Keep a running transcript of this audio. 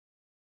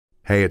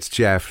Hey, it's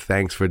Jeff.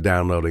 Thanks for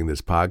downloading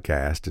this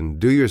podcast. And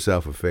do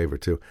yourself a favor,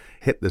 too.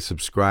 Hit the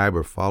subscribe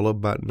or follow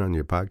button on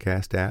your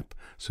podcast app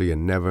so you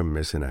never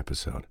miss an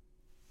episode.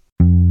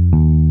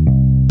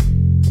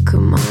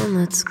 Come on,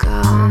 let's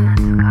go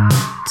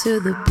to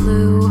the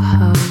Blue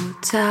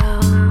Hotel.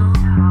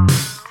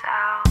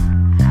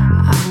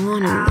 I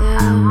wanna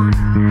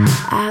live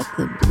at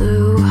the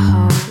Blue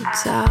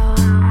Hotel.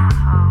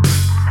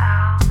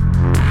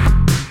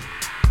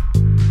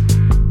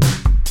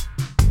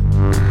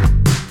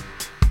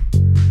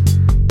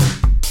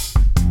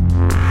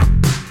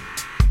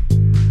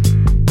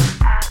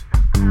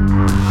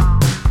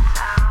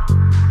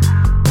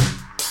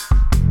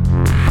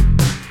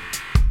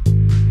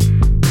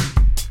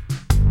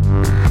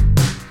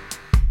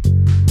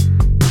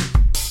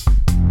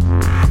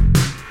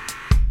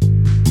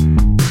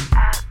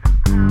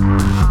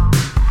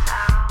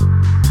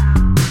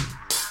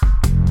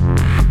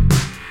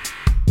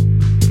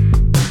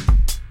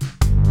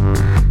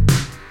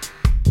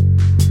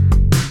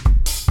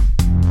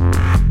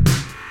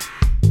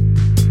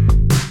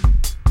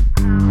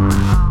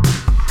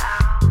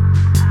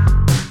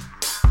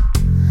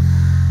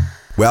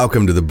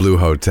 Welcome to the Blue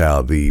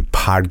Hotel, the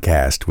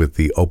podcast with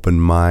the open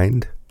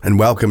mind, and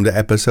welcome to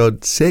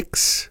episode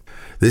 6.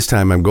 This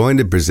time I'm going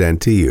to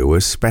present to you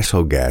a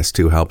special guest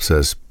who helps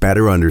us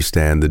better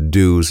understand the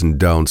do's and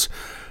don'ts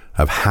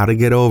of how to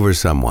get over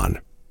someone.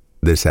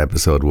 This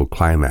episode will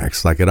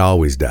climax, like it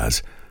always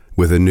does,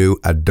 with a new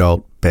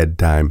adult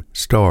bedtime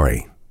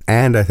story.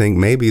 And I think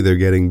maybe they're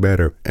getting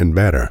better and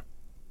better.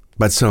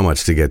 But so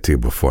much to get to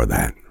before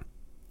that.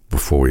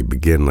 Before we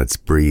begin, let's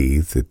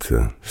breathe. It's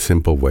a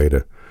simple way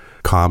to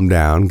calm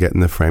down, get in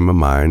the frame of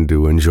mind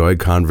to enjoy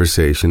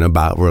conversation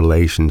about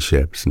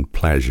relationships and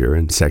pleasure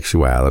and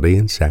sexuality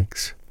and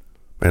sex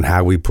and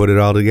how we put it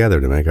all together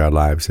to make our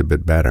lives a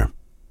bit better.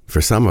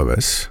 For some of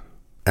us,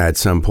 at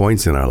some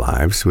points in our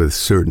lives with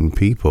certain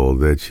people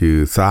that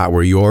you thought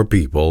were your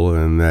people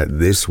and that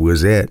this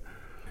was it,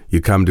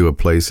 you come to a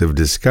place of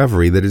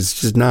discovery that it's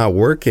just not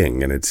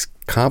working and it's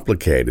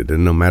complicated,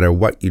 and no matter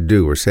what you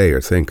do or say or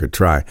think or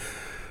try,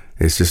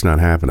 it's just not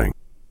happening.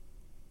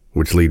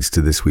 Which leads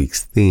to this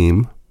week's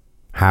theme,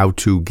 how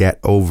to get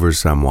over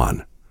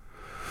someone.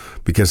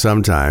 Because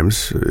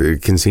sometimes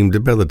it can seem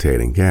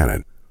debilitating, can't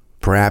it?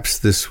 Perhaps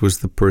this was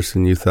the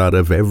person you thought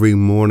of every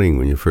morning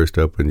when you first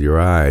opened your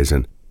eyes,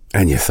 and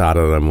you thought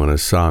of them when a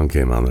song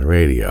came on the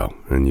radio,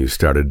 and you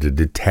started to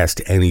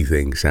detest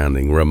anything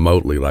sounding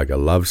remotely like a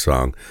love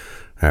song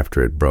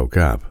after it broke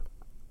up.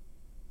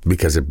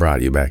 Because it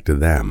brought you back to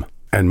them.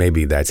 And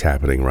maybe that's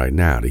happening right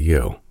now to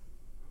you.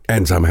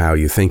 And somehow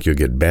you think you'll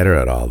get better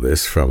at all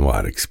this from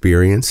what?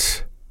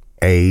 Experience?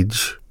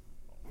 Age?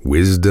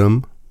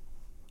 Wisdom?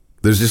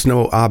 There's just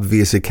no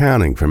obvious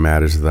accounting for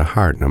matters of the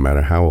heart, no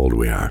matter how old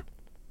we are.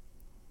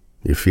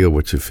 You feel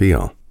what you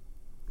feel.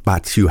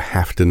 But you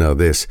have to know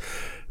this.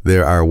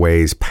 There are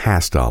ways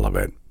past all of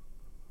it.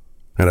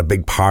 And a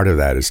big part of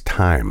that is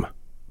time.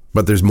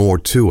 But there's more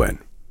to it.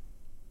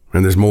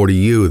 And there's more to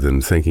you than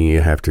thinking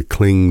you have to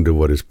cling to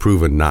what is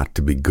proven not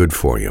to be good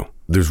for you.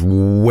 There's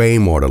way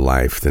more to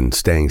life than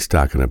staying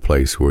stuck in a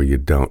place where you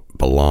don't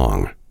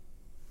belong.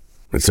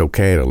 It's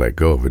okay to let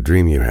go of a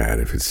dream you had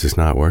if it's just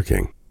not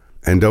working.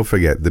 And don't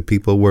forget, the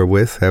people we're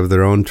with have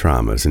their own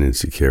traumas and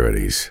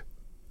insecurities.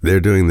 They're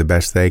doing the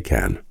best they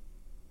can.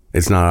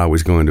 It's not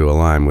always going to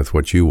align with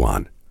what you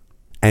want.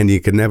 And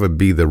you can never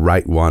be the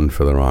right one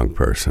for the wrong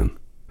person.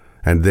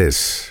 And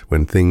this,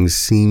 when things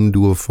seem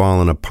to have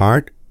fallen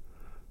apart,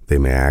 they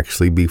may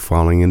actually be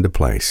falling into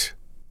place.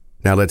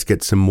 Now let's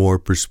get some more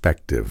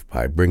perspective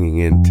by bringing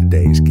in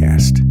today's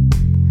guest.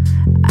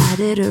 I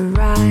did a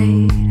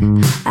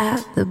ride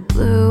at the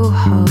Blue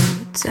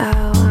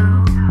Hotel.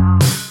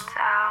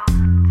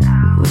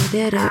 We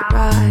did it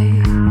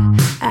right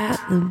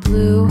at the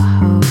Blue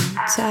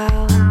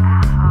Hotel.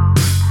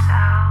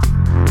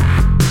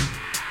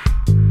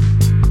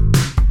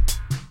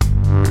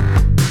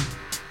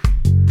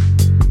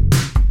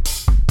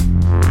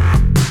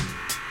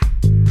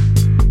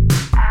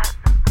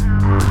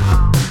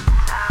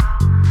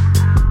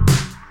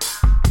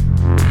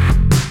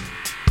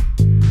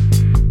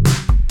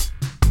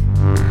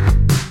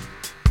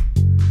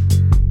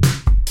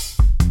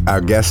 Our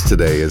guest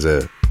today is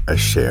a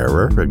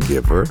sharer, a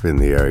giver in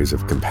the areas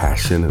of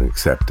compassion and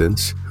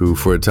acceptance, who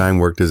for a time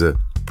worked as a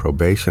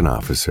probation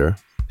officer.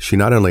 She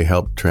not only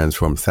helped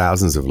transform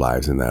thousands of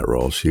lives in that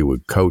role, she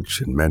would coach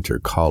and mentor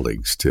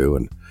colleagues too,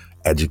 and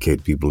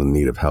educate people in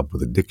need of help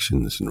with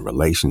addictions and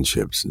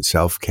relationships and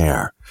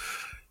self-care.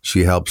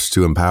 She helps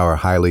to empower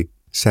highly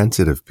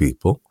sensitive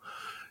people.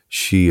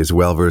 She is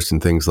well-versed in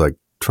things like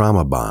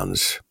trauma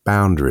bonds,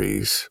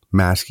 boundaries,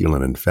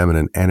 masculine and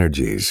feminine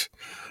energies.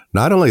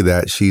 Not only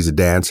that, she's a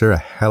dancer, a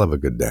hell of a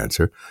good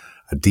dancer,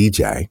 a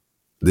DJ.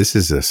 This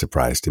is a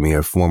surprise to me,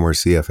 a former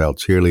CFL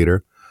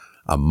cheerleader,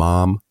 a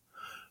mom,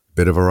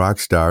 bit of a rock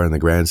star in the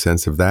grand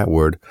sense of that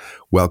word.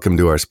 Welcome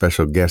to our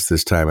special guest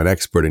this time, an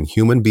expert in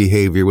human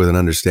behavior with an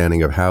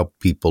understanding of how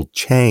people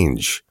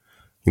change.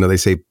 You know, they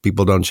say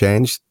people don't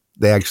change.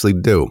 They actually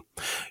do.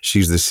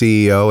 She's the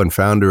CEO and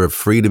founder of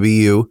Free to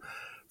Be You,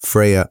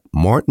 Fraya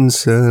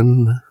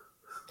Mortensen.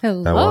 How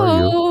are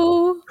you?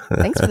 Hello.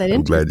 Thanks for that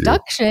I'm glad you.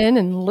 introduction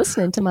and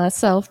listening to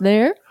myself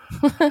there.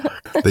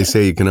 They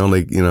say you can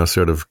only,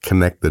 sort of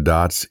connect the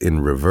dots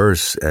in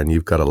reverse, and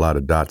you've got a lot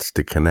of dots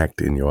to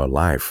connect in your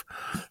life.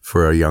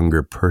 For a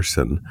younger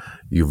person,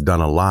 you've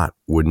done a lot,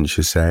 wouldn't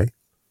you say?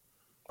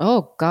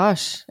 Oh,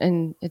 gosh.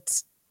 And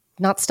it's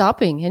not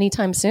stopping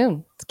anytime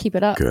soon. Let's keep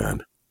it up.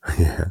 Good.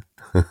 Yeah.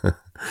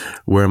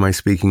 Where am I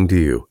speaking to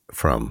you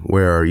from?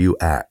 Where are you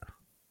at?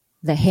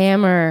 The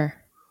Hammer,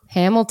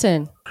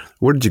 Hamilton.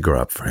 Where did you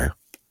grow up, Fraya?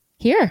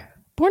 Here,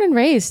 born and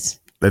raised.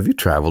 Have you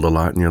traveled a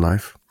lot in your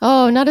life?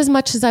 Oh, not as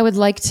much as I would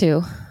like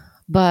to.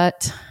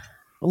 But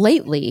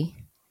lately,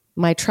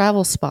 my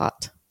travel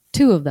spot,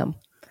 2 of them.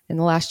 In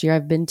the last year,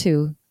 I've been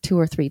to 2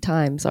 or 3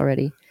 times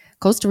already.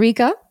 Costa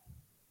Rica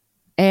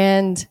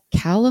and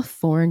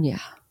California.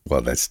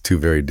 Well, that's 2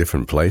 very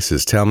different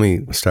places. Tell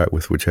me, start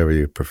with whichever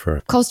you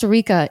prefer. Costa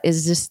Rica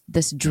is just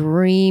this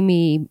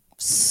dreamy,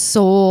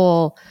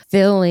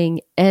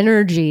 soul-filling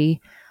energy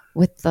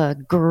with the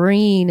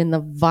green and the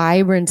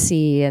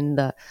vibrancy and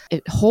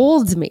it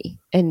holds me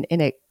and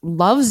it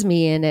loves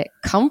me and it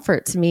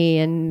comforts me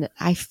and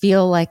I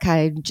feel like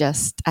I'm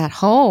just at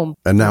home.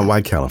 And now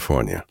why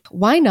California?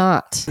 Why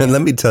not? And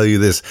let me tell you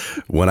this.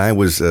 When I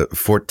was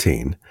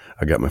 14,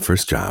 I got my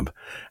first job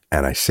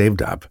and I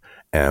saved up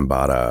and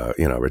bought a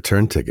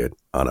return ticket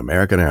on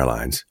American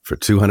Airlines for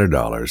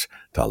 $200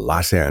 to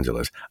Los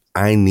Angeles.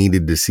 I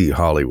needed to see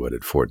Hollywood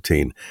at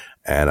 14,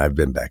 and I've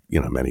been back,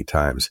 many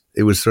times.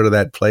 It was sort of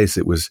that place.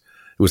 It was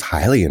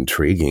highly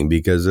intriguing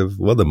because of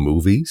the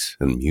movies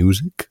and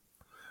music.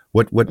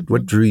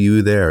 What drew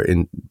you there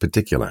in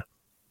particular?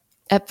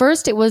 At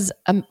first, it was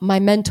my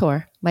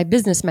mentor, my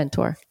business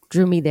mentor,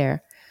 drew me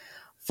there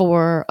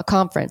for a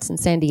conference in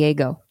San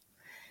Diego,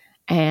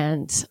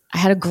 and I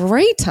had a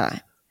great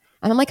time.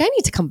 And I'm like, I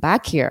need to come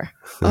back here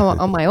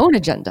on my own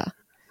agenda.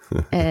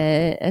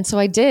 And so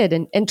I did.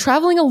 And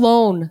traveling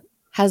alone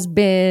has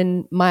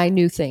been my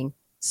new thing.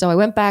 So I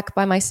went back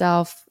by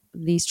myself.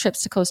 These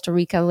trips to Costa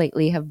Rica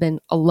lately have been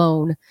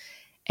alone.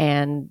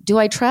 And do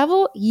I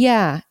travel?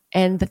 Yeah.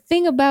 And the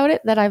thing about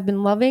it that I've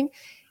been loving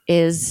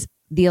is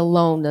the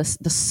aloneness,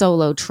 the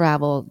solo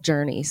travel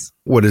journeys.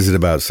 What is it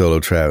about solo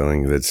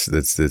traveling that's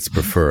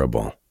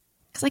preferable?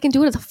 Because I can do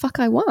whatever the fuck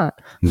I want.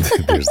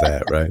 There's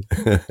that, right?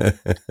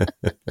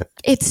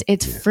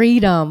 It's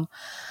freedom.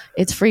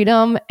 It's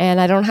freedom,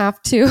 and I don't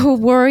have to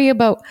worry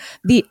about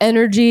the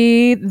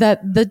energy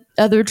that the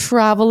other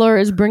traveler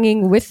is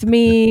bringing with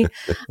me.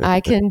 I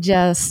can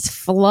just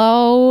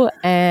flow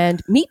and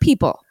meet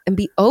people and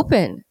be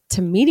open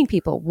to meeting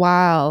people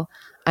while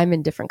I'm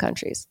in different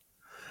countries.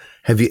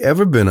 Have you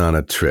ever been on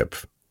a trip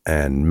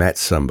and met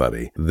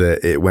somebody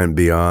that it went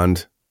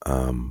beyond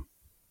a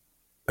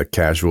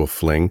casual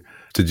fling?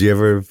 Did you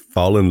ever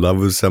fall in love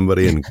with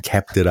somebody and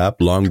kept it up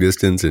long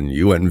distance and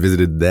you went and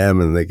visited them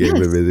and they came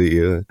to visit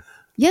you?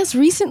 Yes,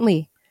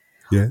 recently.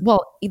 Yeah.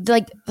 Well,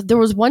 there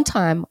was one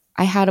time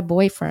I had a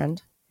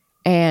boyfriend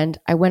and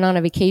I went on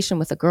a vacation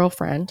with a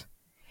girlfriend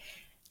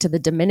to the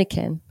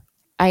Dominican.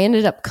 I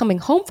ended up coming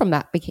home from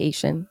that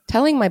vacation,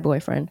 telling my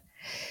boyfriend,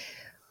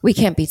 we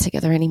can't be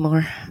together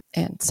anymore.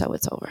 And so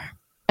it's over.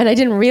 And I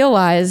didn't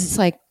realize it's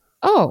like,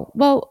 oh,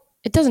 well,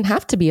 it doesn't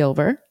have to be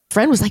over.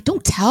 Friend was like,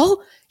 don't tell.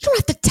 You don't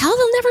have to tell.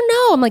 They'll never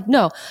know. I'm like,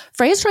 no,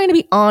 Freya's trying to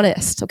be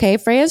honest. Okay.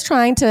 Freya's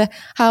trying to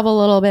have a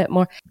little bit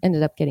more.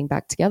 Ended up getting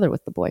back together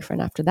with the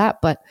boyfriend after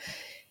that. But,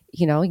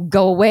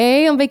 go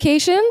away on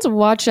vacations,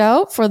 watch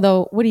out for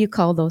what do you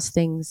call those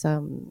things?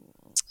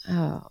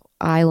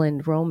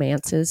 Island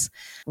romances.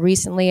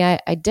 Recently,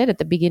 I did at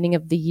the beginning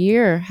of the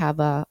year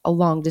have a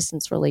long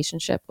distance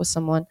relationship with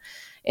someone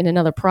in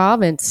another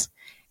province.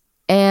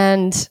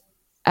 And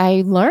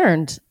I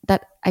learned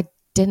that I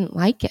didn't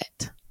like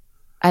it.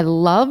 I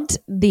loved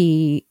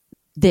the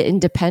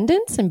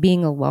independence and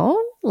being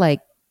alone,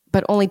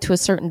 but only to a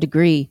certain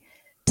degree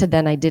to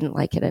then I didn't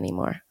like it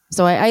anymore.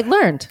 So I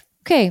learned,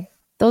 okay,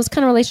 those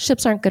kind of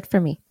relationships aren't good for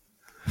me.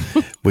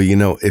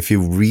 Well, if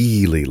you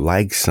really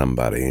like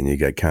somebody and you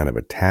get kind of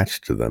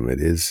attached to them,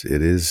 it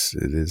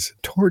is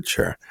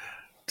torture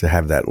to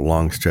have that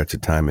long stretch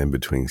of time in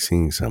between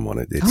seeing someone.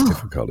 It's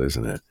difficult,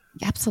 isn't it?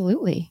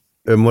 Absolutely.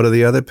 And what are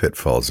the other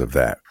pitfalls of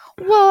that?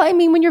 Well, I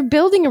mean, when you're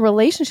building a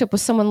relationship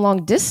with someone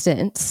long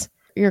distance,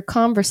 your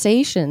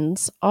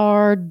conversations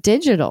are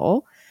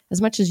digital.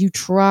 As much as you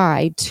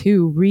try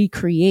to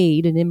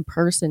recreate an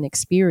in-person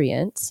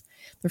experience,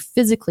 they're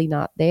physically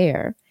not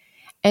there.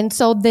 And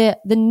so the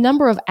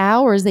number of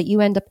hours that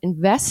you end up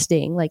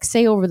investing, like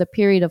say over the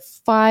period of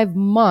 5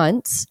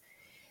 months,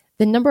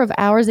 the number of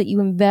hours that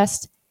you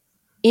invest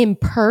in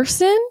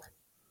person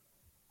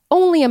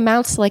only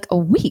amounts to like a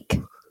week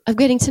of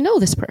getting to know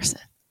this person.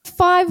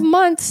 5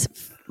 months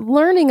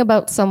learning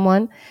about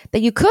someone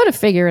that you could have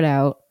figured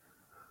out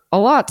a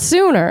lot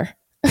sooner.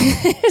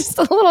 It's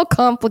a little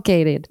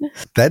complicated.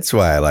 That's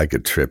why I like a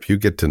trip. You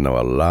get to know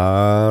a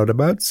lot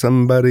about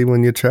somebody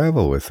when you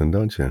travel with them,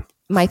 don't you?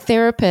 My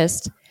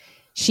therapist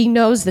She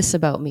knows this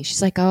about me.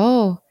 She's like,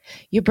 oh,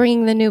 you're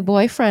bringing the new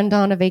boyfriend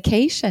on a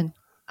vacation.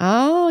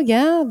 Oh,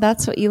 yeah,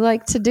 that's what you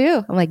like to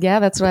do. I'm like, yeah,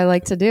 that's what I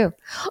like to do.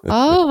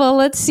 Oh, well,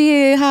 let's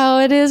see how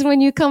it is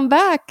when you come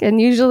back.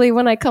 And usually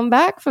when I come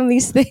back from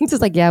these things,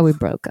 it's like, yeah, we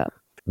broke up.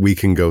 We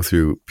can go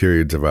through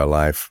periods of our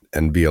life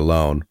and be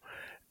alone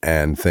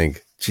and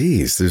think,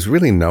 geez, there's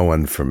really no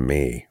one for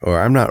me,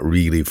 or I'm not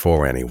really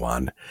for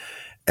anyone.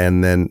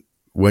 And then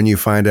when you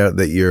find out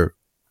that you're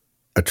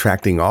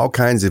attracting all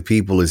kinds of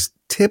people is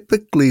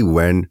typically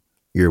when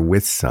you're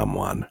with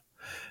someone.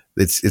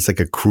 It's like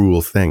a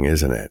cruel thing,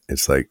 isn't it?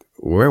 It's like,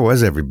 where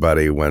was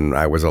everybody when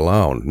I was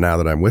alone? Now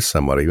that I'm with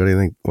somebody, what do you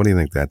think? What do you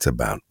think that's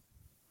about?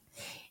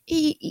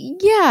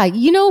 Yeah,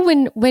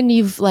 when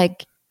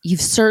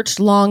you've searched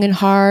long and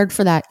hard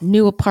for that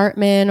new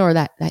apartment or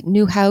that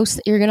new house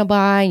that you're going to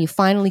buy, and you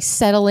finally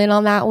settle in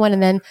on that one,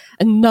 and then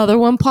another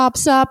one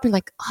pops up. You're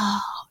like,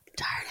 oh,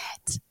 darn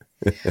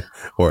it.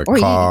 Or a Or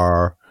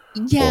car,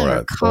 yeah, or or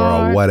a a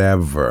car.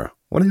 whatever.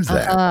 What is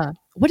that?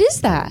 What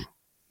is that?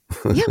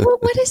 Yeah,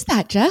 what is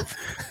that, Jeff?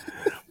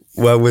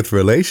 Well, with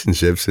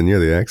relationships, and you're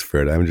the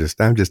expert, I'm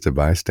just a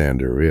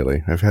bystander,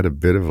 really. I've had a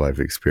bit of life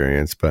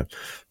experience, but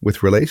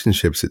with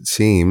relationships, it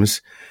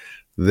seems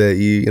that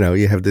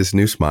you have this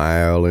new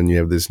smile and you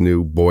have this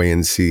new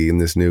buoyancy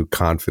and this new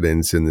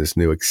confidence and this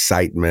new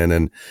excitement,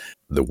 and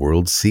the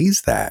world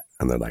sees that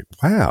and they're like,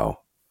 wow,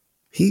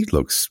 he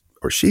looks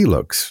or she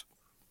looks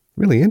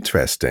really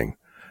interesting.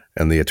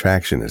 And the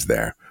attraction is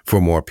there for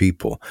more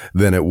people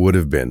than it would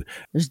have been.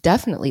 There's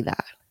definitely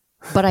that.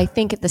 But I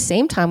think at the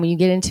same time, when you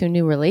get into a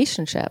new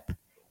relationship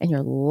and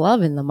you're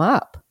loving them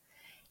up,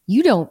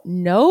 you don't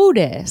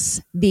notice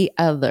the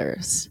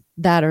others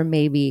that are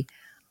maybe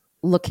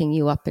looking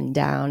you up and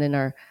down and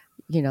are,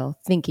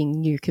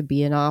 thinking you could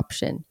be an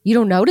option. You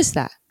don't notice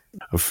that.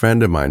 A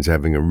friend of mine's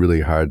having a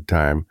really hard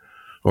time,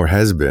 or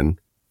has been,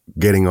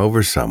 getting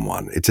over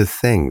someone. It's a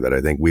thing that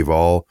I think we've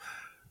all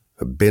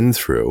been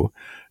through.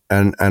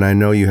 And I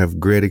know you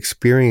have great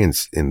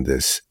experience in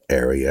this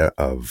area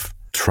of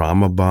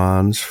trauma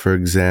bonds, for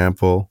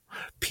example.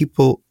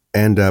 People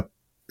end up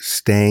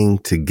staying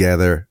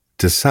together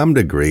to some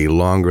degree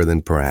longer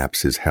than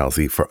perhaps is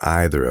healthy for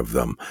either of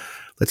them.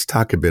 Let's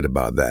talk a bit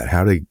about that.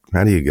 How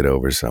do you get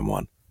over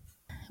someone?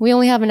 We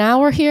only have an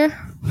hour here.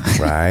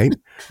 Right?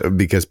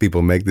 Because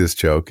people make this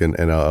joke, and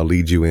I'll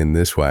lead you in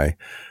this way.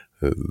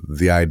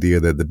 The idea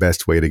that the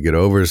best way to get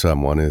over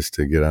someone is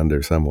to get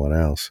under someone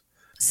else.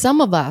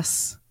 Some of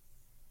us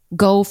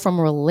go from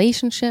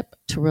relationship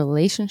to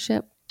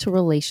relationship to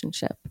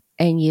relationship,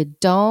 and you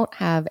don't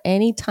have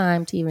any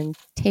time to even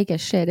take a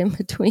shit in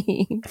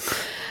between.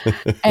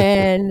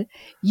 And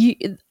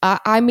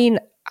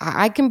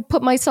I can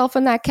put myself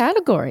in that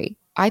category.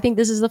 I think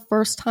this is the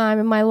first time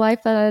in my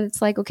life that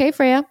it's like, okay,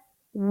 Fraya,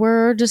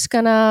 we're just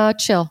gonna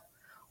chill.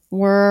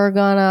 We're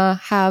gonna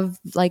have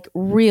like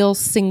real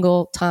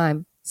single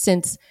time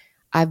since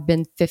I've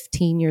been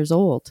 15 years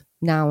old.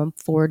 Now I'm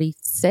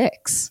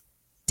 46.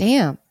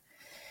 Damn.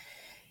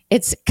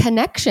 It's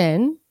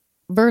connection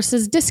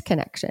versus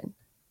disconnection.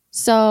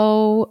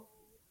 So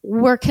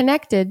we're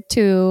connected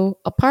to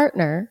a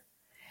partner.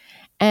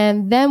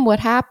 And then what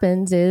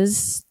happens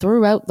is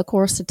throughout the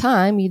course of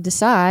time, you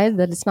decide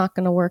that it's not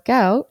going to work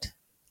out.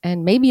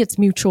 And maybe it's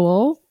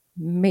mutual,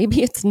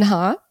 maybe it's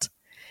not.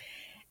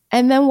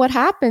 And then what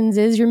happens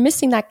is you're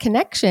missing that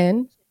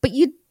connection, but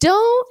you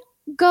don't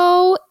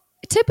go,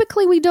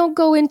 typically we don't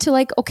go into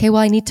like, okay,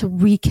 well, I need to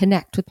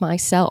reconnect with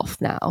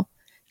myself now.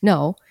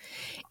 No.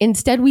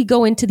 Instead, we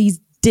go into these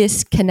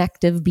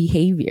disconnective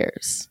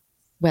behaviors,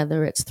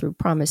 whether it's through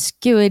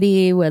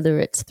promiscuity, whether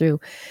it's through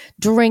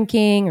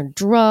drinking or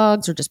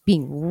drugs, or just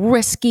being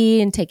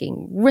risky and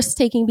taking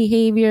risk-taking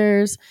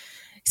behaviors,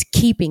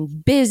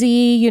 keeping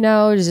busy,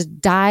 just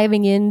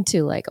diving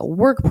into like a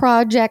work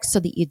project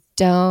so that you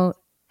don't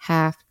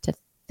have to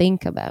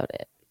think about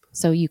it.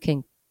 So you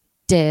can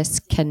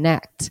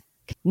disconnect,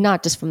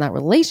 not just from that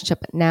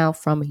relationship, but now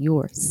from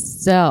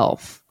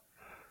yourself.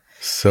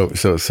 So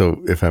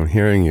if I'm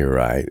hearing you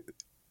right,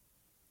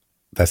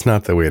 that's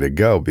not the way to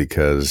go,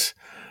 because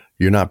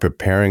you're not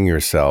preparing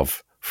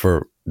yourself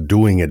for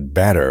doing it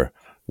better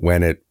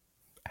when it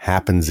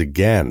happens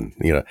again.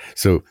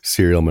 So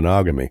serial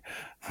monogamy,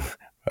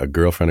 a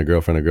girlfriend,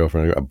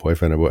 a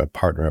boyfriend, a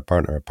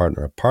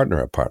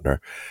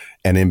partner,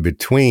 and in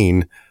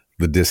between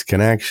the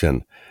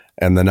disconnection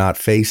and the not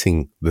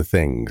facing the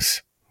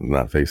things,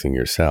 not facing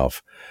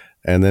yourself,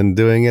 and then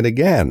doing it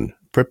again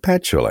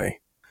perpetually.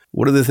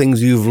 What are the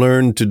things you've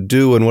learned to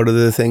do, and what are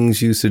the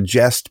things you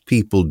suggest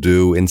people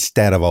do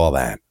instead of all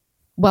that?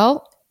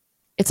 Well,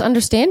 it's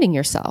understanding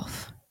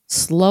yourself,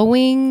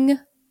 slowing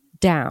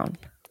down,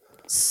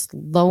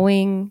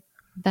 slowing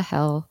the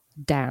hell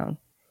down.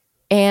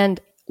 And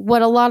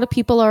what a lot of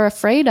people are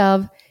afraid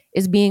of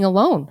is being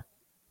alone.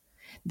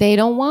 They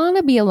don't want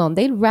to be alone.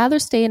 They'd rather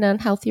stay in an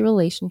unhealthy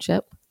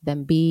relationship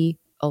than be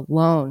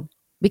alone,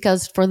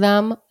 because for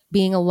them,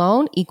 being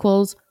alone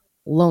equals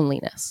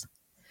loneliness.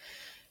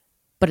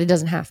 But it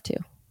doesn't have to.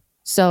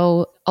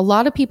 So a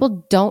lot of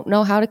people don't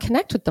know how to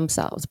connect with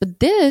themselves, but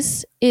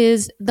this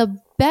is the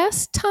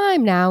best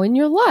time now in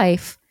your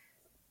life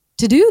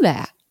to do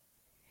that.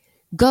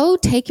 Go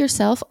take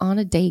yourself on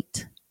a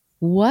date.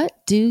 What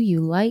do you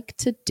like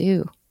to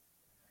do?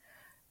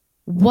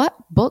 What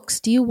books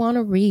do you want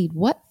to read?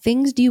 What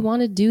things do you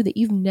want to do that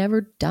you've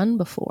never done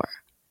before?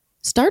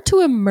 Start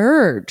to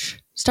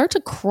emerge. Start to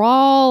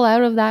crawl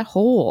out of that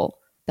hole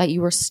that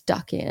you were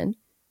stuck in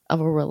of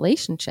a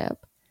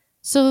relationship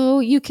so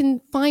you can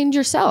find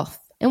yourself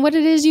and what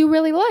it is you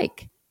really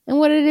like and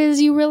what it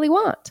is you really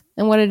want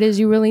and what it is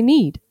you really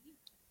need.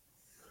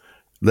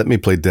 Let me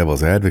play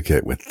devil's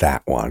advocate with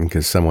that one,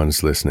 because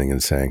someone's listening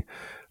and saying,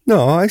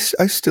 no, I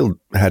still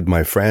had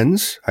my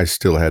friends. I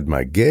still had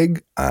my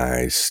gig.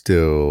 I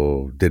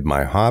still did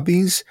my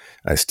hobbies.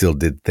 I still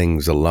did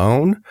things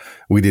alone.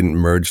 We didn't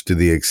merge to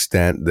the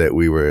extent that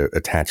we were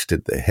attached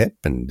at the hip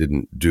and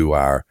didn't do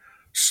our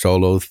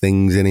solo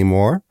things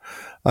anymore.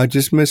 I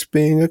just miss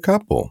being a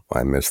couple.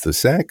 I miss the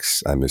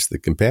sex. I miss the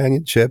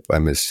companionship. I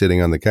miss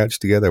sitting on the couch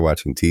together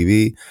watching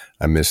TV.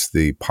 I miss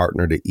the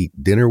partner to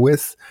eat dinner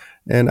with.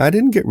 And I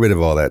didn't get rid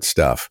of all that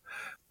stuff.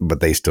 But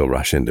they still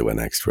rush into a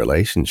next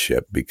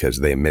relationship because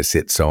they miss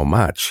it so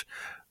much.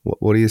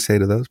 What do you say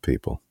to those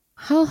people?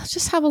 Well,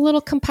 just have a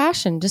little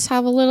compassion. Just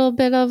have a little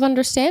bit of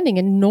understanding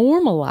and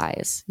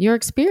normalize your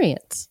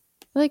experience.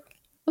 Like,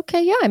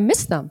 okay, yeah, I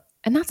miss them.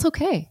 And that's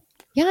okay.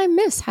 Yeah, I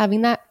miss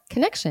having that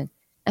connection.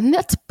 And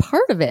that's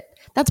part of it.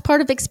 That's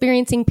part of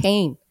experiencing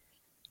pain,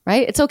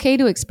 right? It's okay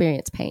to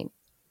experience pain.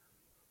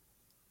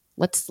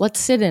 Let's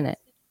sit in it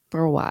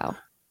for a while.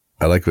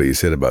 I like what you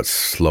said about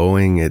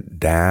slowing it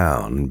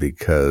down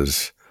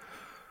because,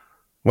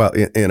 well,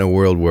 in a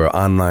world where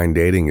online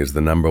dating is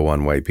the number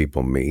one way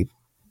people meet,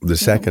 the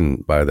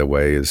second, by the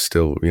way, is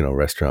still,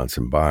 restaurants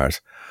and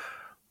bars.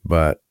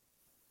 But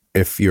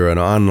if you're an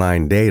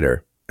online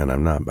dater, and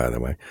I'm not, by the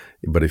way,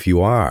 but if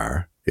you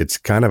are, it's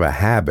kind of a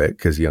habit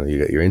because, you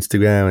got your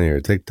Instagram and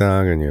your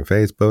TikTok and your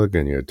Facebook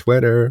and your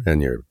Twitter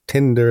and your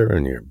Tinder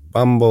and your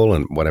Bumble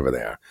and whatever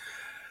they are.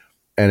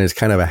 And it's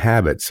kind of a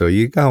habit. So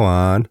you go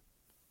on,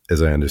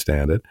 as I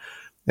understand it.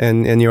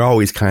 And you're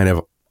always kind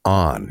of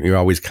on. You're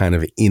always kind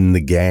of in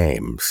the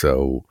game.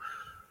 So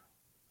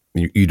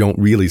you don't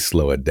really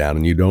slow it down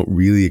and you don't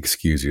really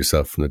excuse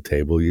yourself from the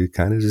table. You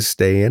kind of just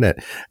stay in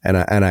it. And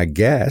I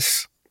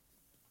guess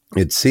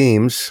it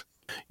seems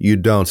you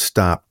don't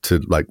stop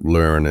to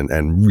learn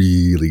and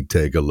really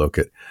take a look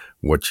at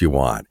what you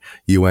want.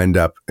 You end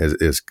up,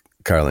 as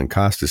Carlin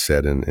Costa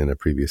said in a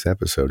previous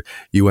episode,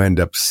 you end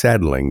up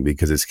settling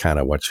because it's kind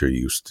of what you're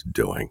used to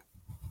doing.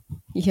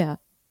 Yeah.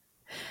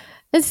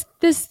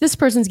 This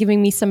person's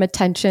giving me some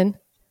attention.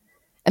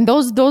 And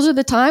those are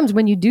the times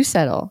when you do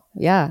settle.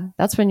 Yeah.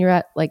 That's when you're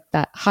at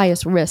that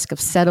highest risk of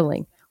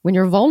settling, when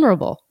you're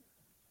vulnerable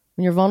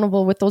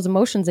with those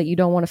emotions that you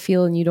don't want to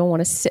feel and you don't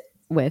want to sit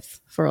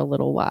with for a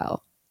little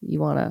while. You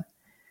want to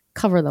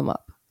cover them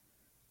up,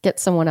 get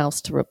someone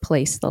else to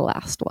replace the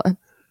last one.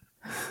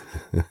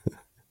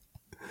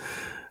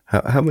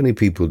 How many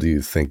people do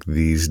you think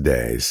these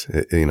days,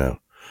 a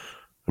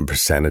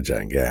percentage,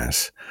 I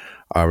guess,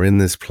 are in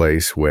this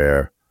place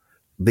where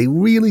they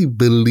really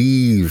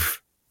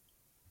believe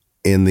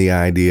in the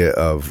idea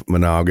of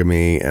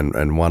monogamy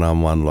and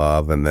one-on-one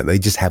love, and that they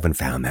just haven't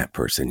found that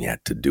person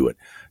yet to do it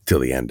till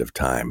the end of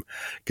time?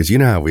 Because you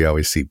know how we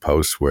always see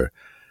posts where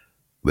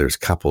there's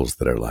couples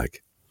that are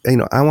like,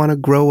 I want to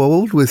grow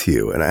old with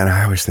you. And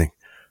I always think,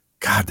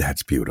 God,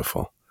 that's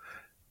beautiful.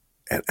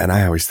 And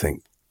I always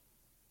think,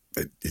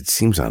 it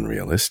seems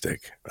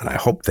unrealistic. And I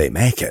hope they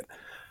make it.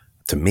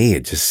 To me,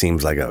 it just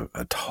seems like a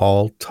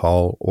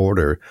tall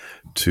order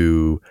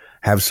to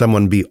have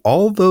someone be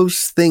all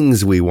those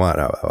things we want,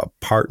 a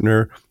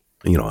partner,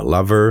 a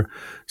lover,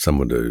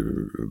 someone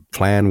to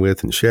plan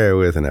with and share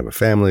with and have a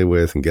family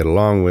with and get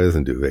along with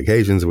and do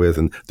vacations with.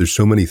 And there's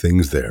so many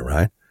things there,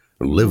 right?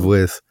 Live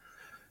with.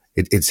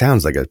 It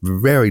sounds like a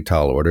very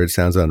tall order. It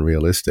sounds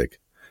unrealistic.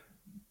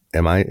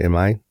 Am I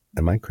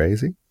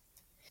crazy?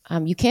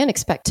 You can't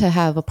expect to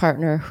have a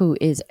partner who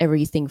is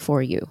everything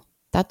for you.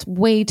 That's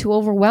way too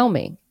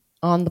overwhelming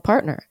on the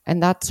partner.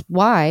 And that's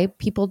why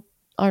people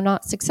are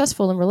not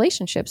successful in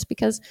relationships,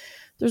 because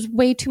there's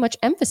way too much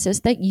emphasis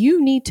that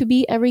you need to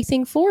be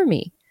everything for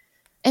me.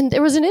 And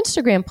there was an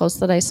Instagram post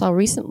that I saw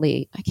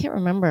recently. I can't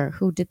remember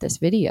who did this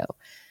video.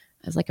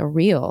 It was like a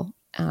reel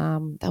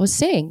that was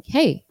saying,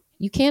 hey,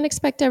 you can't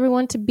expect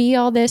everyone to be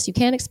all this. You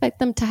can't expect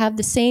them to have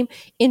the same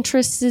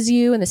interests as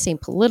you and the same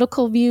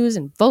political views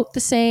and vote the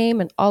same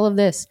and all of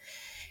this.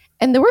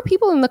 And there were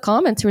people in the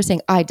comments who were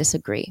saying, I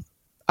disagree.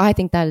 I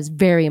think that is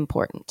very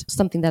important,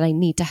 something that I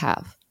need to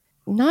have.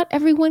 Not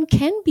everyone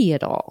can be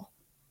it all.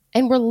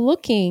 And we're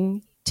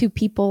looking to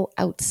people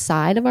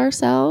outside of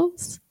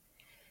ourselves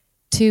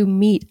to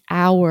meet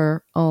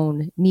our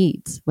own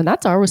needs when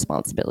that's our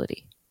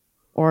responsibility.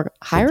 Or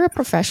hire a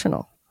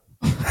professional.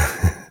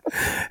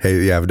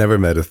 Hey, yeah, I've never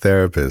met a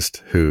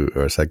therapist or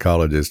a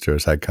psychologist or a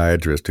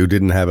psychiatrist who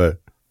didn't have a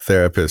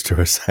therapist or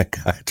a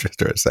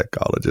psychiatrist or a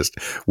psychologist.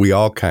 We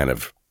all kind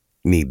of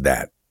need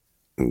that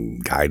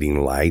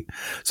guiding light.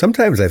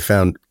 Sometimes I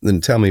found,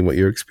 and tell me what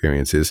your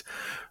experience is,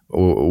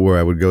 where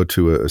I would go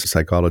to a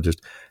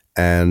psychologist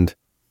and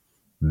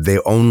they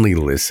only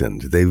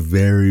listened. They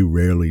very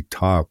rarely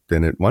talked.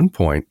 And at one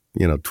point,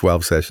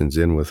 12 sessions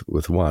in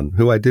with one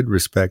who I did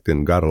respect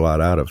and got a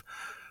lot out of,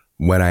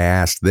 when I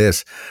asked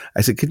this,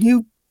 I said, can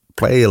you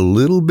play a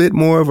little bit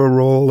more of a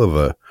role of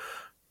a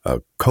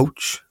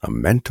coach, a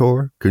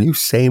mentor? Can you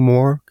say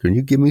more? Can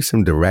you give me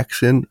some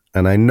direction?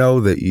 And I know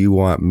that you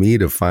want me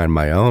to find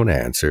my own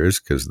answers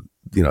because,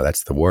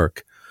 that's the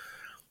work.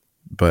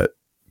 But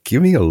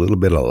give me a little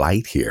bit of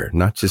light here.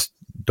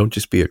 Don't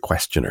just be a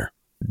questioner.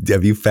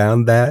 Have you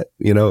found that,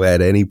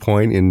 at any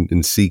point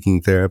in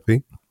seeking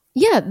therapy?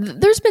 Yeah,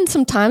 there's been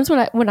some times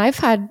when I've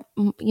had,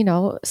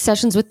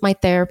 sessions with my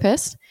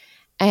therapist,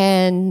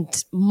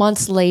 and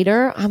months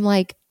later, I'm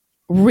like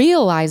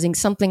realizing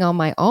something on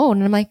my own.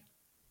 And I'm like,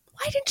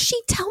 why didn't she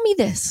tell me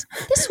this?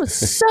 This was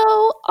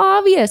so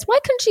obvious. Why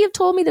couldn't she have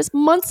told me this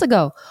months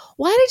ago?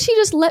 Why did she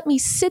just let me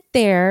sit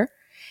there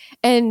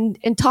and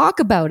talk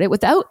about it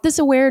without this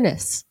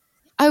awareness?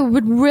 I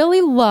would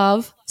really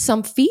love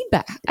some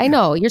feedback. I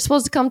know you're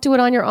supposed to come to it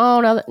on your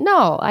own.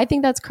 No, I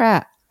think that's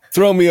crap.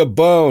 Throw me a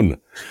bone.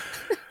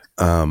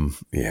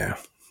 Yeah,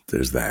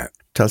 there's that.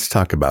 Let's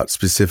talk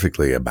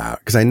specifically about,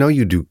 because I know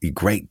you do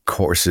great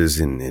courses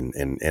in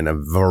a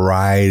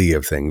variety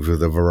of things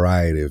with a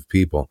variety of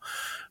people,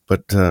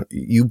 but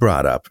you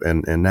brought up,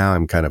 and now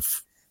I'm kind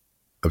of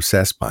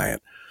obsessed by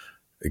it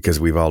because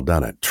we've all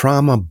done it.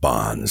 Trauma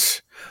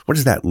bonds. What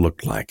does that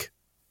look like?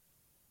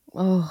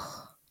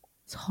 Oh,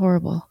 it's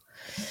horrible.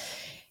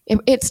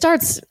 It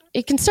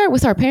can start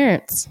with our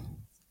parents.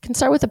 It can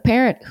start with a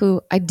parent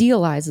who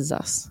idealizes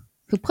us,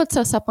 who puts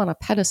us up on a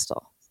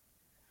pedestal,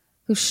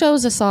 who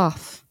shows us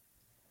off,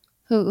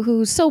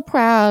 who's so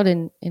proud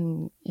and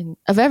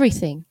of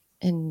everything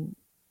and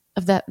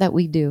of that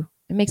we do.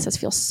 It makes us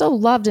feel so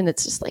loved, and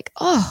it's just like,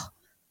 oh,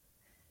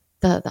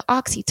 the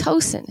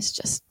oxytocin is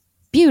just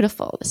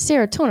beautiful. The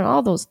serotonin,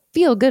 all those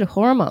feel-good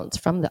hormones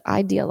from the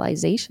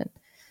idealization.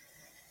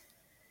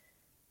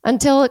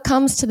 Until it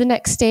comes to the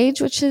next stage,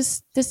 which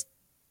is this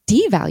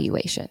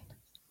devaluation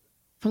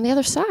from the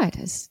other side,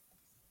 is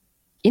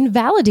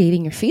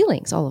invalidating your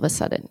feelings all of a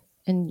sudden.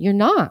 And you're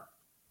not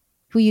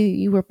who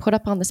you were put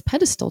up on this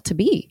pedestal to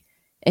be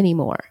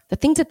anymore. The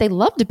things that they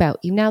loved about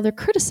you, now they're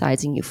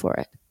criticizing you for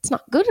it. It's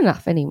not good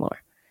enough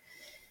anymore.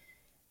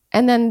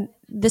 And then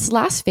this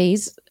last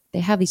phase, they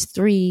have these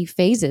 3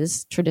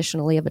 phases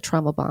traditionally of a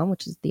trauma bond,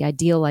 which is the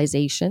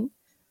idealization,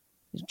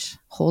 which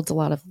holds a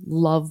lot of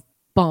love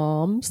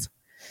bombs.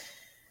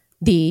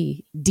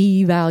 The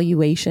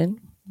devaluation,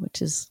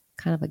 which is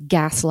kind of a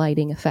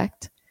gaslighting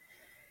effect.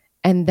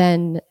 And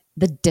then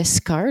the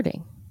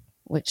discarding,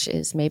 which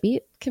is, maybe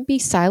it could be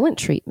silent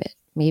treatment.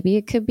 Maybe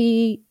it could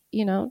be,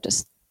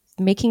 just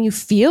making you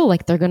feel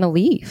like they're going to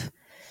leave.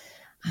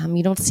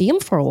 You don't see them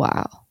for a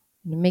while.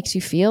 And it makes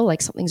you feel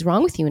like something's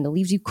wrong with you, and it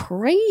leaves you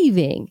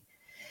craving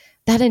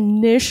that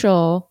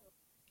initial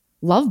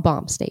love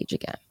bomb stage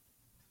again.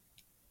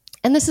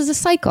 And this is a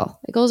cycle.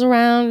 It goes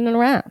around and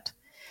around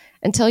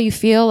until you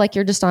feel like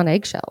you're just on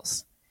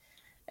eggshells.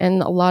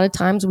 And a lot of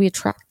times we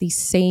attract these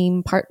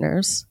same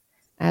partners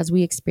as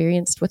we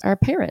experienced with our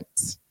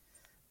parents.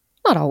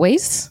 Not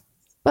always,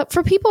 but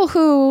for people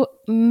who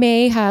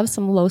may have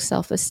some low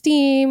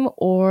self-esteem,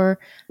 or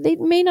they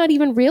may not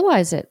even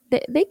realize it,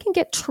 they can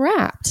get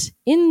trapped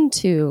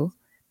into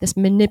this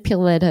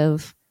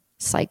manipulative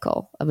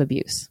cycle of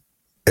abuse.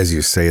 As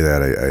you say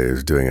that, I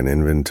was doing an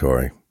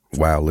inventory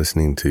while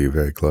listening to you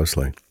very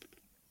closely,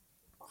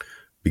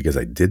 because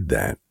I did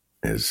that.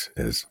 As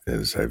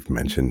I've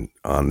mentioned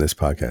on this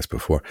podcast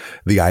before,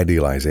 the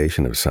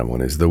idealization of someone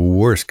is the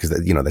worst, because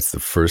that's the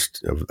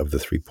first of the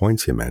 3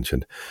 points you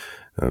mentioned,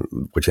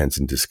 which ends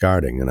in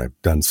discarding. And I've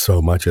done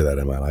so much of that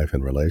in my life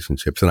in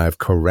relationships, and I've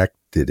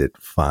corrected it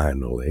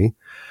finally.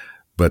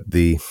 But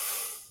the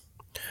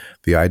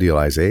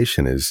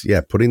idealization is,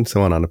 putting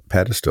someone on a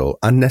pedestal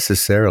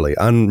unnecessarily,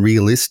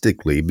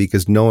 unrealistically,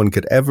 because no one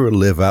could ever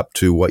live up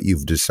to what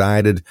you've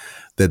decided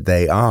that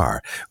they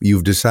are.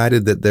 You've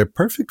decided that they're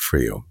perfect for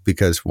you.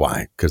 Because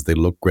why? Because they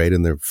look great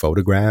in their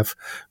photograph,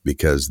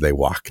 because they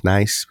walk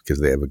nice, because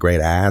they have a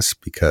great ass,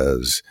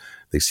 because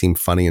they seem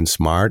funny and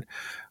smart.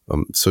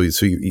 So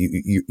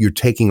you're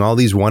taking all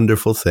these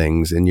wonderful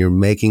things and you're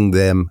making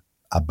them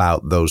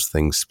about those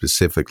things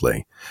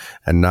specifically,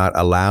 and not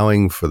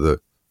allowing for the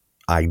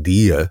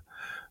idea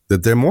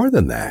that they're more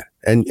than that.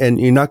 And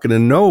you're not going to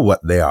know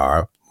what they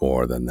are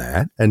more than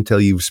that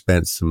until you've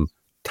spent some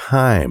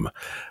time.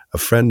 A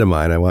friend of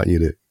mine, I want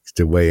you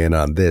to weigh in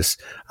on this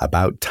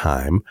about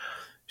time.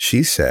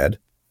 She said,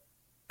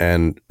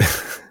 and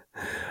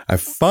I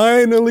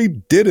finally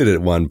did it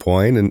at one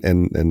point, and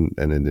it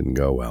didn't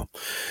go well,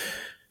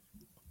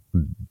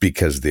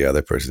 because the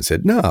other person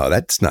said, no,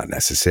 that's not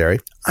necessary.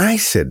 I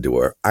said to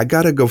her, I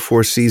got to go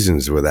 4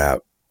 seasons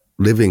without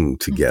living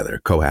together,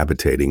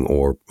 cohabitating,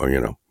 or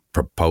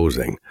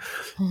proposing.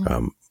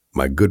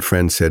 My good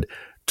friend said,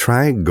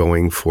 try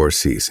going 4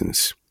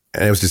 seasons.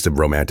 And it was just a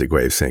romantic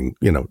way of saying,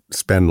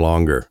 spend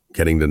longer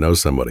getting to know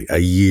somebody, a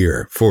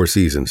year, 4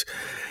 seasons,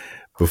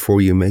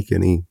 before you make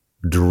any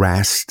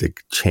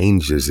drastic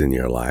changes in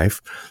your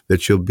life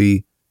that you'll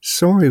be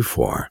sorry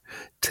for.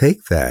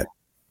 Take that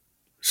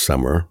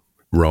summer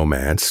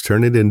romance,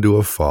 turn it into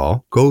a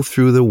fall, go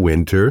through the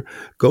winter,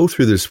 go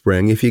through the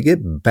spring. If you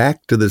get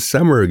back to the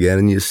summer again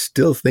and you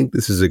still think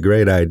this is a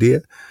great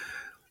idea,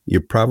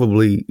 you're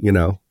probably,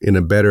 in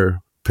a better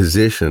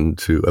position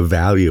to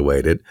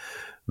evaluate it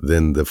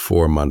than the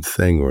 4-month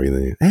thing where you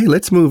think, hey,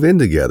 let's move in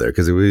together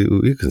because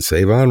we can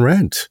save on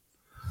rent.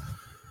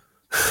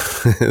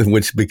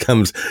 Which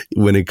becomes,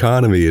 when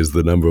economy is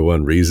the number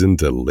one reason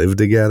to live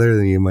together,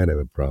 then you might have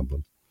a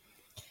problem.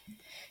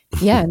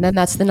 Yeah, and then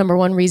that's the number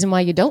one reason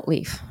why you don't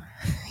leave.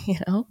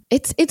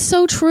 It's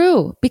so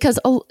true because,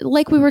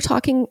 like we were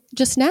talking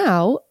just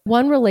now,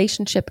 one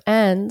relationship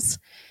ends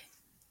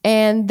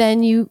and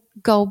then you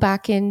go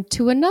back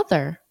into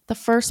another, the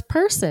first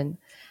person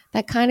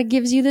that kind of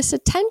gives you this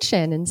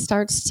attention and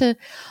starts to,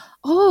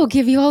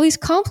 give you all these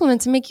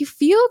compliments and make you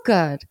feel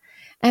good.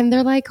 And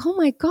they're like, oh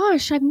my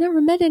gosh, I've never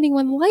met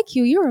anyone like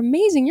you. You're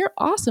amazing. You're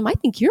awesome. I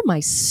think you're my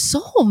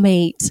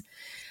soulmate.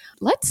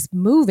 Let's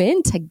move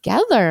in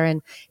together.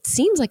 And it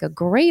seems like a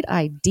great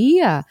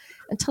idea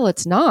until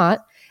it's not.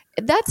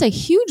 That's a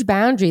huge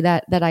boundary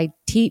that I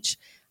teach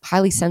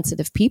highly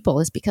sensitive people,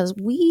 is because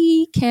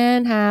we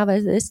can have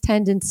this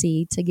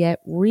tendency to get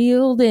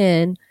reeled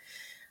in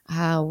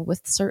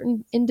with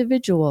certain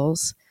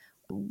individuals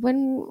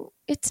when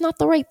it's not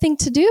the right thing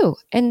to do.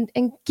 And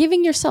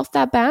giving yourself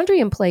that boundary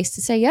in place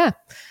to say, yeah,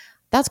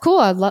 that's cool.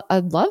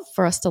 I'd love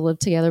for us to live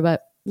together,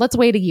 but let's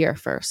wait a year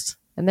first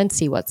and then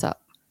see what's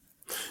up.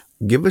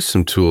 Give us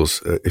some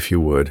tools, if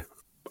you would,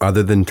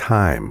 other than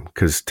time,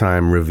 because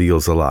time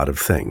reveals a lot of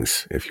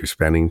things. If you're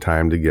spending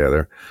time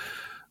together,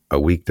 a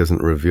week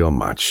doesn't reveal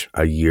much.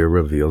 A year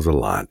reveals a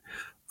lot.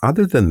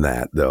 Other than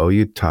that, though,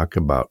 you talk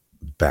about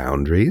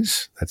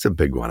boundaries. That's a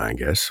big one, I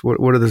guess. What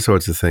are the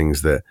sorts of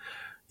things that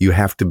you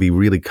have to be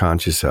really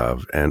conscious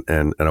of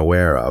and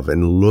aware of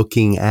and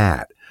looking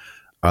at,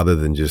 other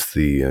than just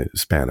the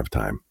span of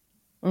time?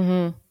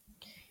 Mm-hmm.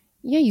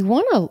 Yeah, you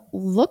want to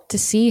look to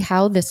see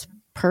how this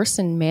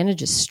person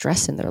manages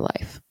stress in their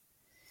life.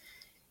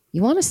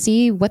 You want to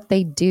see what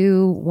they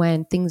do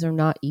when things are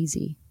not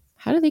easy.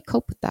 How do they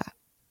cope with that?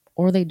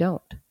 Or they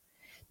don't?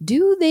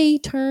 Do they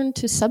turn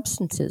to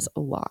substances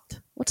a lot?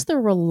 What's their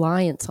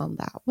reliance on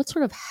that? What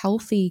sort of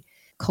healthy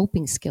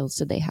coping skills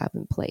do they have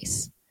in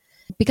place?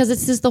 Because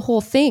this is the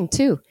whole thing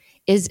too,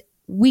 is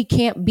we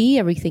can't be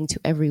everything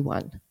to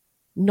everyone,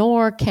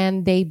 nor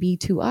can they be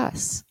to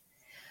us.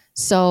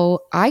 So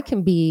I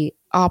can be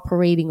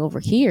operating over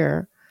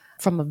here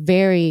from a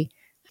very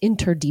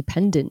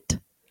interdependent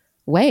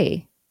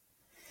way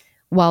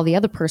while the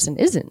other person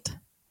isn't.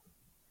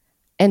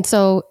 And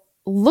so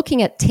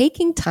looking at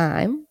taking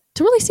time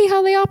to really see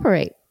how they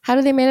operate. How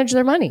do they manage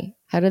their money?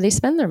 How do they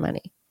spend their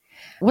money?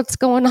 What's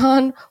going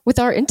on with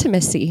our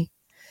intimacy?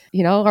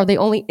 Are they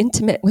only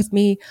intimate with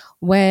me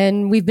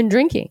when we've been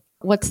drinking?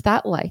 What's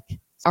that like?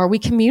 Are we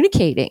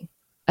communicating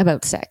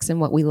about sex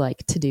and what we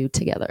like to do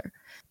together?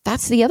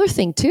 That's the other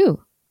thing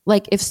too.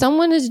 Like if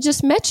someone has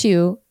just met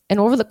you and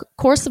over the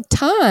course of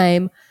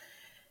time,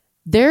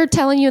 they're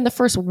telling you in the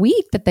first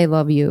week that they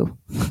love you.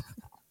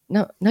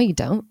 No, you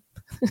don't.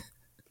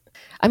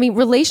 I mean,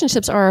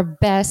 relationships are our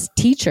best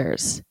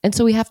teachers. And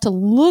so we have to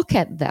look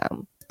at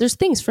them. There's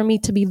things for me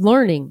to be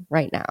learning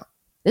right now.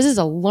 This is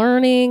a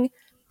learning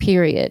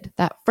period.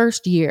 That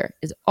first year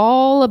is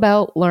all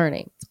about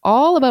learning. It's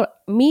all about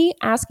me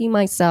asking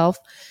myself,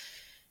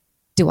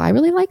 do I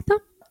really like them?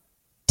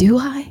 Do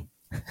I?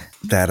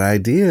 That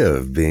idea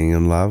of being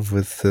in love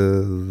with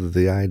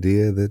the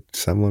idea that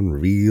someone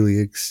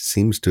really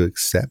seems to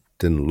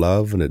accept and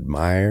love and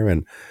admire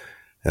and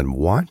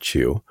want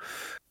you.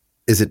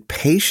 Is it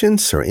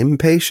patience or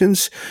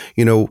impatience?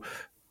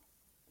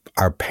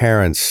 Our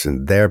parents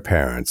and their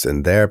parents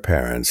and their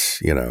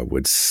parents,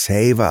 would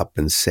save up,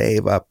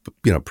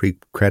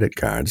 pre-credit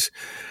cards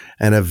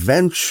and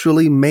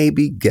eventually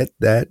maybe get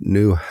that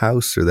new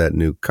house or that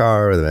new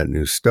car or that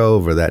new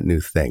stove or that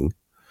new thing.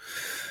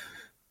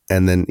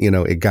 And then,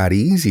 it got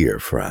easier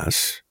for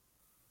us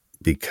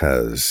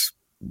because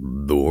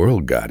the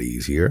world got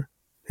easier.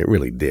 It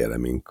really did. I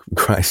mean,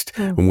 Christ,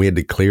 when we had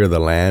to clear the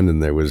land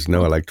and there was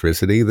no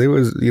electricity, there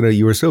was,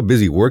 you were so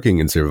busy working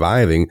and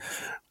surviving.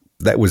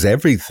 That was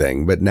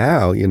everything. But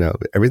now,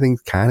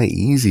 everything's kind of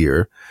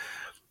easier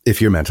if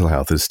your mental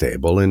health is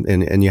stable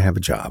and you have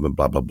a job and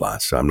blah, blah, blah.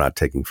 So I'm not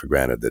taking for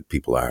granted that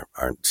people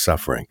aren't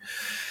suffering.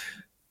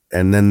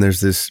 And then there's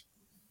this,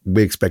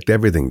 we expect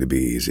everything to be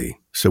easy.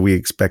 So we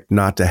expect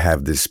not to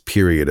have this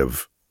period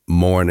of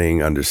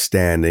mourning,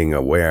 understanding,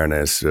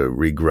 awareness,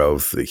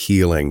 regrowth,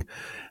 healing,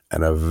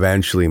 and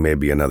eventually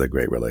maybe another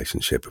great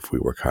relationship if we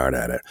work hard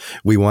at it.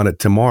 We want it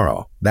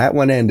tomorrow. That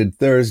one ended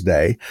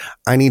Thursday.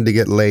 I need to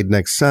get laid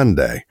next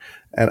Sunday.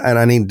 And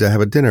I need to have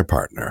a dinner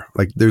partner.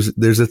 Like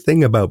there's a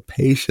thing about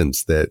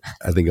patience that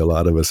I think a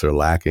lot of us are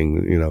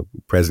lacking,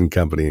 present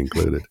company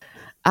included.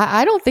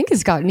 I don't think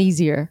it's gotten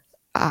easier.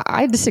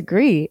 I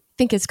disagree. I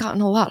think it's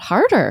gotten a lot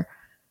harder.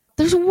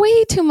 There's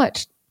way too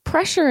much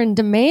pressure and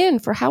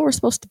demand for how we're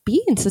supposed to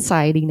be in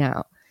society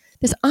now.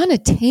 This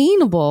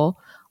unattainable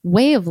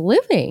way of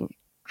living.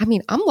 I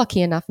mean, I'm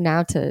lucky enough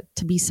now to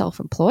be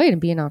self-employed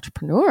and be an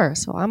entrepreneur,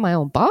 so I'm my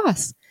own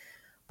boss.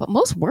 But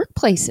most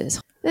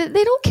workplaces,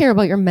 they don't care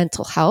about your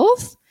mental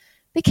health.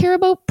 They care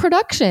about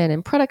production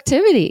and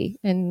productivity,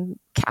 and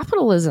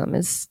capitalism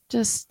is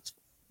just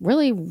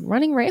really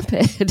running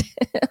rampant.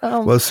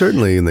 Well,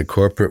 certainly in the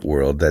corporate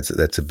world, that's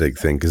a big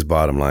thing because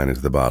bottom line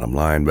is the bottom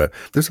line. But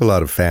there's a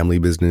lot of family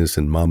business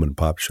and mom and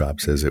pop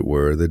shops, as it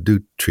were, that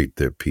do treat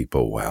their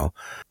people well.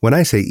 When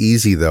I say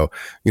easy, though,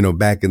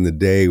 back in the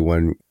day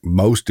when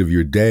most of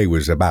your day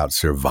was about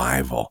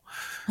survival,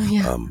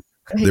 Yeah.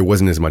 there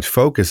wasn't as much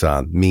focus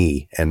on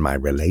me and my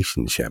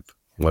relationship,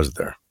 was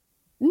there?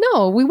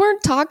 No, we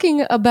weren't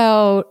talking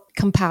about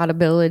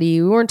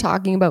compatibility. We weren't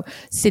talking about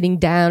sitting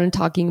down and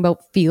talking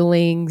about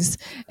feelings.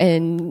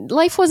 And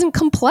life wasn't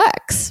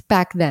complex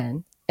back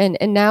then. And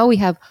now we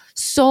have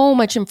so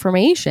much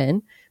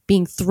information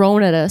being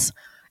thrown at us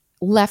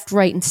left,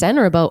 right, and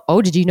center about,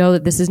 oh, did you know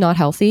that this is not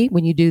healthy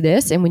when you do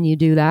this and when you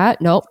do that?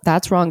 Nope,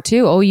 that's wrong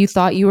too. Oh, you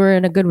thought you were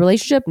in a good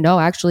relationship?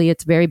 No, actually,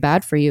 it's very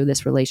bad for you,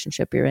 this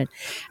relationship you're in.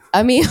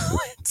 I mean,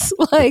 it's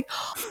like,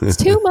 it's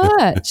too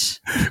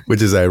much.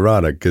 Which is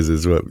ironic because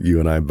it's what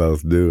you and I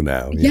both do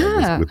now.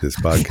 Yeah. With this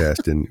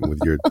podcast and with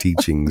your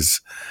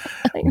teachings.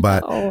 I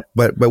But know.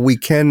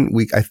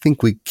 I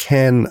think we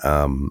can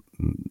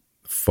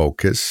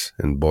focus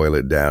and boil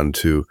it down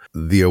to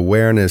the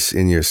awareness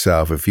in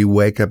yourself. If you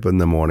wake up in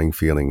the morning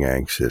feeling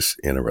anxious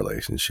in a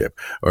relationship,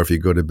 or if you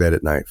go to bed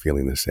at night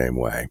feeling the same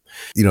way,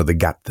 the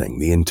gut thing,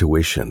 the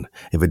intuition,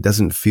 if it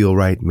doesn't feel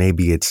right,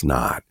 maybe it's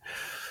not.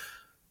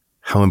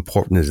 How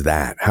important is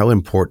that? How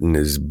important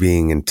is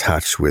being in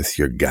touch with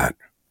your gut?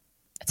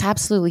 It's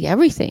absolutely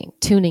everything.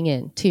 Tuning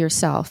in to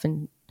yourself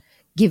and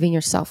giving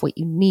yourself what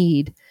you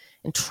need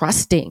and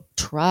trusting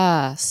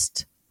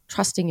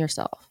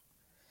yourself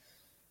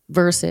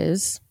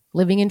versus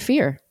living in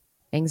fear,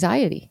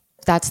 anxiety.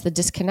 That's the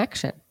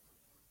disconnection.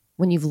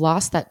 When you've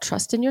lost that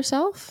trust in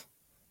yourself,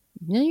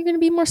 you're going to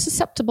be more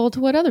susceptible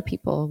to what other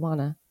people want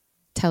to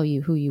tell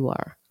you who you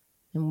are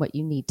and what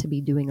you need to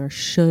be doing or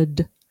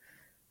should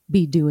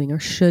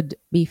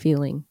be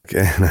feeling.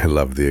 And I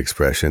love the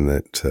expression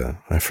that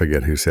I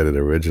forget who said it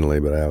originally,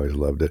 but I always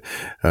loved it.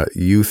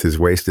 Youth is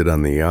wasted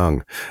on the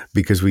young,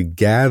 because we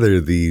gather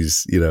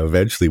these,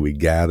 eventually we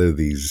gather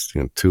these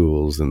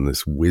tools and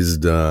this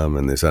wisdom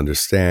and this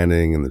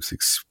understanding and this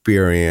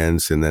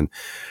experience. And then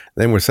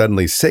we're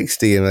suddenly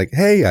 60 and like,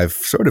 hey, I've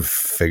sort of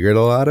figured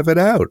a lot of it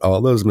out. All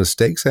those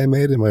mistakes I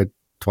made in my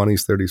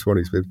 20s, 30s,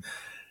 40s, 50s,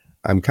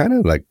 I'm kind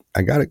of like,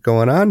 I got it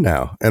going on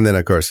now. And then,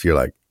 of course, you're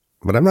like,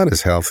 but I'm not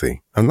as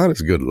healthy. I'm not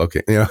as good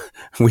looking.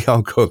 We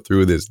all go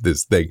through this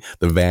thing.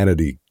 The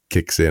vanity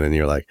kicks in and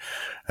you're like,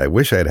 I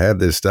wish I'd had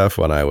this stuff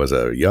when I was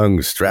a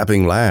young,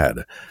 strapping lad.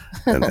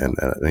 And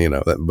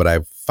but I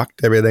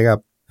fucked everything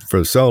up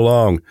for so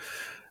long.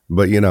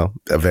 But,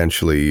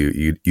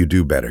 eventually you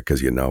do better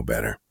because you know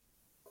better.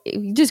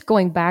 Just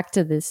going back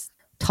to this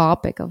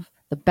topic of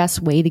the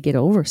best way to get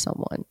over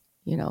someone,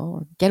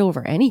 or get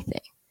over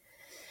anything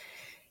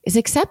is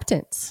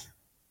acceptance.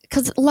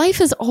 Because life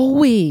is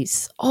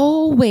always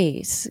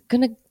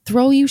going to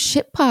throw you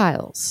shit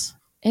piles.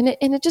 And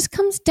it just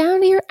comes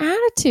down to your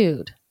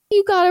attitude.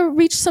 You got to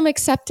reach some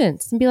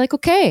acceptance and be like,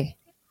 okay,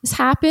 this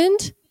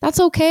happened. That's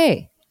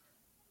okay.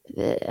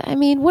 I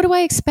mean, what do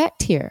I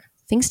expect here?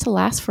 Things to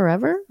last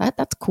forever?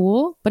 That's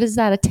cool. But is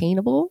that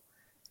attainable?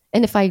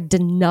 And if I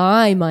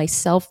deny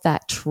myself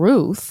that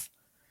truth,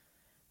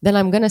 then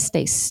I'm going to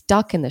stay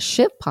stuck in the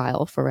shit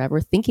pile forever,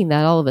 thinking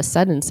that all of a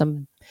sudden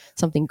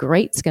something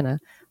great's going to,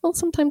 well,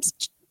 sometimes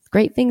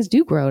great things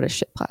do grow out of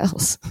shit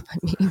piles. I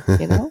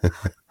mean,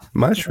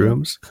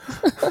 Mushrooms.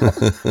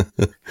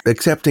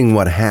 Accepting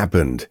what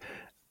happened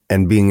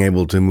and being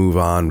able to move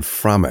on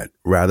from it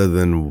rather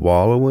than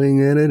wallowing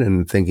in it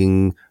and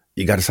thinking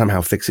you got to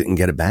somehow fix it and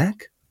get it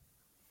back.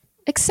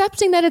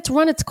 Accepting that it's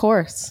run its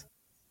course.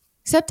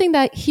 Accepting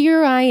that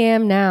here I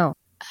am now.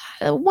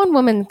 One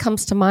woman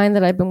comes to mind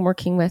that I've been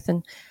working with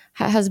and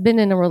has been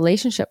in a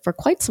relationship for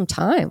quite some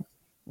time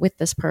with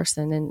this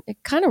person. And it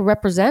kind of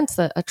represents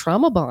a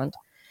trauma bond.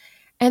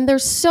 And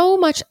there's so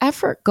much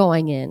effort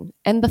going in.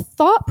 And the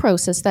thought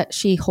process that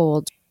she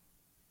holds,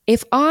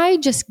 if I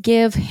just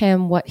give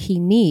him what he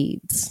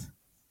needs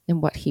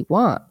and what he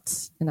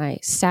wants, and I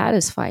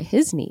satisfy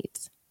his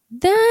needs,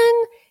 then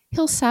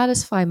he'll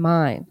satisfy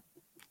mine.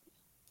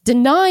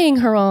 Denying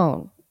her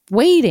own,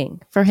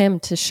 waiting for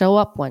him to show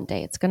up one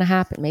day. It's going to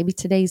happen. Maybe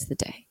today's the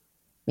day.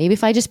 Maybe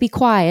if I just be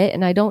quiet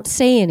and I don't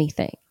say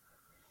anything.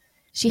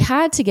 She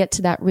had to get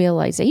to that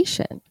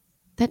realization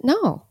that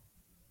no,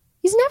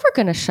 he's never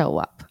going to show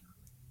up.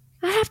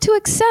 I have to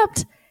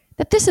accept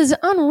that this is an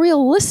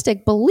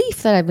unrealistic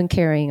belief that I've been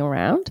carrying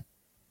around.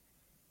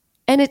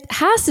 And it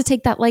has to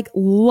take that like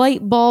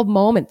light bulb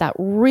moment, that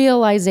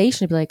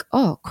realization to be like,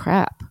 oh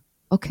crap,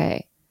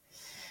 okay.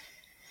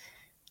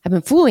 I've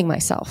been fooling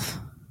myself.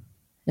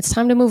 It's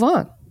time to move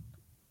on.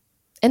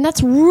 And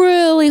that's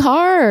really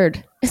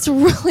hard. It's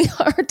really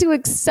hard to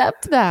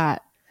accept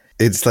that.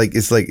 It's like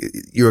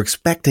you're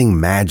expecting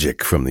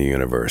magic from the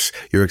universe.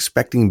 You're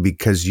expecting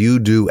because you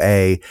do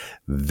A,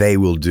 they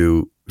will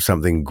do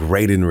something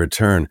great in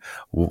return.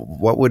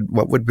 What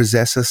would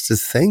possess us to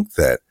think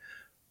that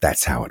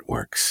that's how it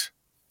works?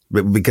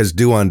 But because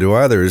do unto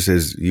others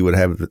is you would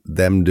have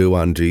them do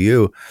unto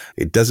you.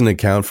 It doesn't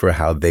account for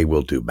how they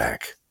will do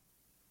back.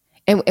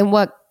 And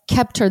what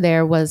kept her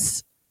there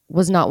was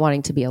not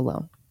wanting to be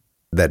alone.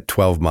 That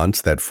 12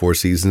 months, that 4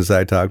 seasons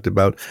I talked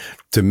about,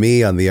 to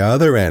me, on the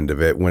other end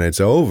of it, when it's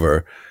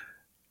over,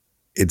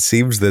 it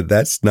seems that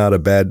that's not a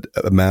bad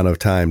amount of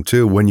time,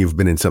 too, when you've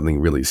been in something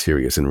really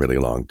serious and really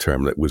long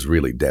term that was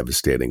really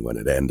devastating when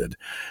it ended.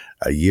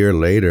 A year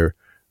later,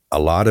 a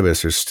lot of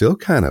us are still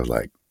kind of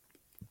like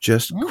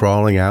just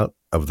crawling out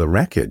of the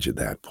wreckage at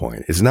that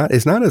point. It's not a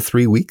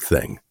 3-week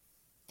thing.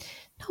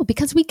 No,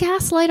 because we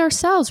gaslight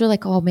ourselves. We're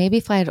like, oh, maybe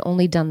if I had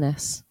only done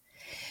this.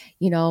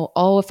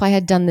 Oh, if I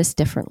had done this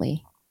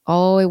differently.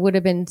 Oh, it would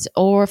have been,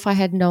 or if I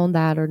had known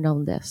that or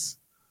known this.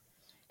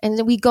 And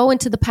then we go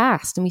into the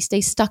past and we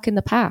stay stuck in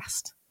the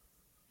past.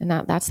 And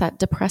that's that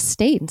depressed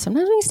state. And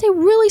sometimes we stay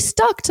really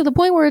stuck to the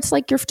point where it's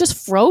like you're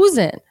just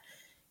frozen.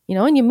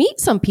 And you meet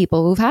some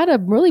people who've had a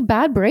really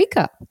bad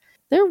breakup.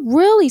 They're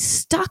really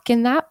stuck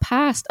in that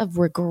past of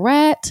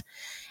regret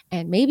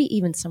and maybe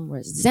even some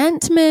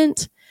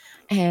resentment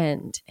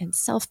and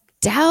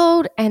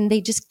self-doubt. And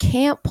they just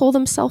can't pull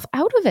themselves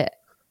out of it.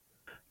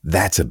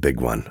 That's a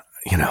big one,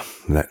 now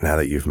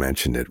that you've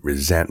mentioned it,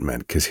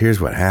 resentment. Because here's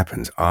what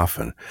happens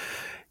often.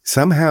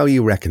 Somehow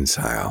you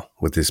reconcile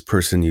with this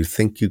person you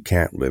think you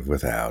can't live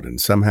without, and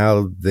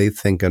somehow they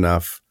think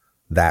enough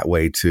that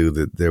way too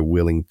that they're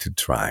willing to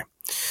try.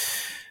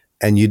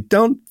 And you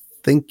don't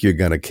think you're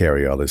going to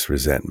carry all this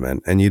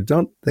resentment, and you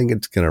don't think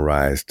it's going to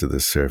rise to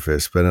the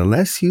surface, but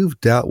unless you've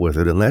dealt with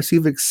it, unless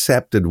you've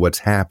accepted what's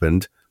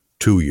happened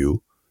to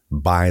you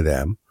by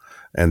them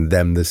and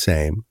them the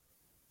same,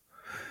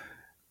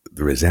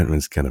 the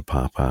resentment's going to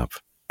pop up,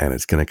 and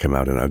it's going to come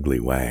out in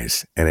ugly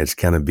ways, and it's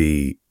going to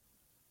be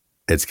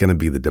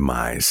the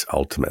demise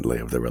ultimately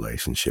of the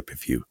relationship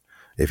if you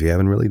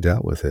haven't really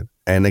dealt with it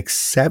and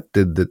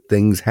accepted that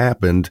things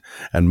happened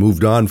and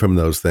moved on from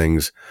those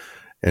things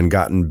and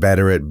gotten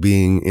better at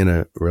being in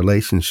a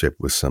relationship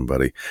with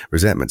somebody.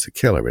 Resentment's a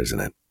killer, isn't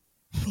it?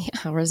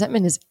 Yeah,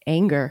 resentment is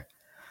anger.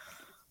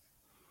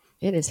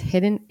 It is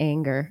hidden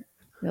anger.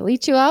 It'll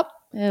eat you up.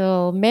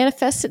 It'll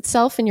manifest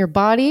itself in your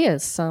body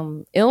as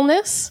some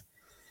illness.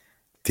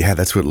 Yeah,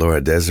 that's what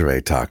Laura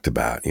Desiree talked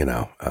about, in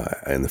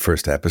the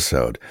first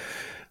episode,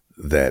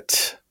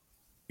 that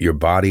your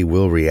body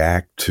will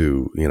react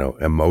to,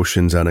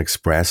 emotions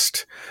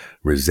unexpressed,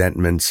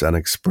 resentments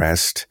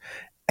unexpressed,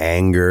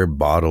 anger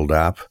bottled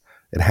up.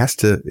 It has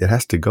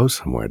to go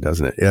somewhere,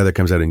 doesn't it? It either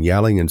comes out in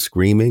yelling and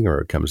screaming, or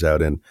it comes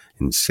out in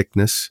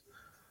sickness.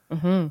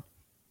 Mm-hmm.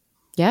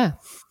 Yeah.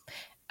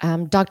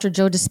 Dr.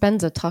 Joe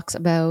Dispenza talks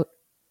about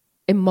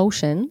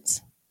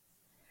emotions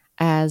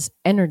as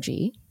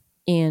energy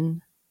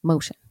in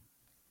motion.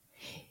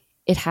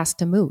 It has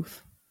to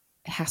move.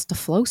 It has to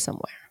flow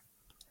somewhere.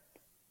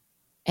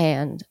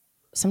 And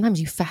sometimes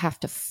you have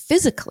to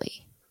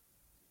physically,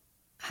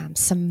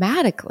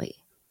 somatically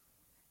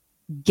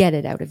get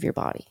it out of your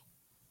body.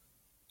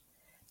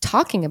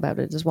 Talking about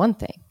it is one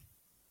thing.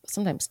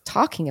 Sometimes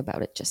talking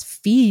about it just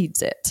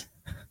feeds it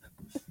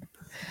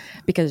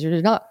because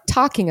you're not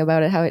talking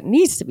about it how it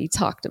needs to be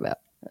talked about.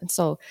 And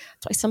so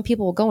that's why some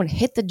people will go and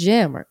hit the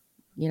gym or,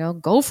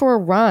 go for a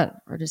run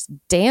or just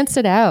dance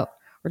it out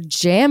or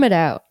jam it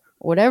out,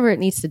 or whatever it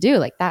needs to do,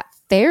 like that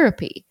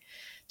therapy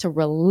to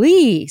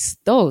release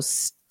those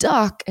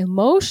stuck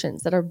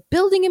emotions that are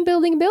building and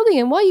building and building.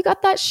 And while you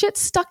got that shit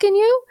stuck in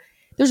you,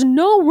 there's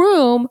no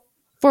room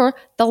for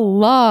the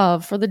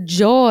love, for the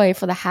joy,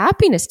 for the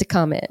happiness to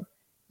come in.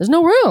 There's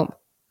no room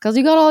because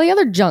you got all the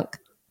other junk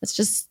that's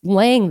just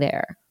laying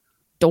there,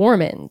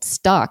 dormant,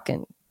 stuck.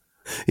 And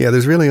yeah,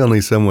 there's really only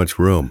so much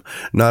room,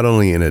 not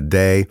only in a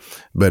day,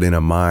 but in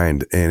a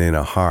mind and in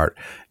a heart,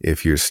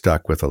 if you're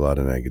stuck with a lot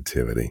of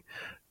negativity,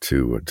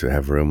 to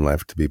have room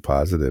left to be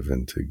positive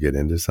and to get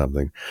into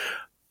something.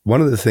 One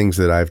of the things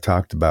that I've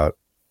talked about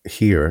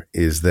here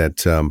is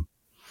that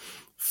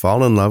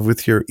fall in love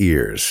with your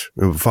ears.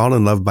 Fall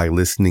in love by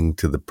listening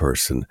to the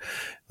person.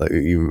 Like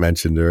you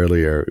mentioned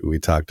earlier, we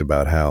talked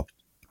about how,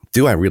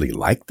 do I really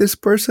like this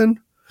person?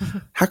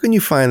 How can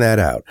you find that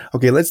out?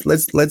 Okay, let's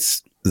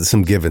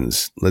some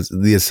givens.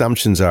 The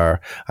assumptions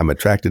are I'm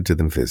attracted to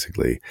them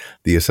physically.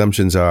 The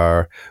assumptions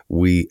are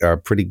we are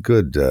pretty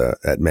good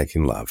at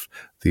making love.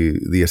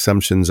 The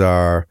assumptions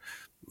are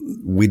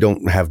we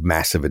don't have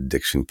massive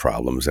addiction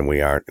problems and we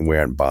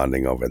aren't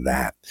bonding over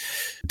that.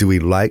 Do we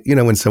like,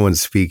 when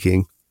someone's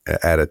speaking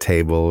at a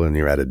table and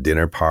you're at a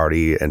dinner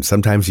party, and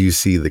sometimes you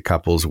see the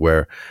couples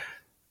where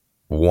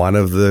one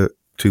of the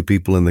two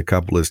people in the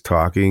couple is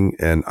talking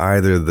and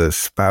either the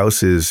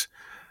spouse is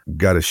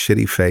got a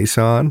shitty face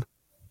on,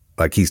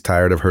 like he's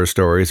tired of her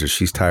stories or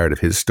she's tired of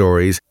his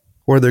stories,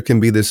 or there can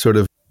be this sort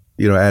of,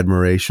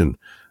 admiration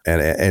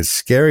And it's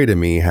scary to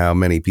me how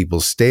many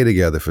people stay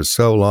together for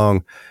so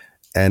long.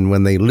 And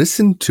when they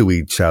listen to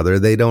each other,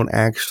 they don't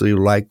actually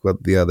like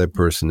what the other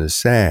person is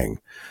saying.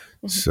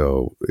 Mhm.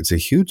 So it's a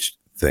huge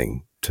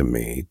thing to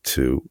me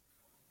to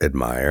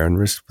admire and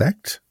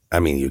respect. I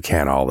mean, you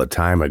can't all the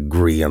time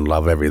agree and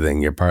love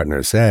everything your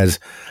partner says,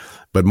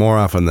 but more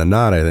often than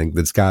not, I think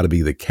that's got to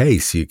be the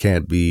case. You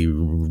can't be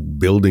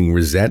building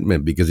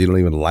resentment because you don't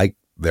even like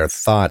their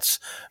thoughts,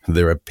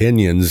 their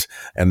opinions,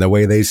 and the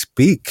way they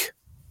speak.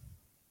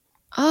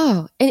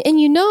 Oh, and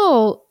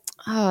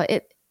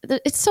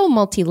it's so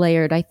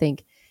multi-layered, I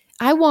think.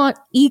 I want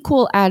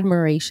equal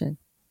admiration.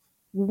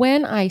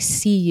 When I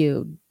see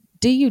you,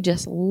 do you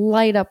just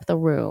light up the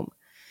room?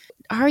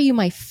 Are you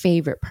my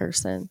favorite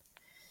person?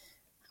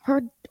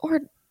 Or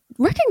or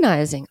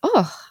recognizing,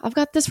 oh, I've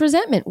got this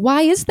resentment.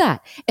 Why is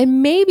that?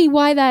 And maybe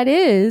why that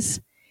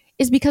is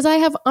because I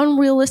have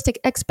unrealistic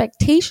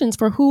expectations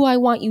for who I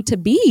want you to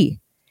be.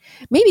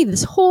 Maybe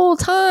this whole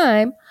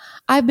time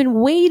I've been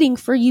waiting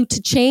for you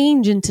to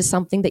change into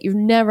something that you're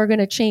never going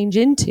to change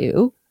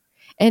into.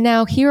 And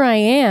now here I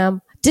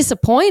am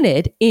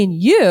disappointed in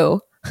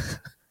you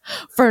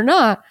for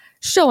not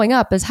showing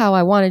up as how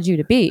I wanted you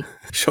to be.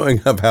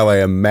 Showing up how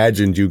I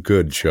imagined you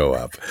could show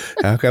up.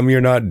 How come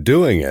you're not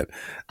doing it?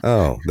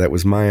 Oh, that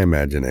was my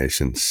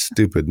imagination.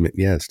 Stupid me.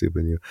 Yeah,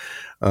 stupid you.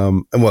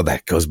 And well,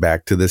 that goes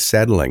back to the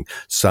settling.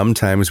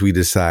 Sometimes we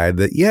decide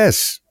that,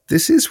 yes,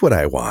 this is what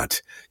I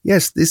want.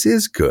 Yes, this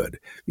is good.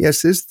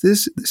 Yes, this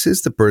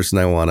is the person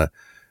I want to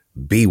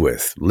be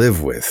with,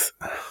 live with,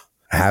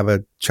 have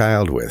a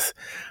child with.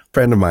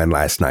 Friend of mine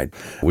last night,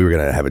 we were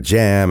going to have a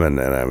jam, and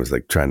I was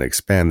like trying to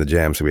expand the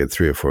jam. So we had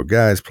 3 or 4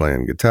 guys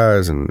playing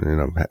guitars, and,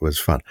 it was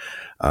fun.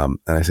 And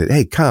I said,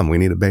 hey, come, we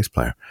need a bass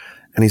player.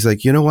 And he's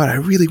like, you know what? I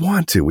really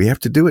want to. We have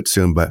to do it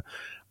soon, but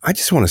I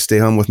just want to stay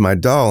home with my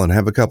doll and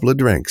have a couple of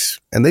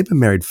drinks. And they've been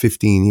married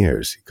 15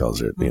 years. He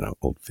calls it,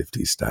 old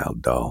 50s style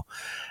doll.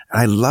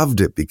 And I loved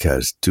it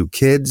because 2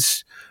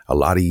 kids, a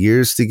lot of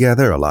years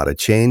together, a lot of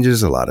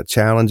changes, a lot of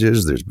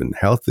challenges. There's been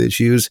health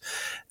issues.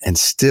 And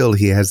still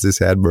he has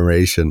this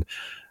admiration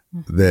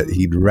that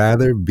he'd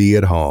rather be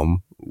at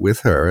home with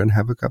her and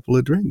have a couple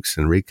of drinks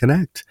and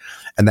reconnect.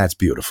 And that's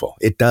beautiful.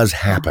 It does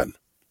happen.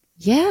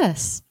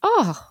 Yes.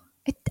 Oh,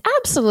 it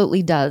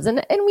absolutely does.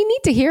 And we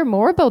need to hear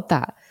more about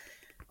that,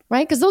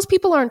 right? Because those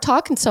people aren't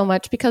talking so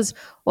much because,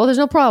 well, there's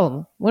no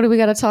problem. What do we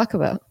got to talk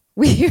about?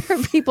 We hear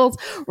people's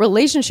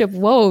relationship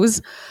woes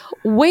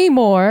way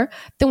more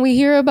than we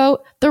hear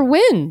about their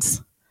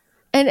wins.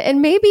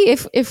 And maybe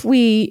if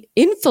we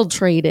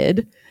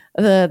infiltrated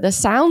the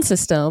sound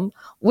system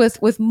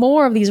with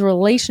more of these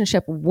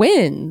relationship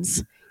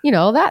wins,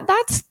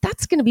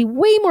 that's going to be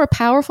way more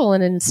powerful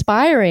and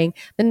inspiring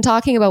than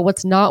talking about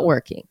what's not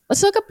working.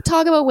 Let's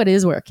talk about what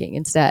is working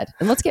instead,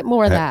 and let's get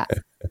more of that.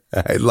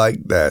 I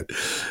like that.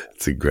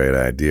 It's a great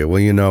idea.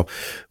 Well,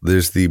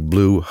 there's the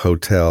Blue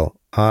Hotel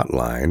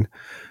hotline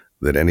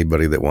that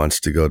anybody that wants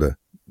to go to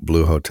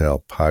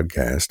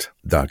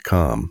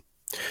bluehotelpodcast.com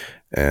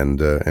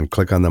and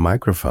click on the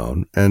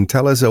microphone and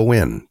tell us a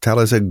win. Tell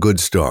us a good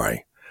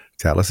story.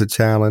 Tell us a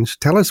challenge.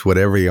 Tell us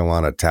whatever you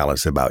want to tell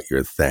us about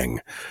your thing.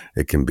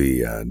 It can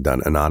be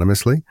done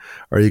anonymously,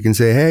 or you can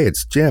say, hey,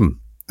 it's Jim,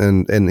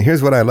 and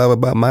here's what I love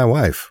about my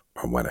wife,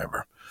 or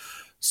whatever.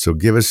 So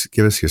give us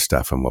your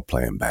stuff and we'll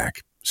play them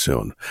back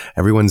soon.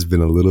 Everyone's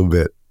been a little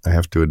bit, I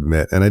have to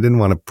admit, and I didn't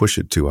want to push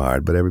it too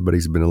hard, but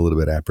everybody's been a little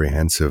bit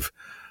apprehensive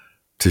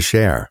to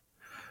share.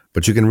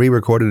 But you can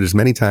re-record it as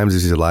many times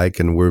as you like,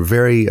 and we're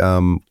very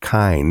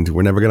kind.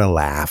 We're never going to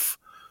laugh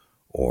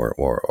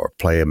or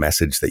play a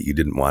message that you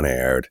didn't want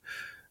aired.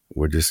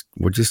 We're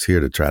just here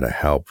to try to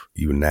help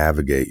you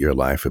navigate your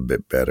life a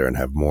bit better and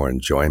have more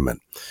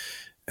enjoyment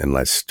and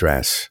less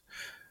stress,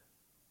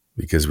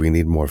 because we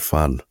need more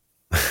fun.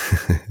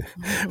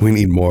 We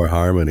need more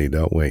harmony,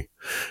 don't we?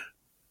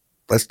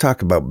 Let's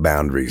talk about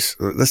boundaries.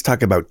 Let's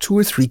talk about 2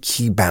 or 3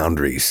 key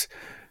boundaries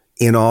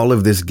in all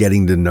of this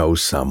getting to know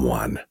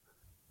someone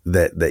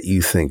that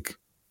you think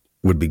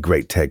would be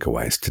great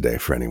takeaways today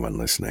for anyone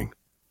listening.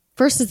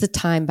 First is the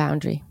time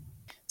boundary.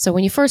 So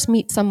when you first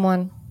meet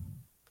someone,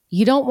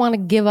 you don't want to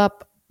give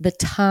up the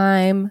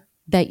time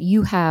that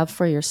you have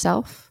for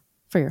yourself,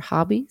 for your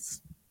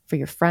hobbies, for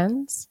your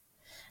friends,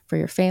 for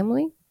your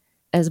family,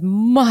 as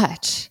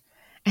much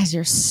as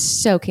you're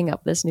soaking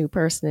up this new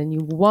person and you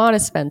want to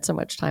spend so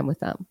much time with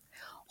them.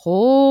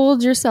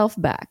 Hold yourself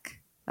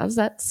back. How's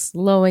that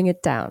slowing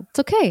it down? It's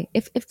okay.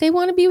 If they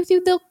want to be with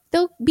you, they'll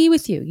be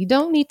with you. You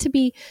don't need to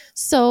be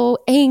so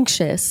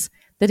anxious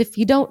that if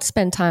you don't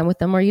spend time with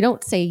them or you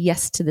don't say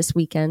yes to this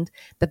weekend,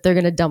 that they're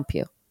going to dump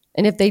you.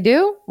 And if they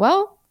do,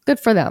 well,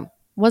 good for them.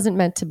 Wasn't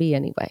meant to be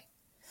anyway.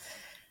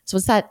 So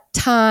it's that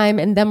time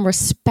and them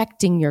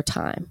respecting your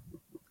time.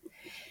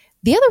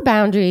 The other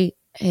boundary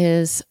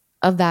is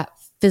of that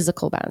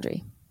physical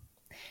boundary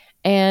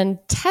and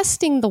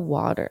testing the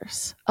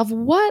waters of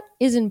what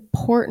is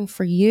important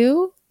for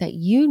you that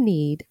you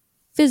need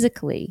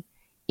physically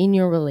in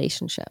your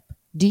relationship.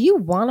 Do you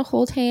want to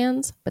hold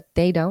hands, but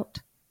they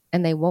don't,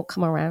 and they won't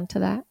come around to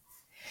that?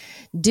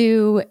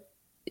 Do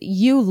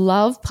you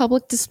love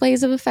public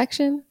displays of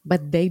affection,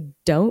 but they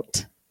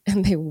don't,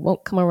 and they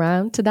won't come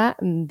around to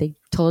that, and they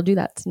told you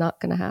that's not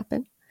going to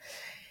happen.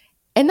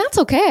 And that's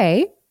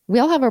okay. We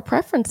all have our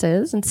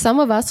preferences, and some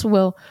of us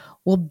will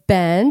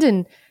bend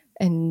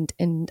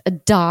and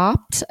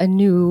adopt a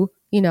new,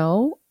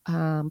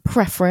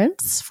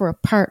 preference for a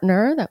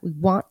partner that we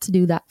want to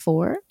do that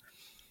for.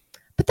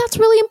 But that's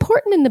really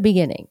important in the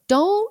beginning.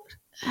 Don't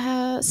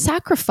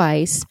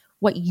sacrifice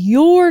what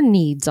your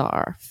needs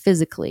are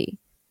physically,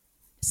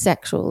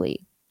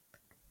 sexually,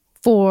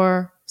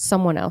 for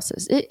someone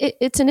else's.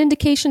 It's an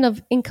indication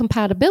of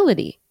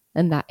incompatibility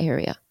in that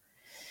area.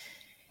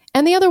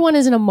 And the other one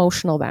is an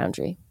emotional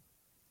boundary.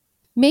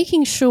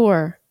 Making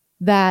sure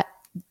that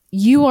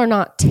you are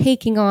not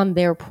taking on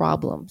their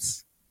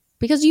problems.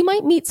 Because you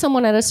might meet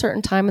someone at a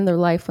certain time in their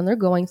life when they're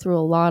going through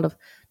a lot of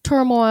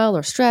turmoil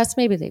or stress.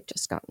 Maybe they've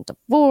just gotten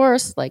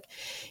divorced. Like,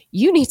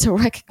 you need to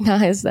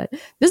recognize that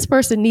this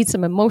person needs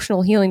some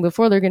emotional healing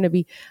before they're going to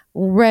be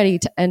ready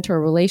to enter a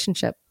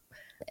relationship.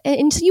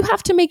 And so you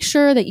have to make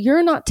sure that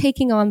you're not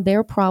taking on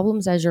their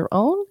problems as your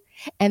own,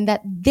 and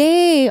that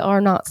they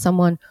are not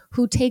someone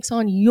who takes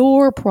on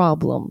your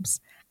problems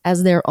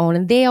as their own.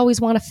 And they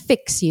always want to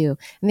fix you,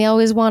 and they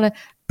always want to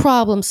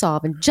problem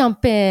solve and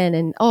jump in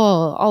and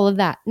all of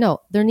that. No,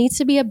 there needs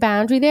to be a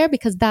boundary there,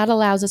 because that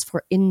allows us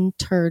for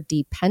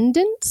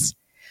interdependence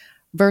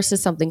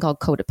versus something called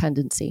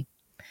codependency,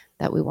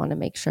 that we want to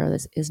make sure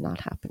this is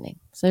not happening.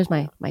 So there's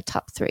my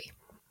top 3.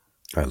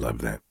 I love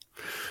that.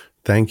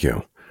 Thank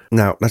you.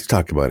 Now, let's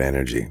talk about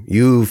energy.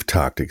 You've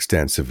talked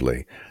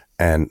extensively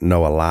and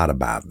know a lot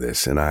about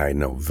this, and I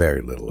know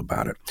very little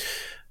about it.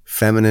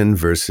 Feminine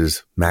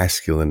versus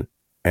masculine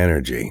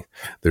energy.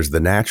 There's the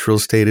natural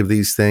state of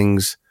these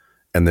things,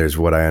 and there's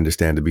what I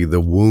understand to be the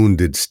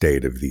wounded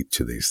state of each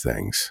of these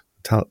things.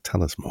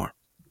 Tell us more.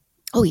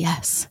 Oh,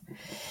 yes.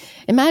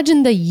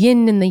 Imagine the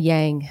yin and the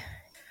yang.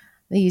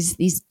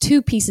 These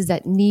two pieces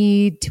that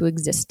need to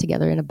exist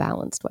together in a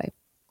balanced way.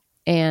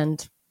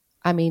 And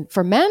I mean,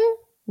 for men,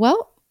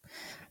 well,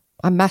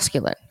 I'm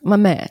masculine. I'm a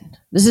man.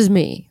 This is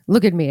me.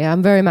 Look at me.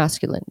 I'm very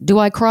masculine. Do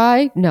I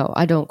cry? No,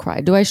 I don't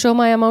cry. Do I show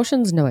my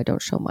emotions? No, I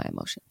don't show my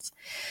emotions.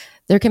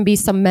 There can be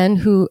some men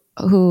who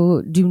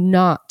do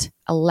not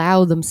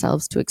allow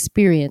themselves to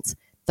experience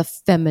the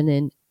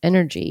feminine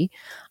energy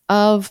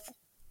of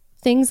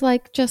things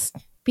like just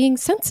being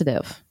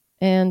sensitive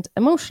and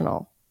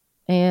emotional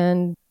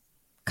and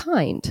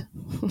kind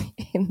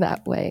in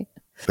that way.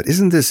 But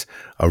isn't this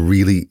a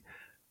really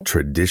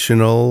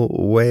traditional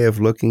way of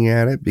looking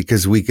at it?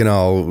 Because we can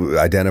all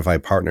identify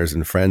partners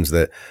and friends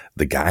that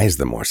the guy's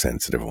the more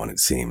sensitive one, it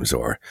seems,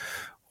 or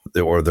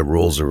the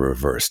rules are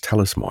reversed.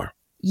 Tell us more.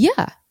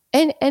 Yeah.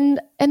 And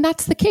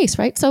that's the case,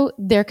 right? So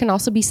there can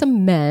also be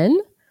some men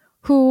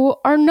who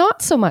are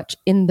not so much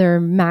in their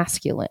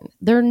masculine.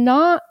 They're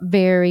not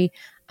very,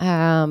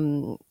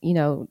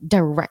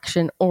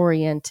 direction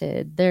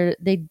oriented.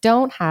 They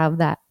don't have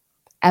that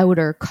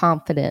outer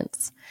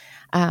confidence.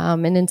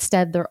 And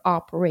instead they're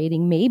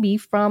operating maybe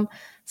from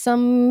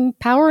some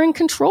power and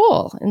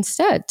control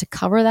instead to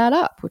cover that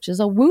up, which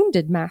is a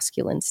wounded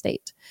masculine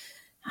state.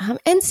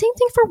 And same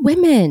thing for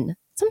women.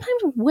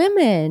 Sometimes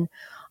women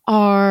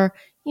are,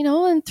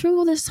 and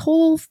through this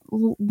whole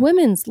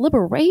women's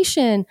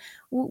liberation,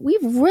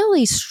 we've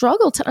really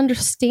struggled to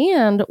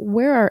understand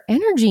where our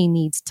energy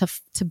needs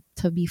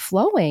to be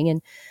flowing.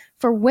 And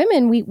for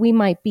women, we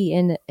might be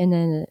in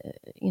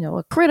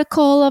a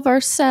critical of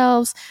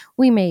ourselves.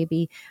 We may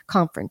be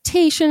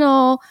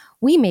confrontational.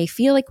 We may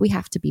feel like we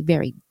have to be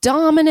very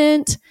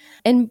dominant,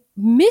 and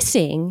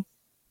missing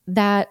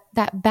that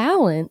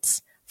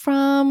balance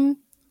from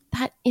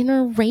that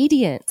inner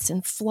radiance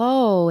and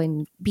flow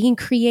and being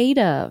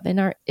creative and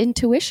our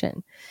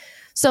intuition.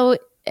 So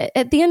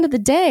at the end of the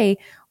day,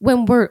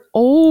 when we're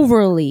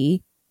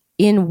overly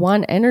in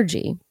one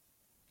energy,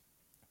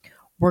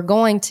 we're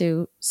going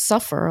to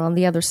suffer on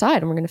the other side,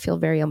 and we're going to feel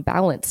very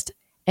unbalanced.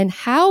 And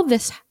how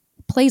this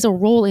plays a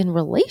role in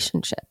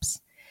relationships.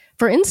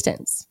 For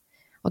instance,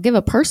 I'll give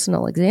a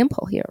personal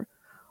example here.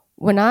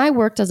 When I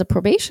worked as a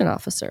probation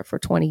officer for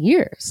 20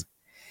 years,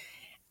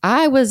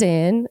 I was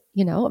in,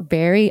 a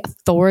very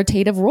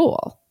authoritative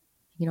role.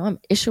 I'm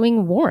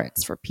issuing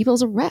warrants for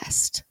people's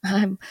arrest.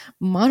 I'm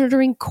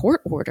monitoring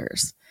court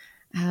orders.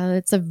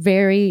 It's a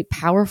very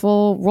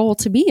powerful role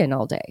to be in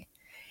all day.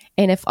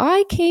 And if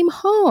I came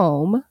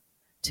home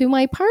to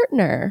my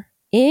partner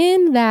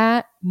in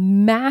that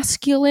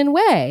masculine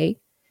way,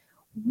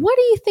 what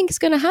do you think is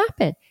going to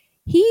happen?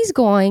 He's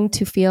going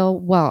to feel,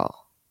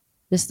 well,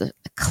 this is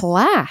a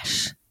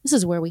clash. This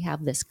is where we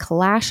have this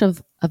clash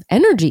of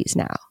energies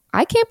now.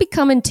 I can't be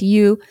coming to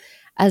you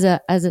as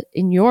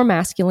in your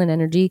masculine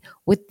energy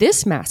with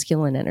this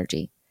masculine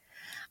energy.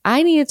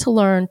 I needed to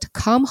learn to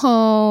come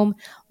home,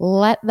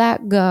 let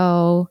that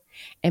go,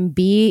 and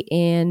be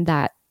in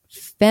that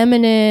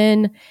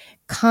feminine,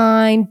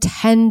 kind,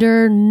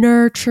 tender,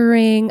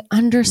 nurturing,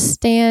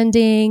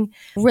 understanding,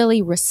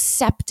 really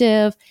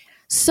receptive,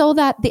 so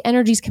that the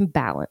energies can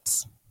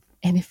balance.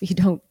 And if you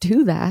don't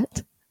do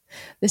that,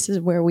 This is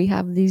where we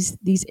have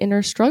these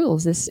inner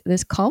struggles,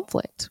 this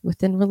conflict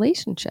within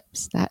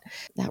relationships, that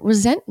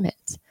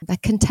resentment,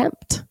 that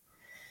contempt.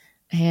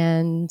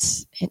 And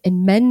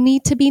men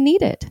need to be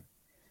needed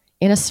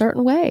in a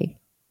certain way.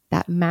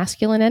 That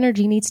masculine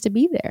energy needs to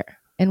be there.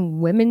 And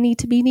women need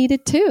to be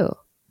needed too.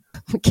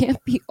 We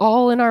can't be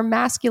all in our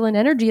masculine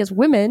energy as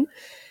women,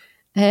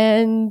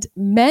 and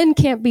men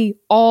can't be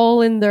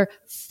all in their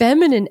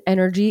feminine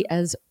energy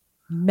as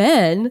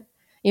men.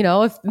 You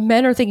know, if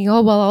men are thinking,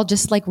 oh, well, I'll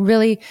just like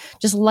really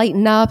just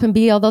lighten up and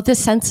be although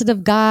this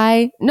sensitive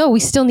guy. No, we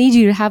still need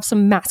you to have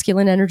some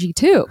masculine energy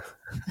too.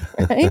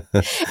 Right.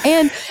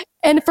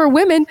 And for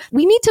women,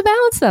 we need to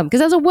balance them,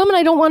 because as a woman,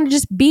 I don't want to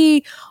just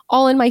be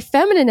all in my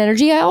feminine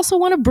energy. I also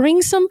want to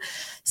bring some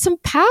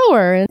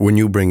power. When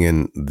you bring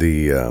in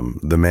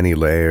the many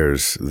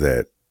layers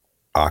that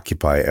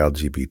occupy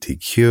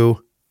LGBTQ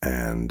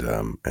and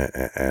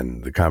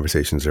the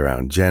conversations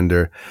around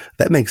gender,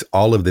 that makes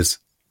all of this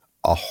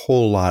a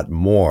whole lot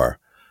more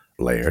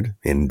layered,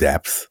 in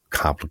depth,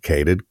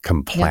 complicated,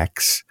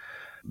 complex. Yep.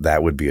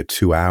 That would be a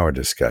 2-hour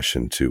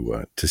discussion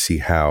to see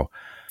how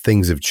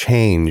things have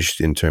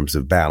changed in terms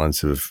of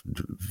balance of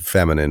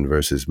feminine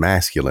versus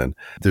masculine.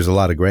 There's a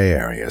lot of gray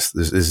areas.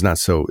 It's not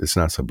so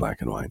black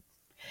and white.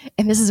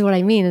 And this is what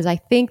I mean is I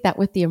think that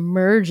with the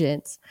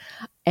emergence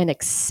and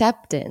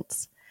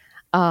acceptance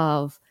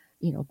of,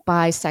 you know,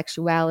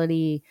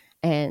 bisexuality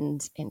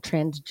and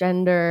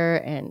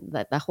transgender and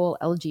that the whole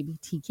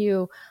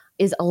LGBTQ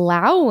is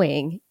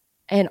allowing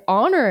and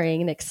honoring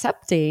and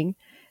accepting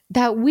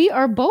that we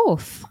are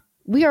both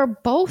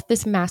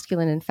this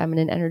masculine and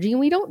feminine energy, and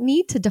we don't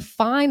need to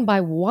define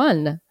by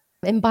one.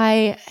 And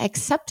by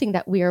accepting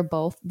that we are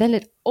both, then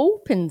it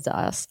opens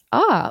us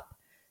up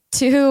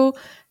to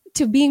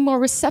being more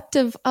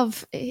receptive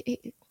of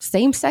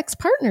same-sex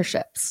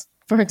partnerships,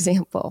 for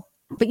example.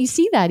 But you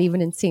see that even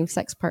in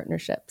same-sex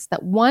partnerships,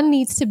 that one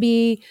needs to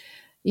be,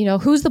 you know,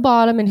 who's the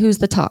bottom and who's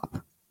the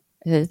top.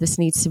 This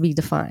needs to be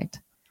defined.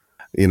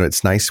 You know,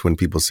 it's nice when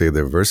people say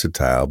they're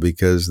versatile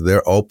because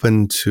they're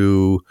open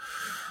to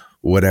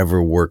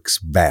whatever works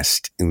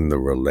best in the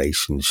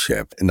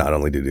relationship, not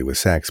only to do with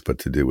sex, but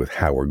to do with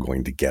how we're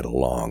going to get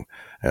along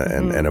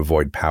and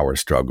avoid power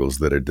struggles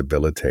that are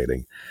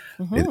debilitating.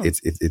 Mm-hmm.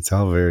 It's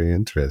all very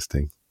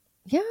interesting.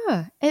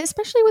 Yeah, and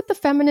especially with the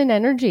feminine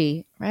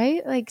energy,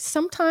 right? Like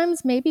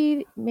sometimes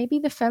maybe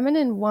the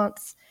feminine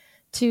wants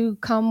to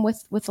come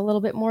with a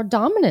little bit more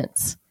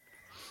dominance,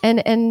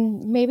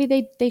 and maybe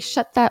they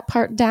shut that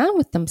part down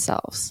with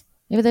themselves.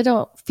 Maybe they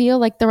don't feel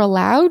like they're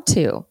allowed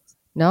to.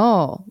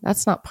 No,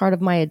 that's not part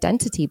of my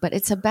identity, but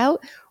it's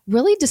about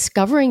really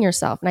discovering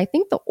yourself. And I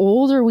think the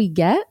older we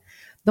get,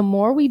 the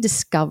more we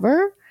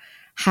discover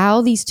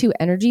how these two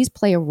energies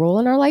play a role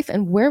in our life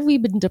and where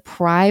we've been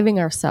depriving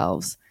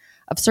ourselves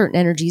of certain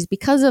energies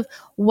because of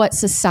what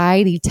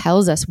society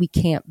tells us we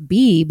can't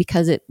be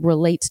because it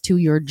relates to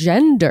your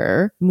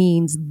gender,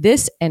 means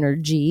this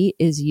energy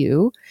is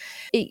you.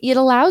 It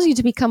allows you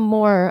to become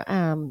more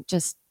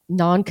just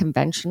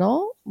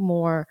non-conventional,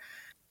 more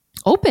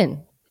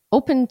open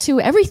to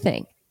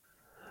everything.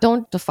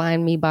 Don't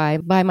define me by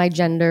my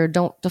gender.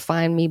 Don't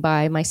define me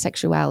by my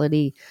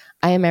sexuality.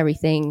 I am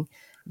everything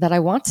that I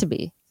want to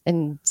be.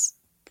 And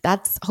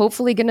that's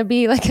hopefully going to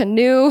be like a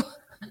new,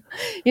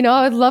 you know,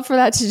 I would love for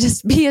that to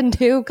just be a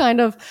new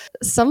kind of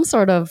some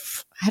sort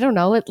of, I don't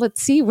know,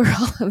 let's see where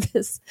all of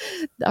this,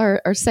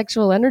 our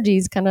sexual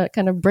energies kind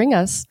of bring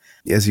us.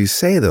 As you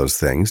say those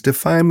things,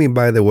 define me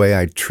by the way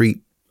I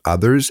treat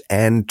others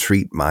and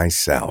treat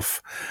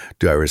myself.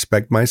 Do I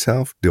respect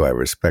myself? Do I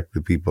respect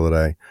the people that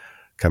I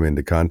come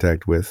into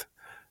contact with?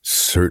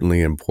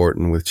 Certainly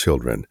important with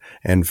children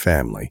and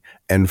family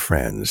and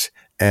friends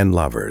and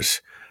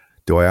lovers.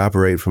 Do I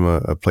operate from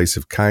a place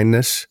of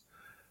kindness,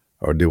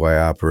 or do I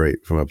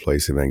operate from a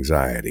place of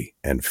anxiety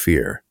and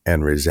fear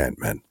and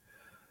resentment?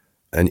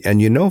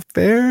 And you know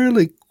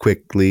fairly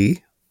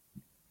quickly,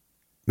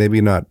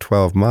 maybe not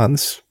 12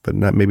 months, but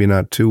maybe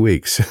not 2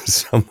 weeks,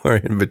 somewhere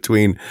in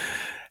between,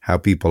 how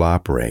people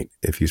operate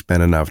if you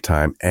spend enough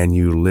time and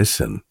you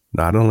listen,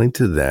 not only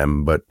to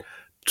them, but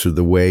to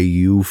the way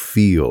you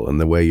feel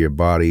and the way your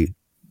body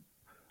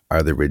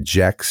either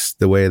rejects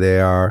the way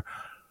they are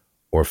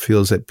or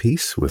feels at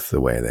peace with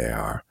the way they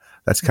are.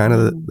 That's kind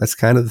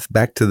of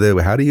back to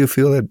the, how do you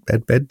feel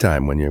at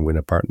bedtime when you're in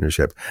a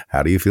partnership?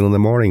 How do you feel in the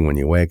morning when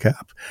you wake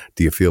up?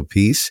 Do you feel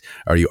peace?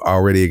 Are you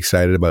already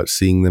excited about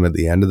seeing them at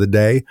the end of the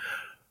day?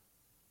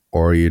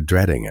 Or are you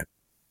dreading it?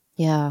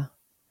 Yeah.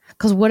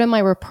 Because what am I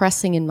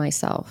repressing in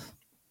myself?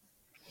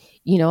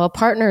 You know, a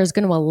partner is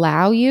going to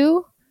allow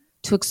you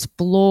to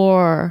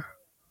explore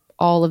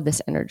all of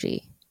this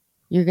energy.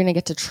 You're going to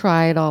get to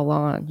try it all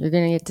on. You're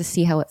going to get to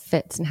see how it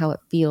fits and how it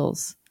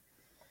feels.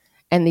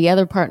 And the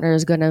other partner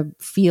is going to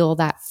feel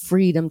that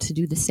freedom to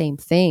do the same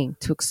thing,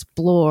 to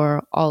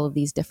explore all of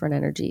these different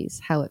energies,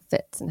 how it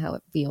fits and how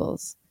it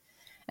feels.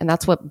 And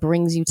that's what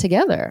brings you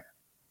together.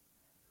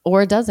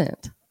 Or it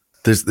doesn't.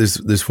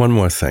 There's one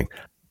more thing.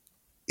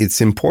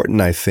 It's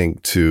important, I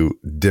think, to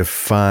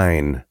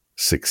define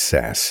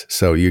success.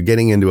 So you're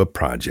getting into a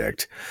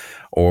project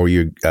or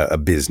you're a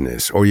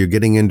business or you're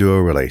getting into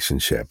a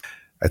relationship.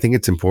 I think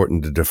it's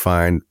important to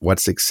define what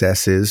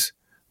success is,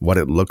 what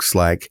it looks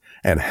like,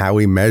 and how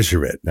we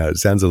measure it. Now, it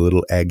sounds a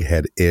little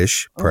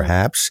egghead-ish,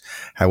 perhaps.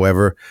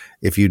 However,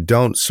 if you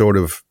don't sort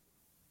of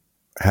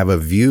have a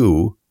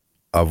view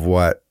of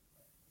what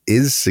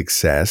is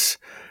success,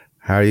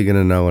 how are you going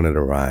to know when it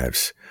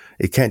arrives?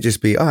 It can't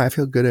just be, oh, I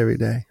feel good every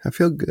day. I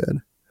feel good.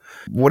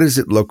 What does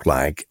it look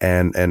like,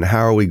 and how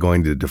are we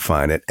going to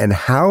define it? And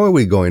how are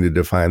we going to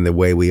define the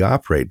way we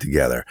operate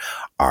together?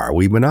 Are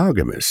we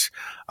monogamous?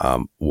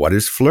 What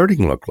does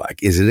flirting look like?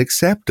 Is it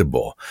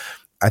acceptable?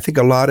 I think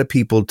a lot of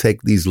people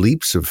take these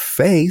leaps of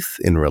faith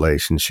in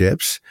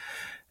relationships,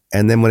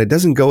 and then when it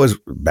doesn't go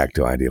back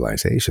to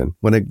idealization,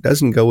 when it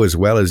doesn't go as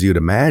well as you'd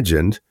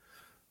imagined,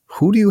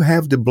 who do you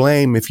have to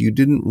blame if you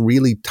didn't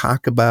really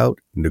talk about,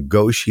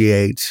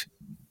 negotiate,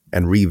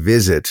 and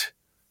revisit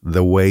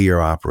the way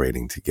you're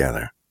operating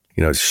together?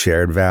 You know,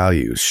 shared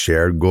values,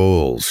 shared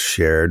goals,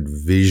 shared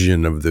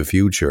vision of the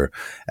future.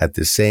 At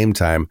the same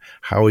time,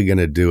 how are we going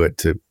to do it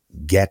to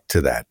get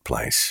to that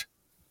place?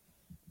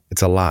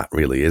 It's a lot,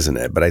 really, isn't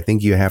it? But I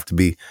think you have to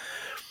be,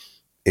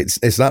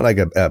 it's not like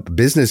a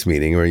business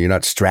meeting where you're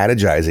not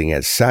strategizing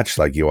as such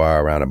like you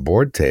are around a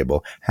board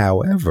table.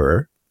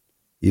 However,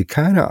 you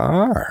kind of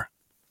are.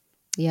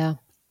 Yeah.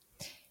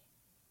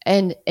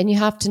 And you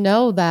have to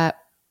know that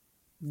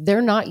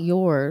they're not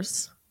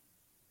yours.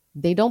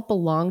 They don't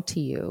belong to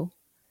you.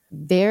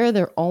 They're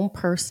their own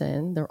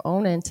person, their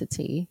own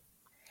entity.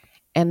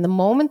 And the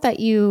moment that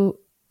you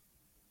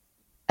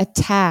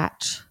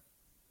attach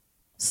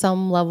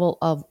some level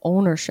of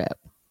ownership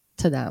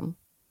to them,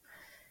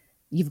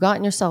 you've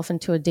gotten yourself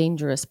into a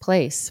dangerous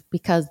place,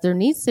 because there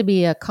needs to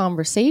be a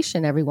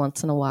conversation every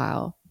once in a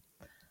while.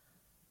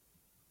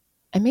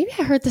 And maybe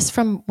I heard this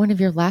from one of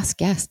your last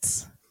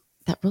guests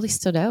that really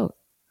stood out,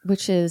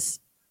 which is,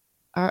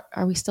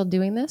 are we still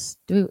doing this?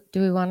 Do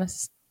we want to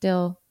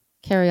still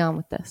carry on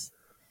with this?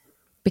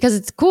 Because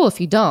it's cool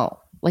if you don't.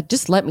 Like,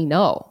 just let me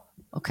know,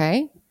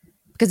 okay?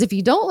 Because if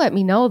you don't let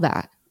me know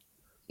that,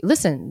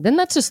 listen, then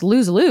that's just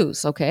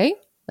lose-lose, okay?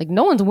 Like,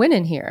 no one's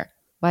winning here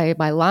by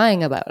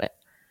lying about it,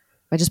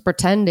 by just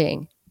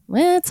pretending,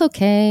 well, it's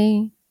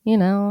okay. You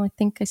know, I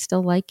think I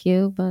still like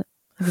you, but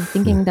I've been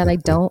thinking that I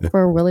don't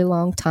for a really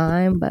long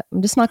time, but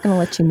I'm just not going to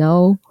let you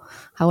know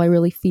how I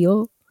really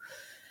feel.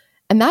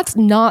 And that's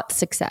not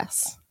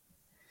success.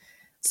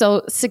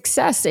 So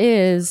success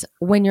is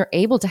when you're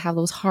able to have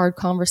those hard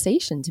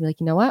conversations. Be like,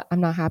 you know what?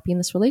 I'm not happy in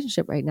this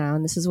relationship right now,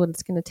 and this is what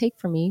it's going to take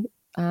for me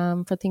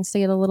for things to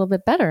get a little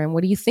bit better. And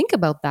what do you think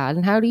about that?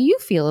 And how do you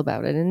feel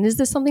about it? And is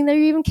this something that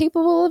you're even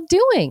capable of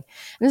doing?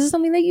 And is this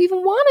something that you even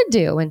want to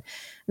do? And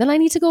then I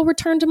need to go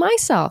return to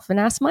myself and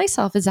ask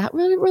myself, is that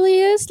really, really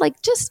is?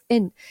 Like, just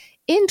in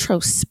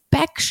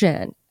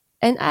introspection.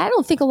 And I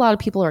don't think a lot of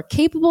people are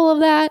capable of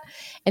that.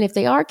 And if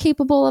they are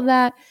capable of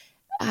that,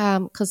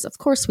 because of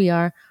course we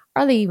are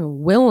they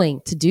even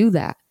willing to do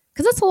that?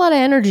 Because that's a lot of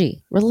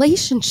energy.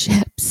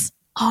 Relationships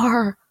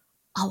are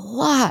a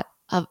lot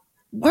of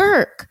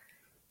work.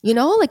 You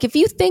know, like, if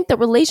you think that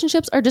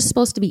relationships are just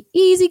supposed to be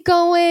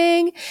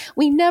easygoing,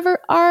 we never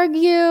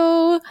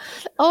argue.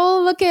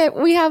 Oh, look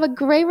we have a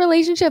great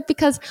relationship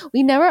because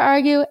we never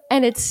argue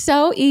and it's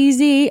so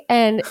easy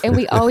and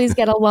we always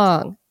get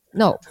along.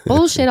 No,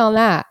 bullshit on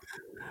that.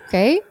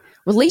 Okay?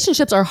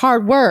 Relationships are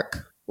hard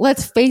work.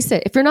 Let's face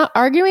it. If you're not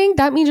arguing,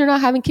 that means you're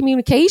not having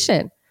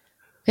communication.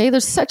 Okay?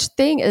 There's such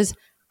thing as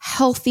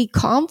healthy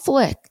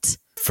conflict.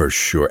 For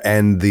sure.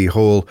 And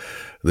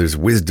there's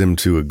wisdom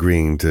to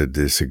agreeing to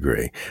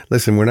disagree.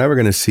 Listen, we're never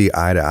going to see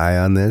eye to eye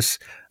on this,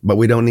 but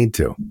we don't need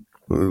to.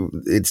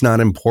 It's not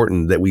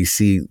important that we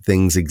see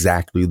things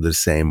exactly the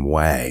same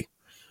way.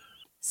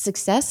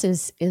 Success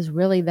is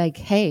really like,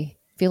 hey,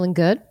 feeling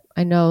good.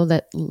 I know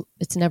that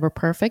it's never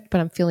perfect,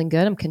 but I'm feeling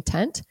good. I'm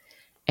content.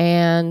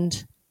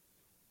 And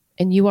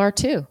you are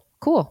too.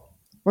 Cool.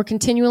 We're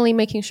continually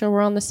making sure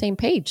we're on the same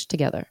page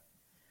together.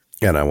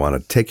 And I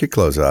want to take your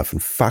clothes off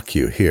and fuck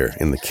you here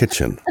in the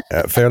kitchen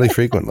fairly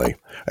frequently.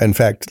 In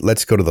fact,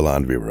 let's go to the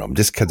laundry room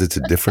just because it's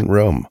a different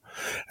room.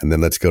 And then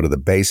let's go to the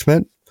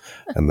basement,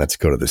 and let's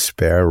go to the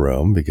spare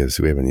room because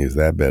we haven't used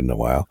that bed in a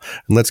while.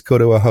 And let's go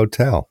to a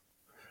hotel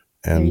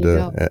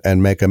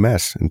and make a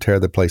mess and tear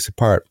the place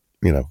apart,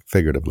 you know,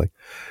 figuratively.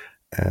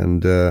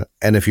 And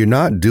if you're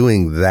not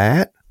doing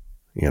that,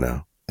 you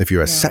know, if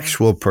you're a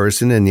sexual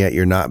person and yet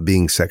you're not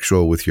being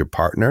sexual with your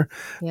partner,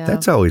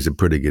 that's always a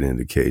pretty good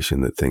indication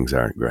that things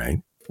aren't great.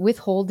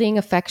 Withholding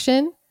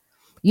affection,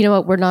 you know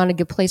what? We're not in a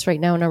good place right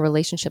now in our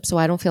relationship, so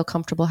I don't feel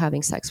comfortable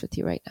having sex with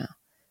you right now.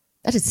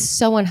 That is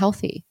so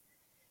unhealthy.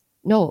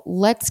 No,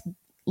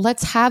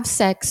 let's have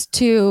sex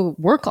to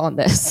work on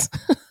this.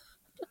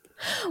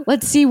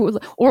 Let's see,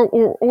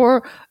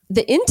 or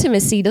the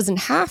intimacy doesn't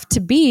have to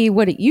be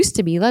what it used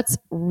to be. Let's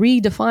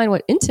redefine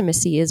what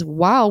intimacy is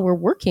while we're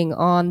working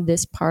on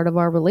this part of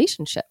our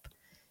relationship.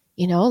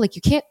 You know, like,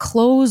 you can't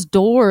close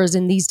doors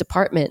in these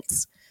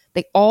departments.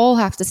 They all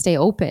have to stay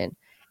open.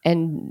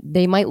 And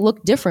they might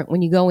look different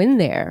when you go in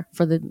there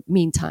for the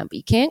meantime, but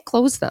you can't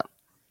close them,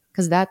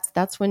 because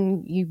that's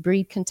when you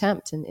breed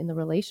contempt in the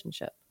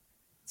relationship.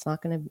 It's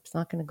not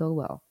gonna go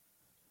well.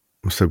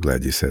 I'm so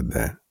glad you said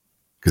that,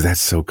 because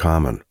that's so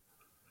common.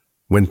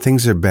 When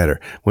things are better,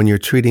 when you're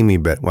treating me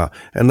better, well,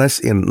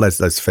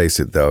 let's face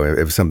it though,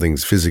 if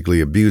something's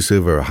physically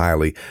abusive or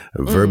highly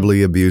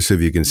verbally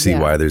abusive, you can see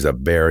why there's a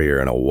barrier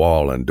and a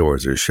wall and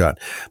doors are shut.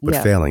 But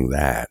Yeah. failing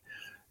that,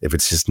 if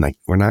it's just like,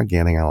 we're not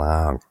getting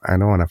along, I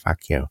don't want to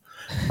fuck you.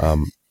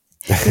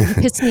 You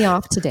pissed me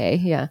off today.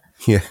 Yeah.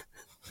 Yeah.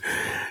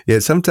 Yeah,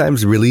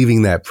 sometimes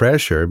relieving that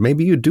pressure,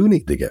 maybe you do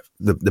need to get,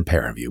 the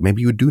pair of you,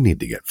 maybe you do need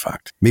to get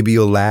fucked. Maybe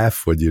you'll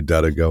laugh when you're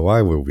done and go,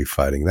 why were we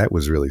fighting? That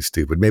was really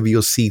stupid. Maybe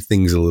you'll see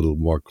things a little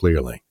more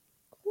clearly.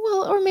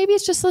 Well, or maybe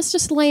it's just, let's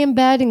just lay in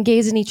bed and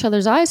gaze in each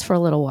other's eyes for a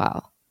little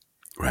while.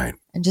 Right.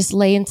 And just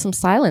lay in some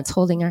silence,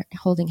 holding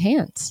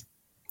hands.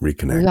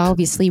 Reconnect. We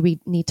obviously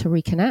need to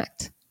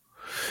reconnect.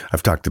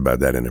 I've talked about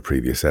that in a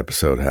previous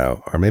episode,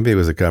 or maybe it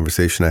was a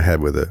conversation I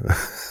had with a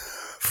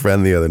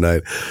friend the other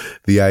night,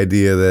 the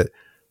idea that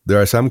there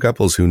are some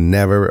couples who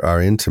never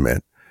are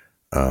intimate.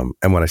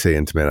 And when I say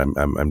intimate,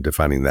 I'm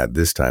defining that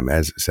this time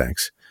as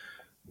sex,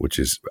 which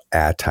is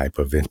a type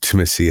of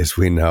intimacy as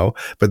we know,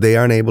 but they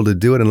aren't able to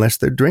do it unless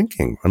they're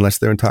drinking, unless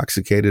they're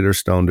intoxicated or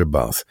stoned or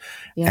both.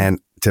 Yeah.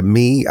 And to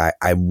me,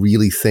 I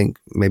really think,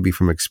 maybe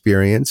from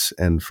experience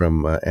and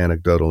from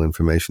anecdotal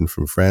information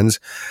from friends,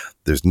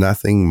 there's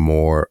nothing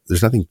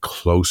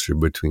closer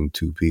between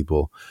two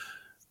people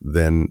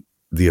than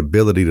the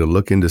ability to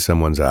look into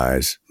someone's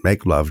eyes,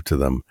 make love to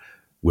them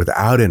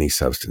without any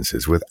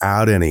substances,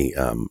 without any,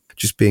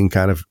 just being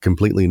kind of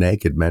completely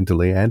naked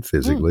mentally and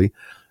physically,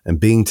 and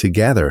being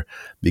together.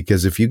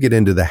 Because if you get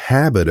into the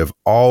habit of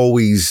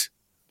always,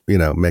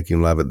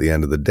 making love at the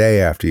end of the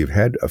day after you've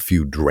had a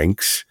few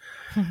drinks,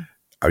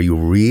 are you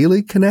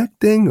really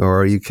connecting,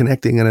 or are you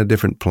connecting in a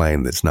different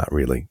plane that's not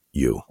really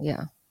you?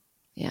 Yeah.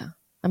 Yeah.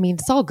 I mean,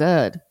 it's all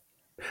good.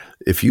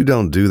 If you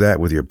don't do that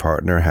with your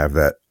partner, have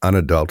that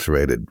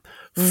unadulterated,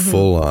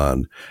 full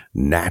on,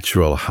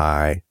 natural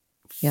high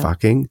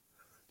fucking,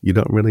 you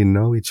don't really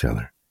know each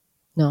other.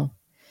 No.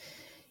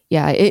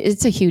 Yeah,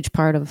 it's a huge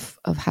part of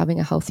having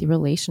a healthy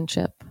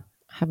relationship,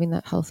 having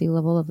that healthy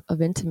level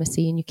of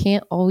intimacy. And you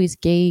can't always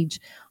gauge,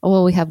 oh,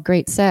 well, we have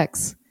great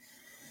sex.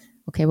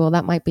 Okay, well,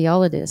 that might be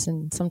all it is.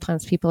 And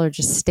sometimes people are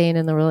just staying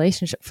in the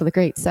relationship for the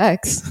great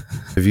sex.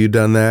 Have you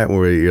done that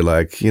where you're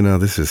like,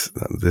 this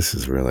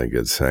is really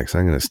good sex,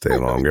 I'm going to stay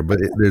longer, but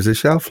there's a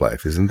shelf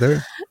life, isn't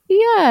there?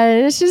 Yeah,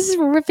 it's just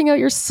ripping out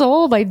your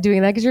soul by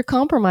doing that, because you're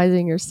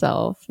compromising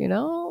yourself,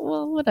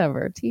 Well,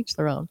 whatever, to each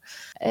their own.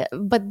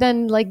 But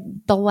then, like,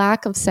 the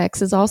lack of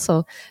sex is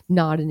also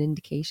not an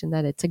indication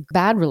that it's a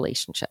bad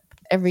relationship.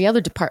 Every other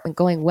department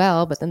going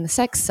well, but then the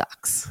sex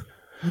sucks.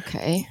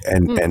 Okay.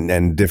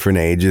 And different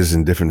ages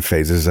and different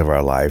phases of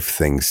our life,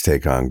 things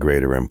take on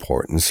greater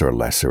importance or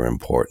lesser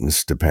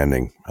importance,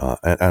 depending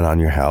and on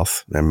your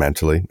health, and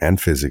mentally and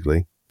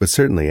physically, but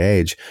certainly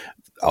age.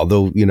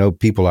 Although,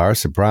 people are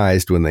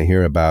surprised when they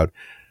hear about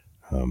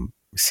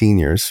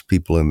seniors,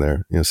 people in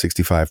their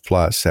 65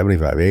 plus,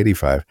 75,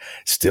 85,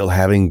 still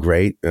having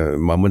great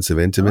moments of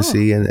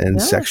intimacy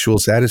and sexual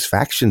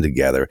satisfaction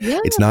together. Yeah.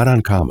 It's not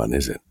uncommon,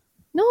 is it?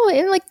 No,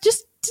 and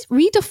just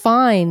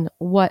redefine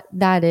what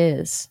that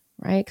is,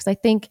 right? Because I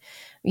think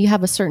you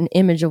have a certain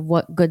image of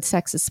what good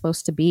sex is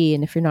supposed to be,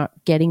 and if you're not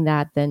getting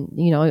that, then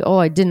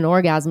I didn't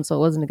orgasm, so it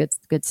wasn't a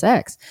good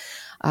sex,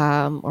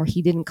 or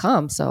he didn't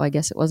come, so I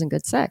guess it wasn't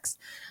good sex.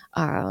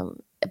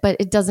 But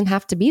it doesn't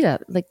have to be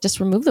that. Like, just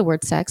remove the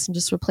word sex and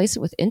just replace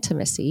it with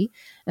intimacy,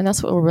 and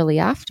that's what we're really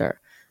after.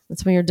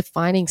 That's when you're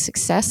defining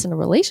success in a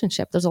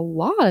relationship. There's a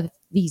lot of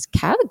these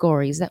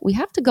categories that we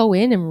have to go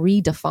in and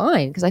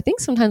redefine, because I think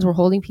sometimes we're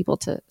holding people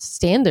to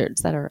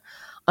standards that are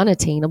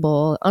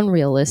unattainable,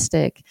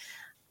 unrealistic.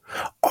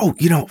 Oh,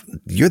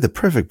 you're the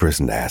perfect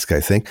person to ask, I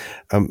think.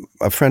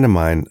 A friend of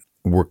mine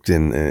worked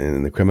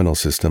in the criminal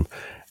system,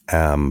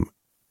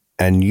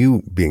 and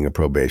you being a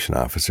probation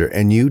officer,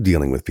 and you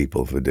dealing with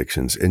people with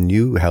addictions, and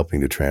you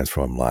helping to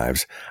transform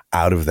lives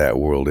out of that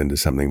world into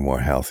something more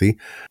healthy.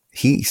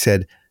 He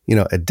said,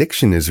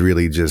 addiction is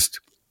really just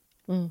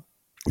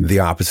the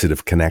opposite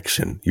of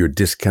connection. You're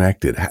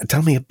disconnected.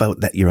 Tell me about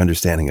that, your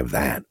understanding of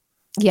that.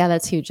 Yeah,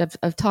 that's huge.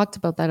 I've talked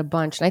about that a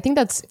bunch. And I think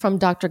that's from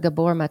Dr.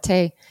 Gabor Mate.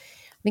 I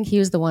think he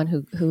was the one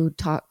who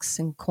talks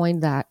and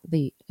coined that.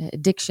 The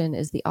addiction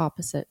is the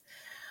opposite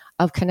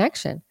of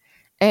connection.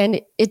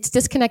 And it's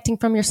disconnecting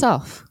from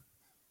yourself.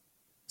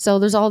 So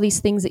there's all these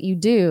things that you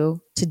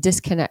do to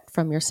disconnect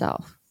from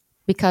yourself,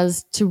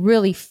 because to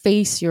really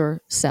face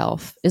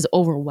yourself is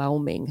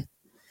overwhelming,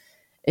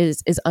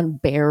 is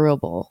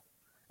unbearable.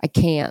 I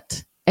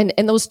can't. And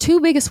those two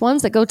biggest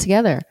ones that go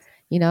together,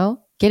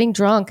 getting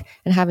drunk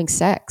and having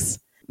sex,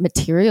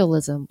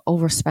 materialism,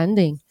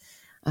 overspending,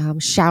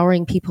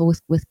 showering people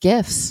with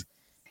gifts,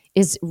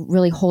 is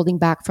really holding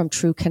back from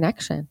true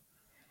connection.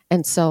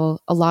 And so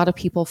a lot of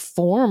people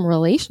form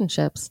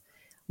relationships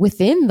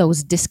within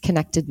those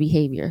disconnected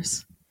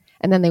behaviors.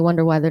 And then they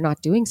wonder why they're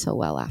not doing so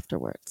well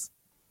afterwards.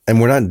 And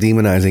we're not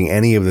demonizing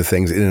any of the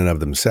things in and of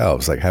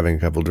themselves, like having a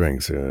couple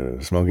drinks,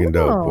 smoking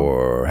dope, No.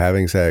 or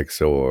having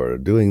sex, or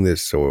doing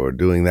this, or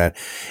doing that.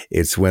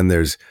 It's when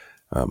there's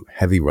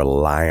heavy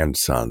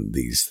reliance on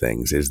these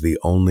things is the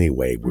only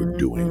way we're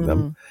doing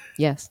them.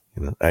 Yes.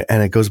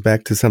 And it goes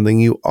back to something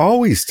you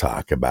always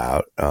talk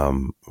about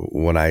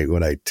when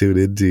I tune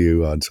into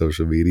you on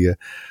social media.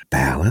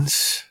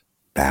 Balance.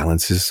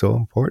 Balance is so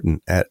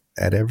important at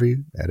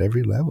every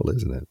level,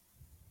 isn't it?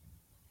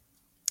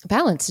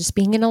 Balance, just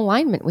being in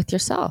alignment with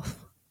yourself,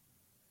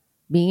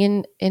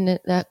 being in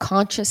a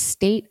conscious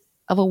state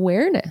of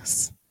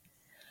awareness.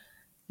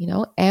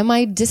 Am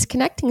I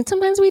disconnecting? And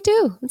sometimes we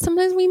do. And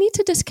sometimes we need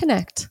to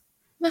disconnect.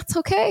 That's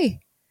okay.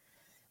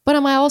 But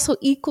am I also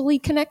equally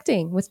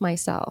connecting with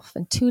myself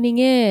and tuning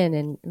in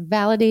and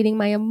validating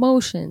my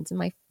emotions and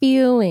my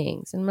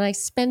feelings? And am I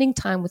spending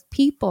time with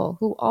people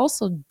who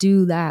also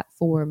do that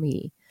for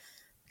me?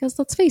 Because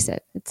let's face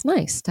it, it's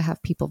nice to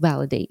have people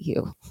validate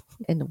you.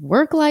 And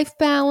work-life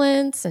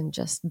balance and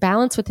just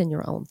balance within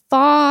your own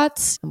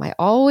thoughts. Am I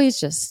always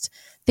just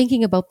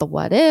thinking about the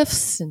what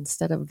ifs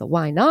instead of the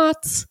why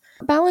nots?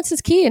 Balance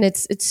is key, and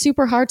it's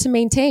super hard to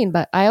maintain.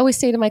 But I always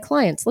say to my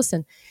clients,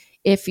 listen,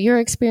 if you're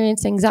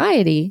experiencing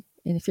anxiety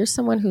and if you're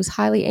someone who's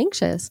highly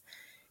anxious,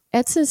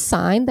 it's a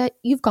sign that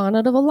you've gone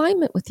out of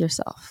alignment with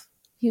yourself.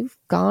 You've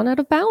gone out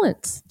of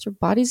balance. It's your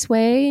body's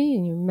way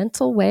and your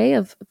mental way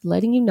of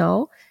letting you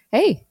know,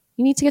 hey,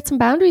 you need to get some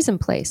boundaries in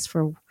place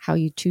for how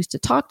you choose to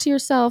talk to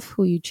yourself,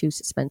 who you choose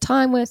to spend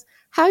time with,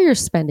 how you're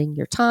spending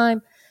your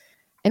time,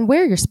 and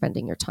where you're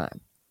spending your time.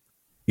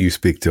 You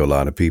speak to a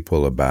lot of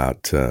people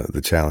about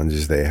the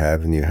challenges they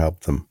have, and you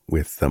help them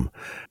with them.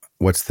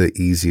 What's the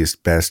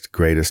easiest, best,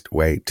 greatest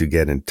way to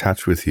get in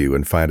touch with you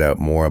and find out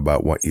more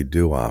about what you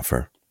do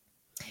offer?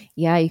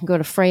 Yeah, you can go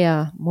to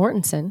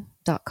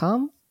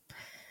FrayaMortensen.com.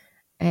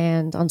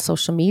 And on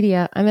social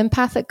media, I'm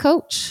Empathic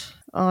Coach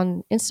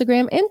on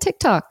Instagram and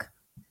TikTok.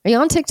 Are you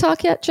on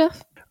TikTok yet,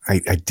 Jeff? I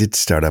did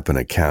start up an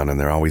account, and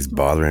they're always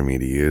bothering me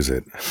to use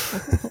it.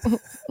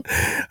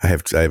 I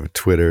have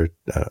Twitter,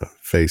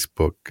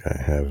 Facebook.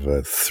 I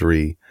have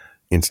 3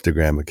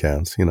 Instagram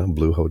accounts.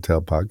 Blue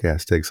Hotel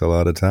Podcast takes a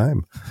lot of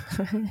time,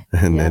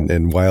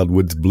 and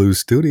Wildwood's Blue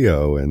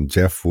Studio and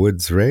Jeff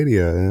Woods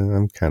Radio.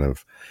 I'm kind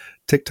of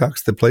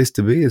TikTok's the place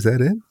to be. Is that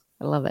it?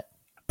 I love it.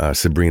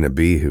 Sabrina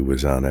B, who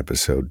was on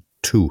episode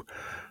 2,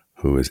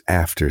 who is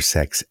After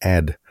Sex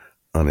Ed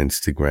on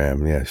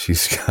Instagram. Yeah,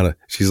 she's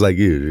like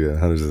you,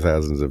 hundreds of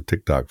thousands of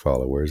TikTok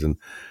followers, and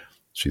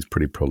she's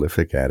pretty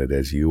prolific at it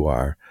as you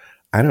are.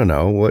 I don't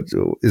know, what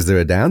is there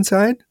a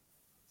downside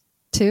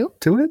to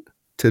it?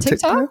 To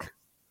TikTok?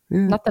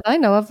 Yeah. Not that I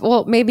know of.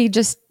 Well, maybe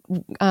just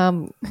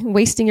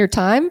wasting your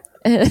time,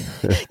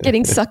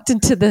 getting sucked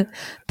into the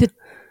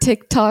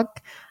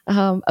TikTok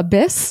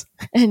abyss,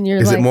 and you're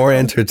Is it more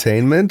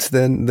entertainment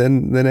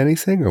than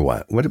anything, or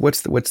what?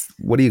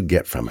 What do you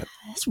get from it?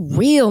 There's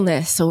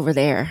realness over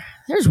there.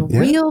 There's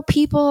real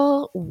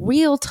people,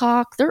 real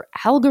talk. Their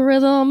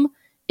algorithm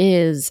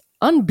is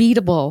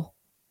unbeatable.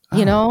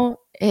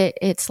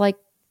 It's like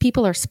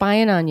people are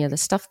spying on you. The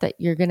stuff that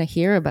you're going to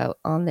hear about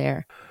on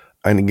there.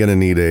 I'm going to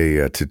need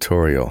a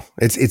tutorial.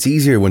 It's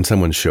easier when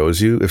someone shows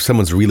you. If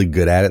someone's really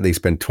good at it, they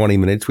spend 20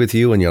 minutes with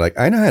you and you're like,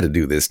 I know how to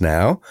do this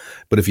now.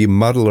 But if you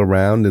muddle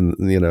around and,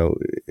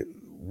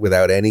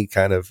 without any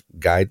kind of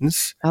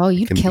guidance. Oh,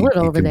 you'd kill it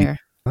over there.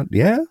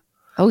 Yeah?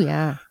 Oh,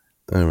 yeah.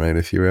 All right.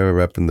 If you're ever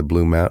up in the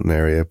Blue Mountain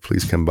area,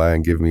 please come by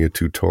and give me a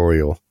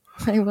tutorial.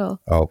 I will.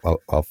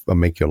 I'll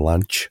make you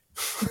lunch.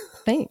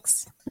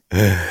 Thanks.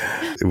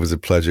 It was a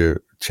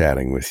pleasure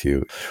chatting with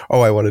you.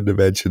 Oh, I wanted to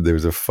mention there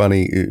was a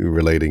funny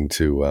relating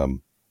to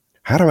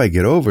how do I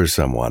get over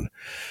someone?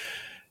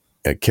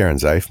 Karen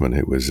Zeifman,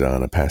 who was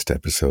on a past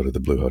episode of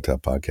the Blue Hotel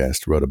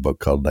Podcast, wrote a book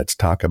called Let's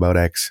Talk About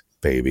X,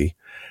 Baby.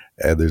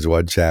 And there's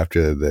one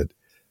chapter that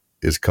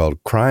is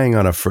called Crying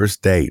on a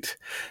First Date.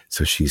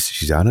 So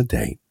she's on a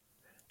date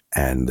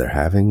and they're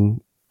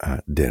having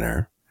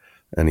dinner,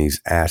 and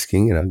he's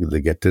asking, the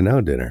get to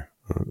know dinner.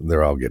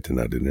 They're all get to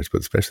know dinners,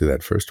 but especially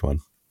that first one.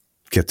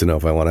 Get to know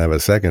if I want to have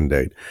a second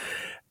date.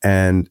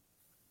 And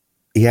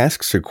he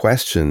asks her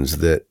questions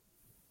that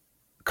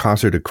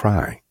cause her to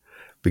cry,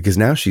 because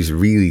now she's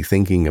really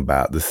thinking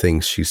about the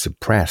things she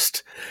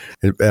suppressed.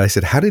 And I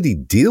said, how did he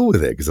deal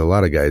with it? Because a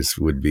lot of guys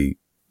would be,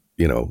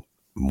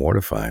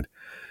 mortified.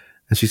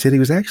 And she said he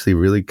was actually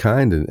really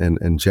kind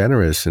and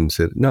generous, and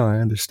said, no, I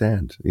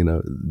understand.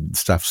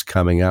 Stuff's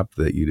coming up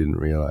that you didn't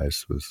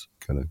realize was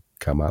going to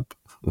come up.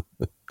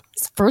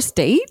 First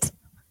date?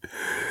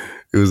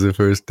 It was the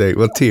first date.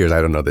 Well, tears. I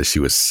don't know that she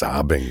was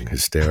sobbing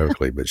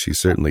hysterically, but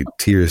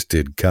tears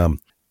did come.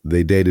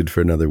 They dated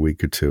for another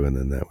week or 2, and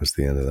then that was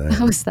the end of that.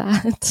 How was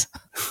that?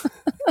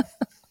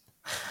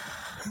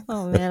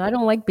 Oh, man, I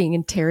don't like being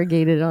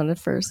interrogated on a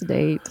first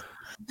date.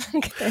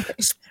 Okay.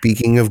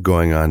 Speaking of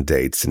going on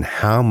dates and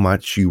how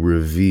much you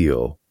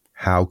reveal,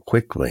 how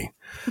quickly,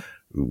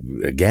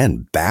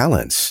 again,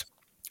 balance.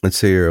 Let's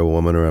say you're a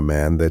woman or a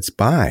man that's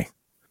bi,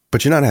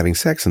 but you're not having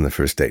sex on the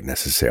first date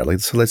necessarily.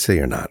 So let's say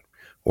you're not.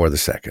 or the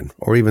second,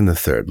 or even the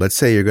third, let's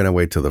say you're going to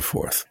wait till the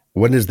fourth,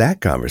 when does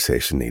that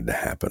conversation need to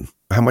happen?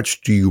 How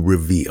much do you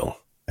reveal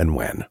and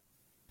when?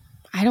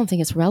 I don't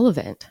think it's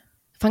relevant.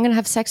 If I'm going to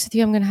have sex with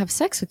you, I'm going to have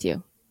sex with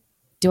you.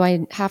 Do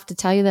I have to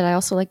tell you that I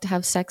also like to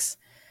have sex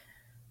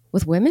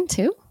with women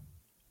too?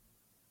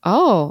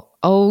 Oh,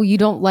 you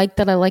don't like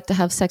that I like to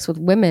have sex with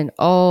women.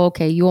 Oh,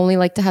 okay. You only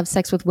like to have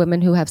sex with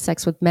women who have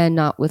sex with men,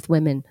 not with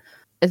women.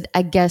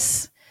 I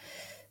guess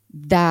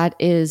that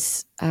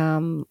is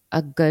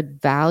a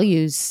good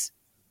values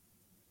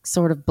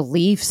sort of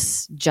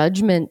beliefs,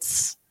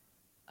 judgments,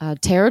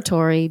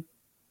 territory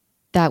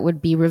that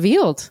would be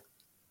revealed.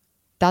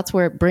 That's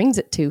where it brings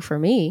it to for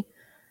me.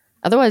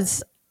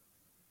 Otherwise,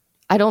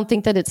 I don't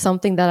think that it's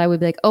something that I would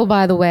be like, oh,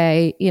 by the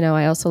way,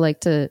 I also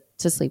like to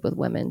sleep with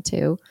women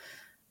too.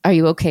 Are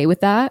you okay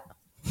with that?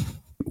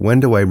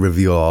 When do I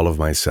reveal all of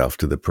myself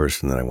to the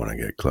person that I want to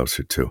get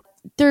closer to?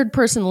 Third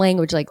person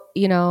language, like,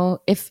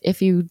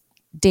 if you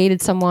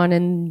dated someone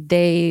and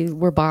they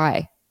were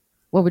bi,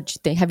 what would you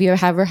think? Have you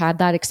ever had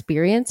that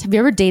experience? Have you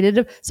ever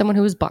dated someone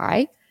who was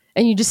bi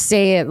and you just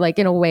say it like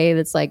in a way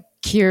that's like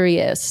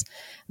curious,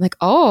 like,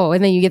 oh,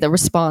 and then you get the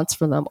response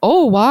from them.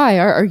 Oh, why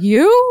are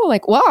you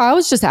like, wow, I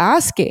was just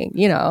asking,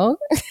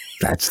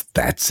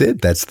 That's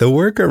it. That's the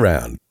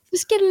workaround.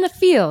 Just get in the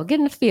feel.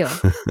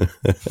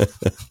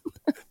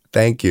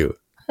 Thank you.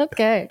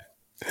 Okay.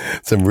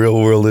 Some real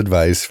world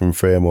advice from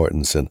Fraya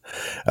Mortensen.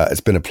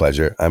 It's been a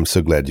pleasure. I'm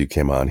so glad you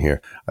came on here.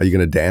 Are you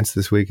going to dance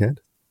this weekend?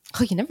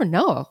 Oh, you never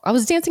know. I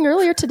was dancing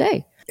earlier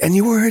today. And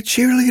you were a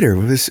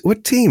cheerleader.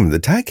 What team? The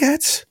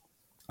Ticats?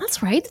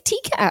 That's right. The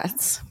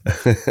T-Cats.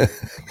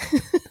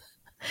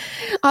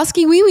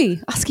 Oski wee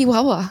wee. Oski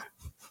wawa.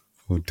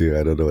 Oh dear,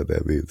 I don't know what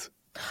that means.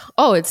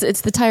 Oh, it's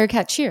the Tiger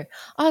Cat cheer.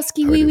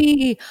 Oski wee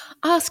wee.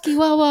 Oski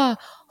wawa.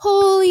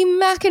 Holy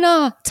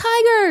Mackinac.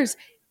 Tigers.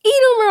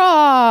 Eat 'em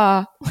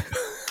raw.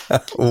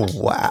 Oh,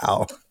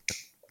 wow.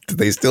 Do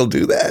they still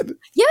do that?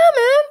 Yeah,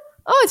 man.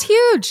 Oh, it's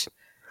huge.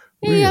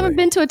 Really? You haven't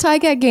been to a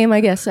Ticats game,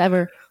 I guess,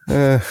 ever.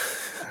 No.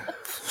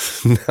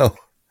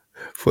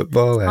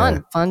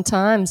 Football? Fun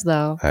times,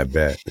 though. I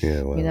bet.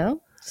 Yeah,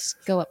 well.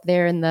 Just go up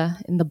there in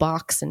the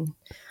box and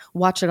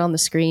watch it on the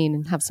screen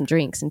and have some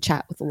drinks and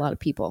chat with a lot of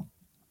people.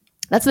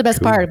 That's the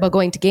best part about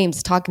going to games,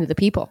 is talking to the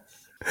people.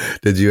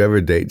 Did you ever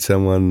date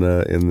someone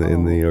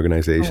in the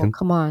organization? Oh,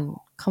 come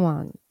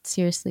on.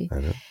 Seriously.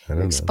 I don't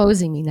You're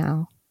exposing me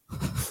now.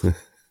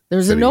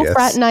 There's a no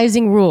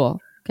fraternizing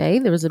rule. Okay.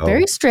 There was a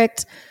very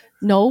strict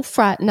no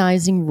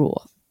fraternizing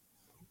rule.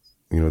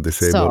 You know what they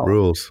say about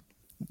rules.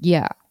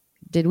 Yeah.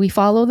 Did we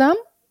follow them?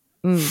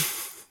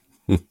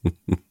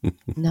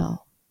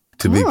 No.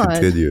 To be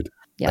continued.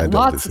 Yeah,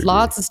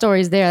 lots of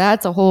stories there.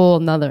 That's a whole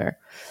nother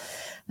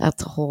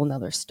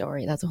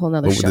story. That's a whole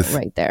nother show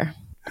right there.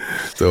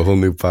 It's a whole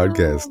new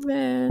podcast. Oh,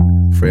 man.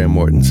 Fraya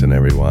Mortensen,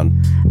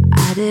 everyone.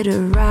 I did a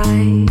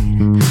ride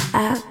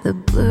at the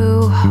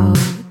Blue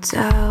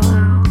Hotel.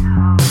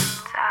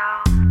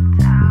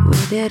 We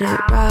did it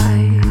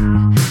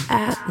right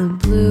at the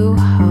Blue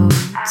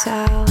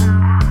Hotel.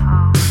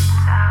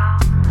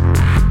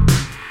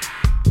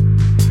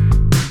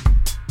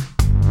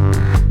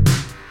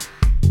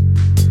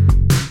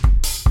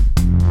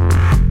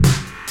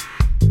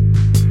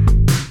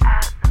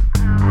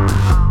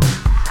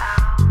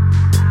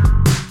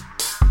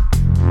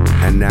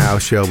 And now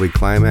shall we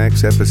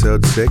climax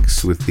episode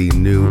 6 with the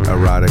new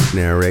erotic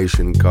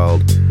narration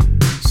called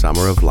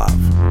Summer of Love.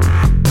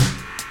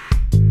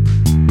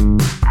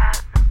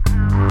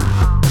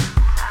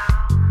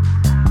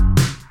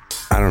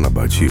 I don't know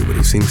about you, but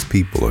it seems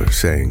people are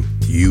saying,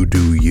 you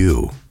do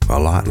you, a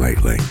lot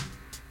lately.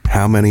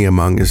 How many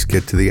among us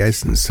get to the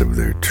essence of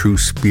their true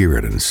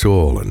spirit and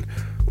soul and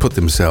put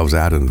themselves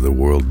out into the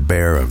world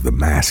bare of the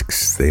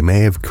masks they may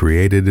have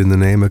created in the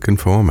name of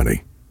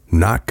conformity?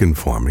 Not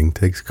conforming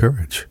takes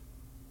courage.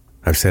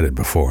 I've said it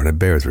before, and it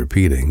bears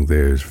repeating.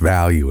 There's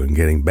value in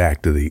getting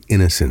back to the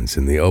innocence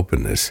and the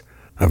openness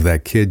of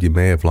that kid you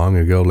may have long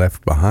ago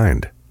left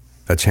behind.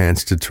 A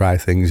chance to try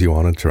things you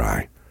want to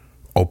try.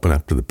 Open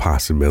up to the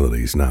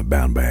possibilities not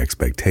bound by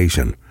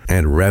expectation,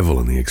 and revel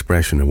in the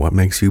expression of what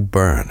makes you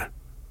burn.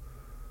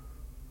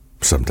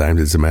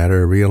 Sometimes it's a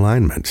matter of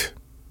realignment,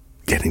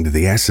 getting to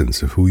the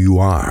essence of who you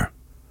are.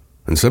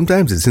 And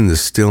sometimes it's in the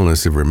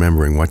stillness of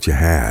remembering what you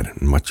had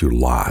and what you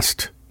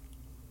lost.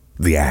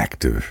 The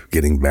act of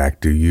getting back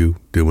to you,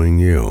 doing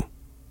you.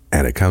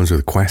 And it comes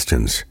with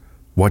questions.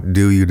 What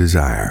do you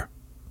desire?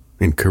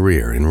 In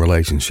career, in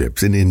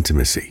relationships, in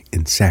intimacy,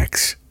 in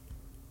sex.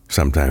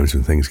 Sometimes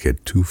when things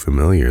get too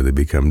familiar, they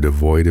become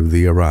devoid of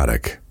the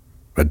erotic.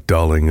 A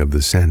dulling of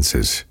the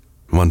senses.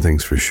 One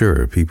thing's for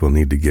sure, people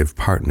need to give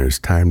partners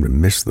time to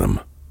miss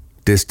them.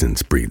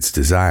 Distance breeds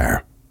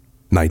desire.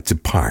 Nights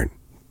apart.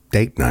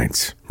 Date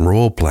nights,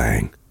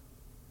 role-playing.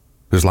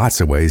 There's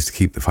lots of ways to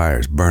keep the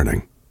fires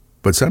burning.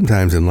 But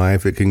sometimes in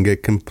life it can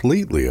get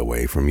completely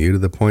away from you to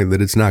the point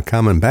that it's not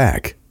coming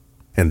back.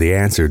 And the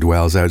answer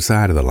dwells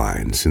outside of the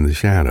lines, in the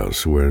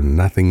shadows, where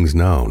nothing's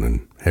known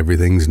and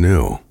everything's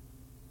new.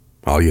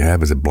 All you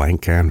have is a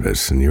blank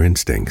canvas and your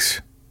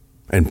instincts.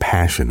 And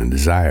passion and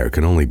desire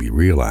can only be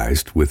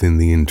realized within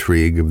the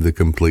intrigue of the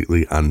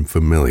completely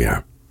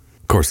unfamiliar.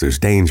 Of course, there's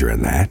danger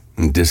in that,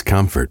 and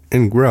discomfort,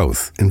 and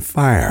growth, and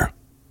fire.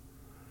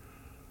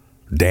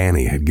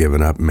 Danny had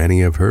given up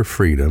many of her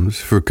freedoms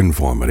for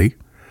conformity,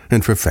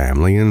 and for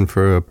family, and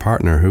for a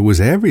partner who was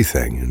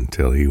everything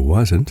until he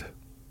wasn't.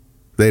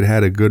 They'd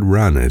had a good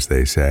run, as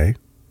they say.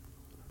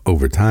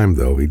 Over time,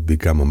 though, he'd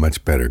become a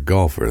much better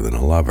golfer than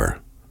a lover.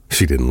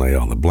 She didn't lay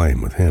all the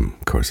blame with him.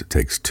 Of course, it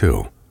takes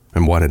two.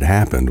 And what had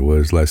happened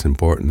was less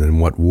important than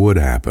what would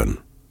happen.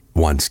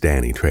 Once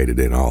Danny traded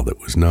in all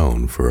that was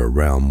known for a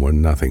realm where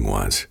nothing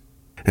was.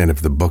 And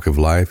if the book of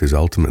life is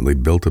ultimately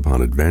built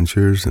upon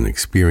adventures and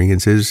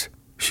experiences,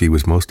 she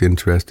was most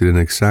interested and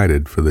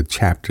excited for the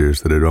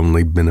chapters that had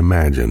only been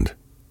imagined.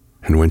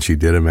 And when she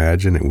did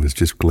imagine, it was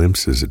just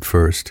glimpses at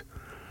first.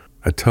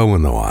 A toe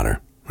in the water,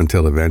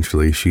 until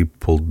eventually she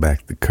pulled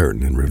back the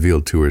curtain and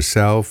revealed to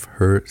herself,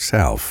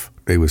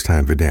 it was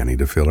time for Danny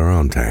to fill her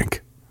own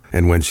tank.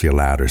 And when she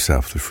allowed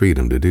herself the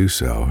freedom to do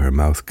so, her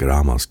mouth could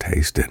almost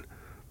taste it,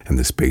 and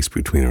the space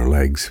between her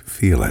legs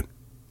feel it.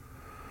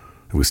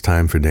 It was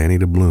time for Danny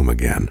to bloom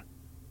again,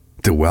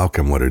 to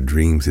welcome what her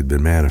dreams had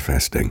been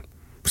manifesting.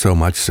 So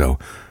much so,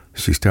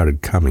 she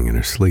started coming in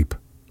her sleep.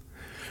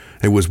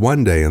 It was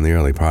one day in the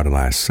early part of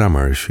last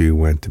summer she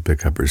went to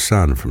pick up her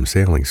son from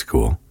sailing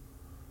school.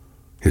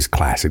 His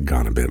class had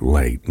gone a bit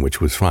late, which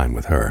was fine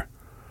with her.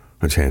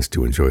 A chance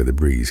to enjoy the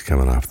breeze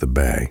coming off the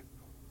bay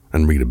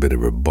and read a bit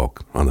of her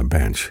book on the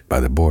bench by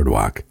the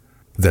boardwalk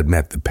that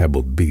met the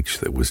pebbled beach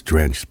that was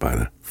drenched by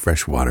the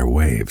freshwater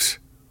waves.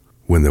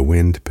 When the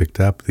wind picked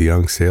up, the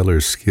young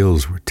sailors'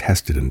 skills were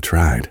tested and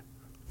tried.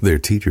 Their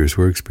teachers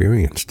were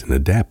experienced and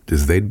adept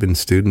as they'd been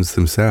students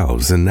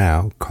themselves, and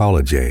now,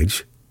 college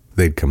age,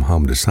 they'd come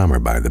home to summer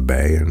by the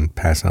bay and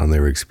pass on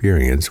their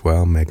experience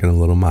while making a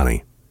little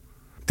money.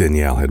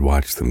 Danielle had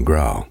watched them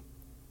grow,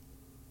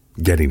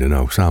 getting to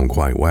know some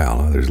quite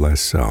well, others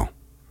less so.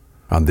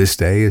 On this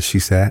day, as she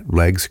sat,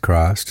 legs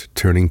crossed,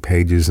 turning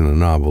pages in a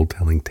novel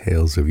telling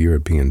tales of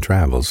European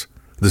travels,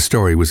 the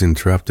story was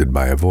interrupted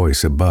by a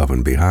voice above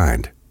and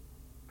behind.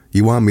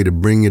 "You want me to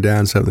bring you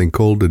down something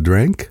cold to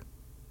drink?"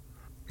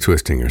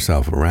 Twisting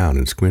herself around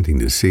and squinting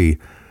to see,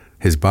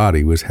 his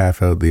body was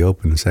half out the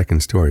open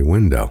second-story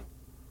window.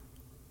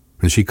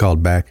 And she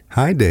called back,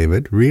 "Hi,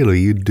 David.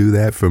 Really, you'd do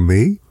that for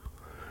me?"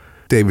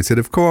 David said,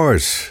 "Of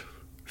course.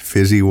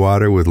 Fizzy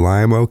water with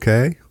lime,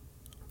 okay?"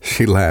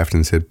 She laughed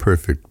and said,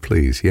 "Perfect,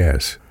 please,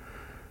 yes."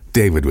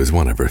 David was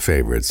one of her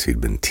favorites.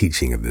 He'd been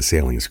teaching at the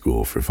sailing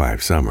school for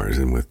 5 summers,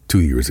 and with 2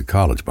 years of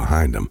college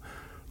behind him,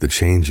 the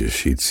changes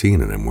she'd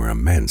seen in him were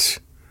immense.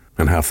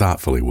 And how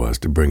thoughtful he was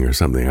to bring her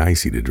something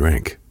icy to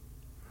drink.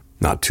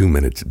 Not 2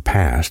 minutes had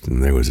passed,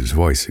 and there was his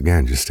voice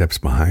again, just steps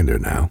behind her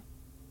now.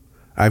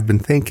 "I've been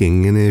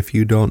thinking, and if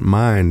you don't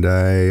mind,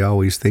 I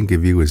always think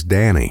of you as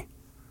Danny."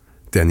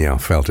 Danielle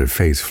felt her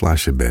face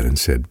flush a bit and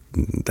said,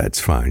 "That's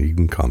fine, you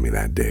can call me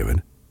that,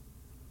 David."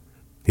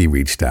 He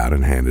reached out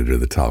and handed her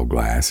the tall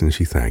glass, and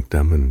she thanked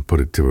him and put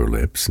it to her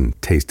lips and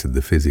tasted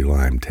the fizzy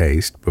lime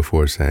taste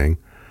before saying,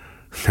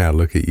 "Now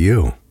look at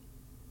you."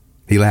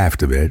 He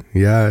laughed a bit.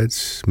 "Yeah,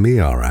 it's me,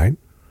 all right.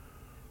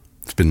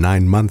 It's been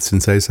 9 months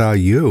since I saw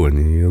you,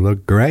 and you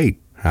look great.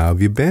 How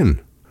have you been?"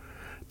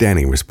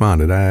 Danny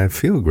responded, "I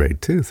feel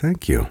great, too,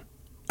 thank you.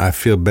 I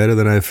feel better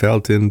than I've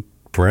felt in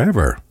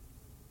forever.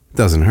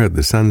 Doesn't hurt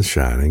the sun's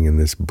shining and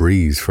this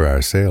breeze for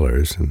our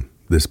sailors, and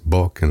this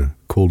book and a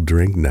cool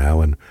drink now,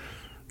 and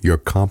your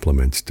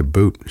compliments to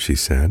boot," she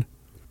said.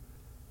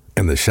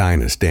 And the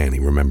shyness Danny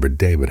remembered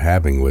David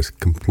having was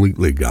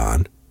completely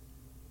gone.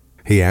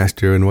 He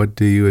asked her, "And what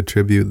do you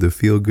attribute the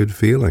feel-good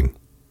feeling?"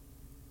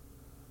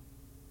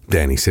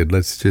 Danny said,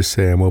 "Let's just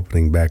say I'm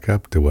opening back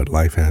up to what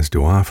life has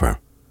to offer."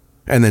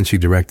 And then she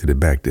directed it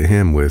back to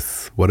him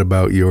with, "What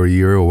about your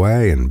year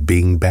away and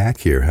being back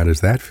here? How does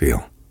that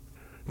feel?"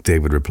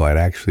 David replied,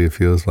 "Actually, it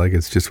feels like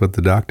it's just what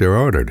the doctor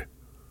ordered.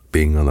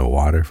 Being on the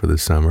water for the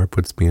summer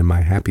puts me in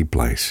my happy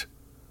place.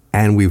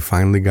 And we've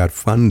finally got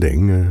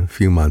funding, a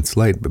few months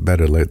late, but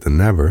better late than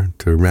never,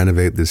 to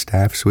renovate the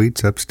staff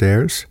suites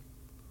upstairs.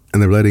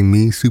 And they're letting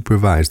me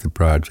supervise the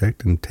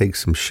project and take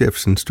some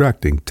shifts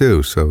instructing,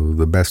 too, so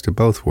the best of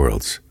both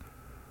worlds."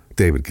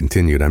 David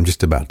continued, "I'm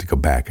just about to go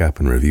back up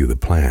and review the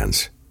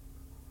plans.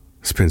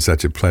 It's been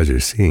such a pleasure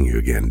seeing you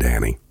again,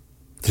 Danny.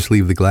 Just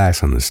leave the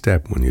glass on the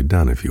step when you're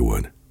done, if you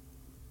would."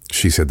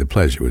 She said, "The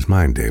pleasure was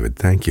mine, David,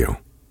 thank you."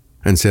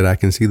 And said, "I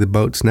can see the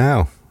boats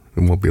now.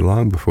 It won't be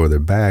long before they're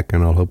back,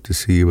 and I'll hope to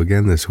see you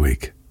again this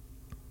week."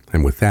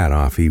 And with that,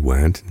 off he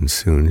went, and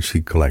soon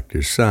she'd collect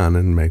her son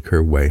and make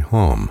her way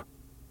home.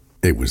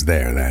 It was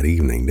there that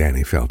evening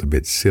Danny felt a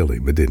bit silly,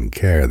 but didn't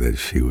care that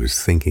she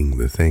was thinking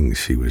the things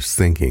she was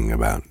thinking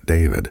about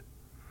David.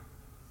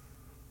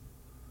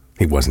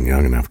 He wasn't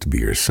young enough to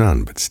be her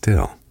son, but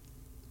still.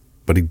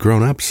 But he'd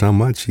grown up so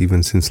much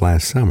even since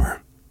last summer.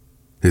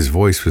 His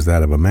voice was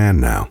that of a man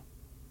now.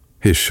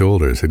 His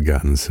shoulders had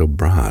gotten so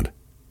broad.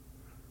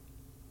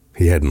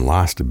 He hadn't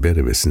lost a bit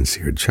of his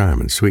sincere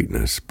charm and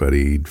sweetness, but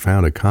he'd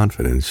found a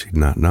confidence she'd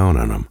not known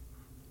in him.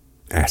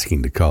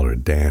 asking to call her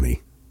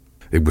Danny.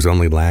 It was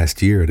only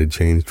last year it had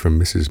changed from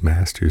Mrs.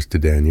 Masters to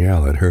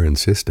Danielle at her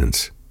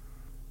insistence.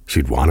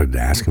 She'd wanted to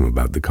ask him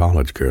about the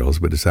college girls,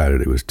 but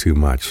decided it was too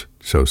much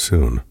so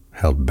soon,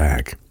 held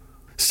back.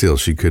 Still,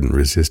 she couldn't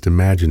resist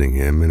imagining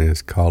him in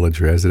his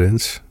college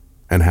residence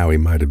and how he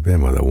might have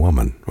been with a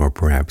woman, or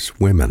perhaps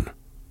women.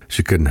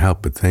 She couldn't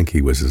help but think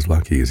he was as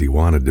lucky as he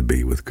wanted to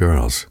be with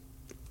girls.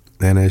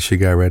 And as she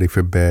got ready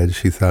for bed,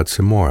 she thought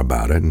some more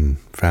about it and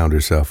found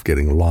herself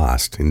getting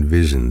lost in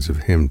visions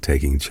of him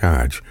taking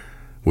charge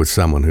with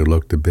someone who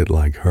looked a bit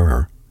like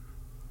her.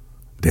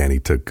 Danny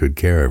took good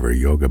care of her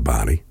yoga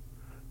body.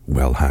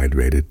 Well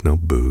hydrated, no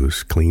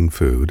booze, clean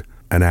food,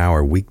 an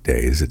hour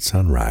weekdays at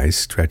sunrise,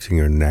 stretching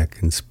her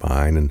neck and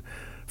spine and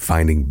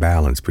finding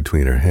balance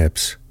between her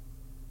hips,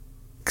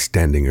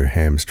 extending her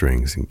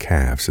hamstrings and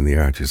calves and the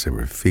arches of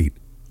her feet.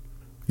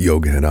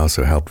 Yoga had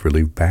also helped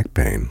relieve back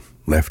pain,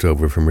 left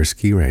over from her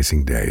ski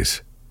racing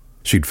days.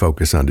 She'd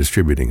focus on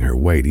distributing her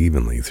weight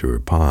evenly through her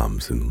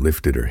palms and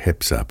lifted her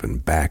hips up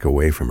and back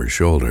away from her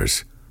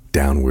shoulders.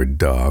 Downward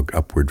dog,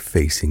 upward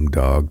facing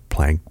dog,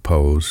 plank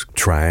pose,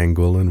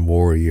 triangle and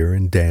warrior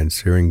and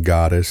dancer and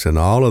goddess, and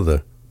all of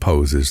the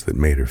poses that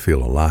made her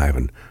feel alive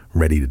and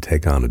ready to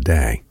take on a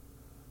day.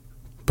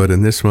 But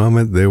in this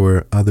moment, there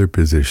were other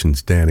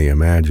positions Danny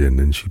imagined,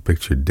 and she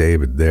pictured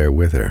David there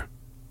with her,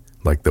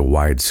 like the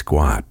wide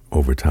squat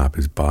over top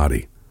his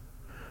body.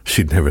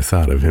 She'd never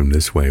thought of him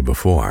this way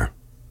before.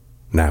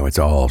 Now it's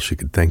all she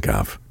could think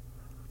of.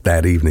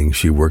 That evening,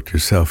 she worked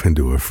herself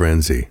into a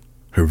frenzy,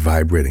 her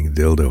vibrating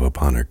dildo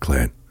upon her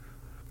clit.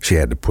 She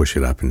had to push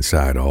it up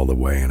inside all the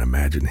way and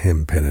imagine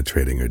him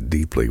penetrating her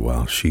deeply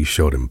while she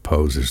showed him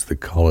poses the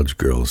college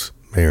girls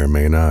may or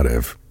may not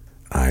have.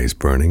 Eyes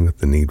burning with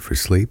the need for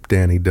sleep,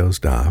 Danny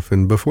dozed off,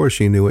 and before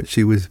she knew it,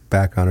 she was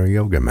back on her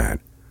yoga mat,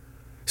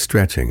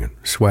 stretching and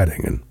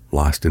sweating and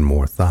lost in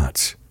more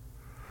thoughts.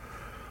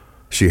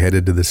 She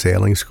headed to the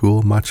sailing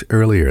school much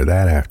earlier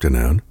that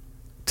afternoon,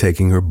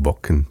 taking her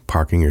book and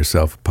parking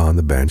herself upon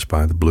the bench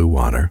by the blue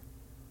water,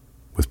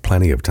 with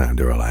plenty of time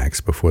to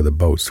relax before the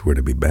boats were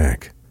to be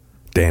back.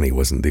 Danny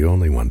wasn't the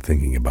only one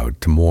thinking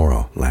about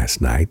tomorrow last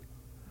night.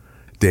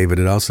 David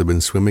had also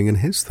been swimming in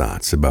his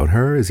thoughts about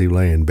her as he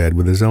lay in bed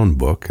with his own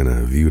book and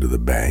a view to the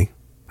bay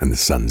and the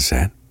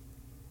sunset,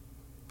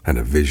 and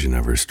a vision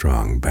of her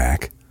strong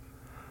back,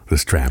 the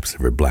straps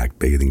of her black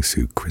bathing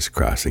suit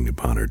crisscrossing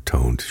upon her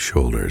toned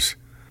shoulders.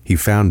 He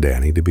found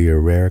Danny to be a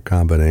rare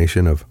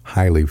combination of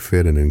highly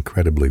fit and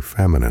incredibly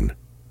feminine.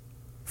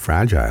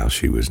 Fragile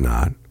she was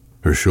not.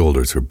 Her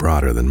shoulders were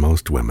broader than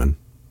most women,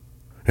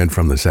 and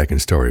from the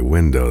second-story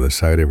window, the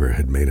sight of her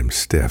had made him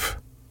stiff.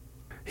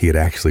 He had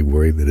actually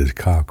worried that his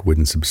cock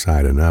wouldn't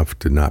subside enough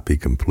to not be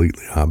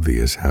completely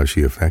obvious how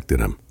she affected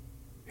him.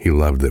 He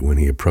loved that when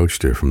he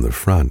approached her from the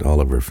front, all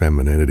of her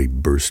femininity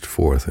burst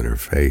forth in her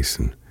face,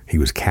 and he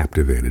was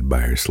captivated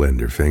by her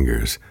slender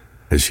fingers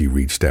as she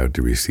reached out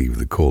to receive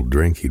the cold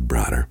drink he'd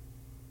brought her.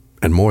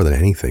 And more than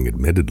anything,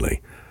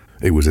 admittedly,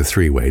 it was a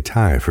three-way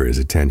tie for his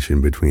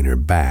attention between her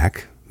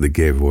back, that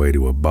gave way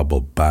to a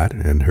bubble butt,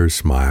 and her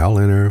smile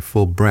and her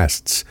full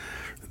breasts.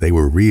 They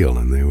were real,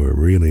 and they were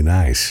really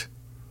nice.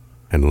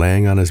 And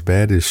laying on his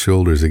bed, his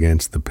shoulders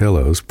against the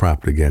pillows,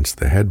 propped against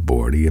the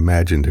headboard, he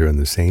imagined her in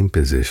the same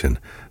position,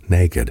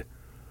 naked,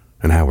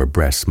 and how her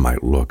breasts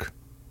might look,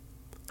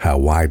 how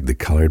wide the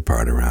colored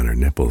part around her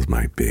nipples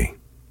might be,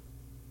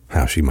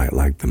 how she might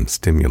like them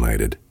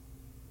stimulated,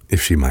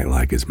 if she might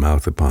like his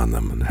mouth upon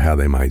them, and how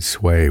they might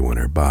sway when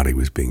her body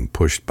was being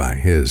pushed by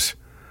his,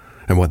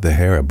 and what the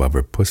hair above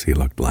her pussy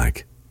looked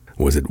like.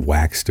 Was it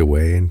waxed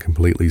away and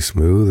completely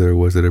smooth, or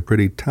was it a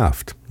pretty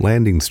tuft,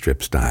 landing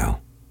strip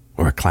style,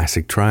 or a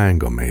classic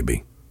triangle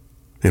maybe?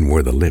 And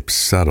were the lips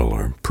subtle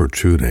or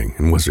protruding,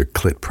 and was her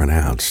clit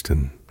pronounced,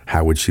 and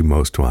how would she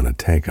most want to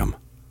take him?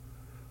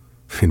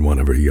 In one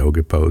of her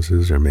yoga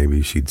poses, or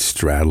maybe she'd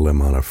straddle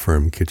him on a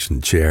firm kitchen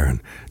chair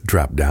and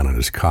drop down on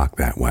his cock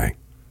that way.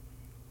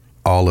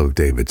 All of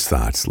David's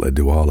thoughts led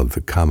to all of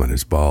the cum in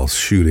his balls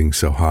shooting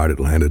so hard it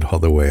landed all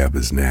the way up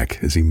his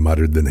neck as he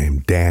muttered the name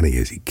Danny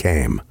as he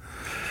came.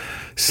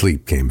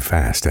 Sleep came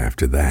fast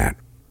after that.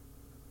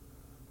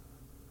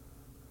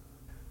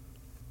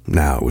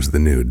 Now it was the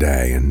new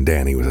day, and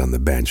Danny was on the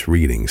bench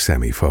reading,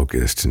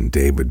 semi-focused, and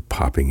David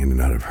popping in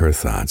and out of her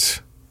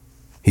thoughts.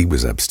 He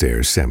was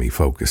upstairs,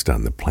 semi-focused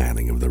on the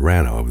planning of the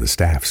reno of the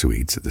staff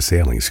suites at the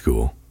sailing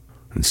school,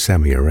 and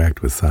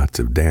semi-erect with thoughts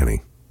of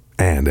Danny.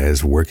 And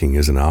as working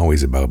isn't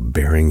always about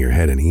burying your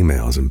head in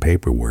emails and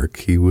paperwork,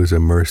 he was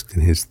immersed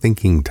in his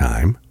thinking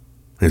time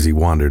as he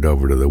wandered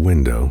over to the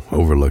window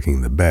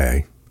overlooking the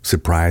bay,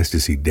 surprised to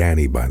see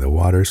Danny by the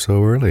water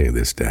so early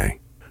this day.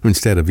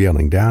 Instead of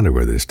yelling down to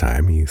her this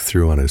time, he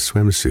threw on his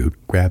swimsuit,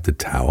 grabbed a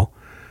towel,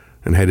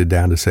 and headed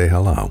down to say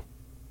hello.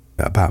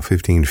 About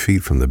 15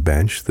 feet from the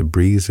bench, the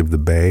breeze of the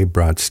bay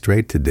brought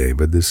straight to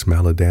David the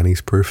smell of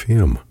Danny's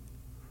perfume.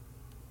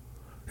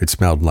 It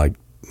smelled like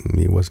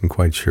he wasn't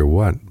quite sure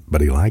what, but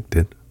he liked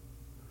it.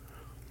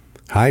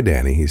 "Hi,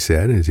 Danny," he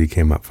said as he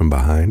came up from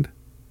behind.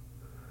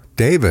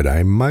 "David,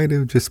 I might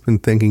have just been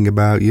thinking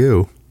about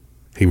you."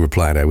 He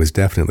replied, I was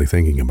definitely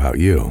thinking about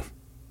you.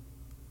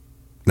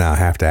 Now I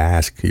have to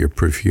ask, your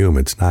perfume,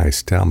 it's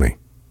nice, tell me.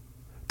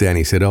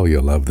 Danny said, oh,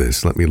 you'll love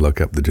this. Let me look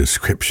up the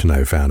description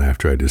I found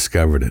after I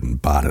discovered it and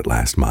bought it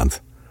last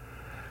month.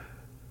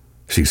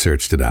 She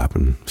searched it up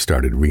and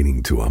started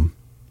reading to him.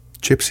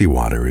 Gypsy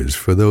water is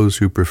for those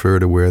who prefer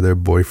to wear their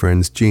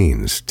boyfriend's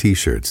jeans,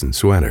 t-shirts, and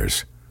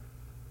sweaters,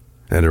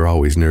 and are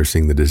always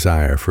nursing the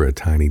desire for a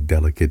tiny,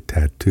 delicate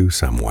tattoo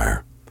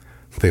somewhere.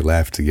 They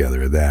laughed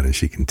together at that, and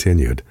she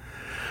continued.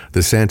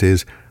 The scent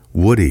is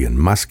woody and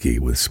musky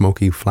with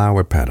smoky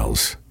flower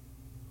petals.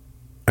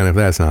 And if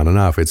that's not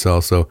enough, it's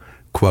also,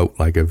 quote,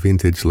 like a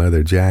vintage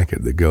leather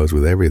jacket that goes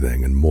with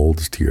everything and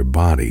molds to your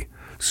body,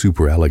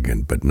 super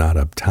elegant but not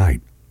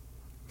uptight.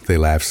 They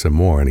laughed some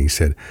more, and he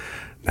said,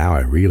 now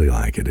I really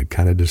like it. It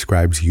kind of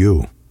describes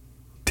you.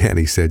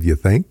 Danny said, you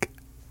think?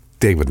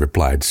 David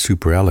replied,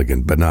 super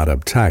elegant but not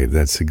uptight.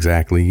 That's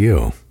exactly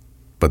you.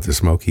 But the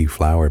smoky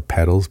flower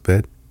petals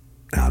bit?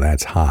 Now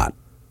that's hot.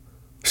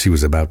 She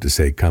was about to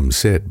say, come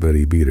sit, but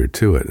he beat her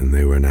to it, and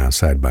they were now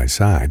side by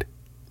side.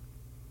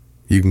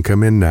 You can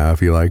come in now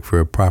if you like for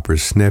a proper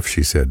sniff,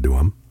 she said to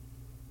him.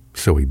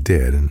 So he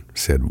did, and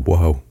said,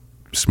 whoa,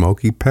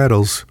 smoky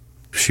petals.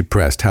 She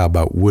pressed, how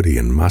about woody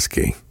and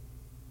musky?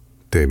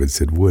 David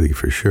said woody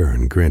for sure,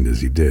 and grinned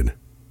as he did.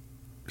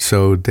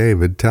 So,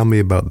 David, tell me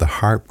about the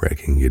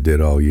heartbreaking you did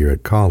all year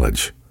at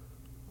college.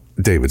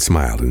 David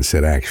smiled and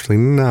said, actually,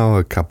 no,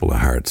 a couple of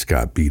hearts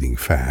got beating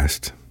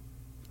fast.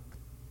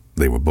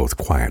 They were both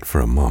quiet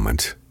for a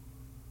moment.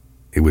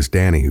 It was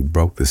Danny who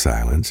broke the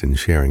silence in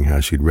sharing how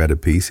she'd read a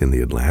piece in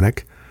the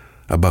Atlantic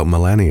about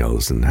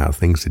millennials and how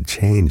things had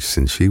changed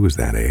since she was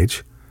that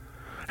age,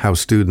 how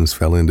students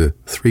fell into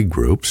 3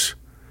 groups.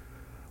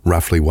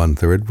 Roughly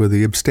 1/3 were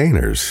the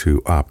abstainers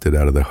who opted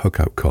out of the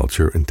hookup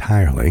culture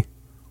entirely.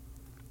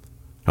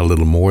 A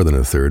little more than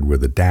 1/3 were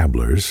the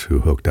dabblers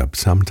who hooked up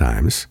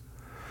sometimes.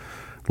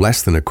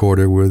 Less than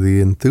 1/4 were the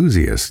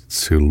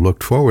enthusiasts who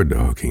looked forward to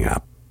hooking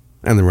up,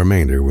 and the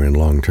remainder were in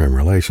long-term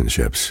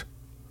relationships.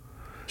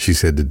 She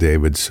said to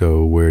David,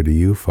 so where do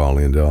you fall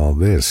into all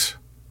this?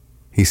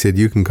 He said,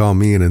 you can call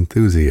me an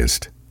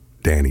enthusiast.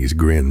 Danny's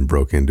grin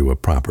broke into a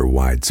proper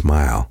wide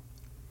smile.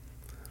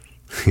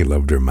 He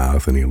loved her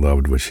mouth, and he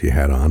loved what she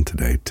had on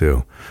today,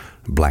 too.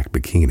 A black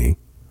bikini.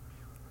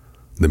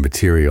 The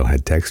material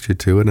had texture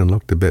to it and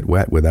looked a bit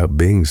wet without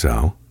being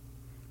so.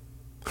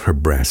 Her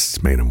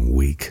breasts made him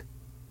weak.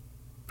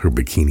 Her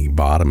bikini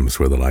bottoms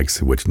were the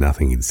likes of which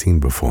nothing he'd seen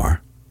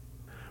before.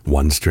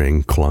 One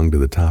string clung to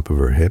the top of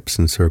her hips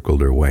and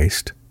circled her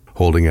waist,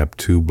 holding up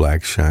 2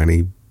 black,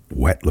 shiny,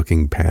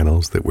 wet-looking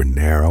panels that were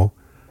narrow,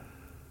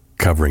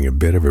 covering a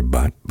bit of her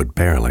butt, but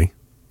barely.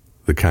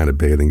 The kind of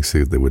bathing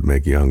suit that would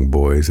make young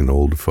boys and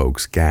old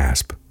folks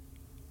gasp.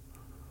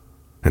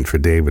 And for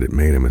David, it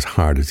made him as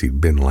hard as he'd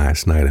been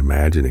last night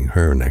imagining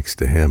her next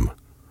to him.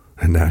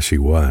 And now she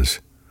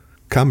was.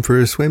 Come for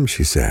a swim,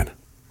 she said.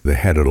 They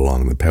headed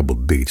along the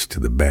pebbled beach to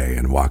the bay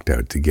and walked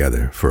out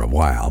together for a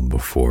while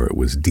before it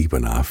was deep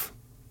enough.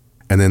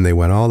 And then they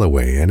went all the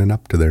way in and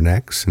up to their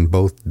necks and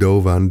both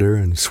dove under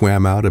and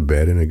swam out a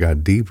bit, and it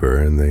got deeper,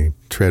 and they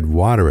tread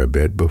water a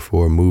bit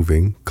before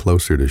moving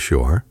closer to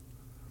shore,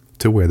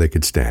 to where they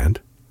could stand.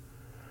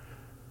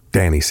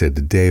 Danny said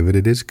to David,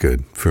 it is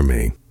good for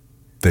me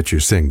that you're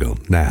single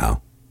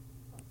now.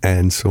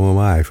 And so am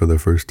I for the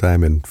first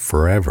time in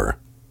forever.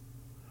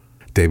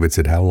 David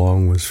said, how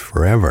long was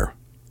forever?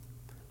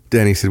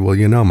 Danny said, well,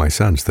 you know, my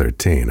son's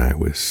 13. I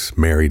was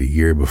married a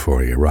year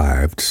before he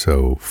arrived,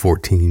 so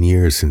 14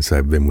 years since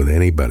I've been with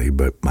anybody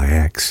but my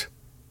ex.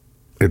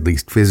 At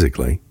least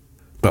physically.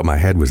 But my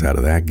head was out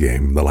of that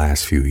game the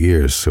last few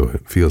years, so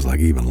it feels like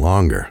even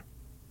longer.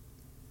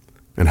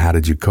 And how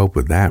did you cope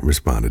with that?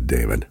 Responded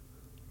David.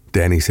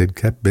 Danny said,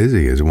 kept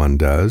busy as one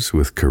does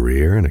with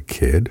career and a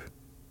kid.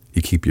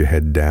 You keep your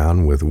head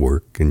down with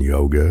work and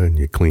yoga, and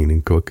you clean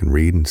and cook and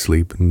read and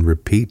sleep and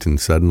repeat, and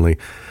suddenly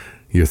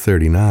you're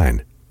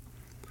 39.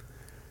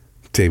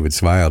 David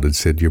smiled and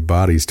said, your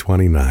body's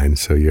 29,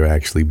 so you're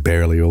actually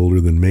barely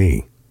older than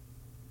me.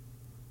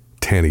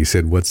 Danny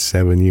said, what's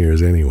 7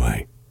 years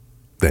anyway?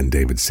 Then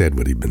David said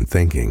what he'd been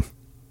thinking.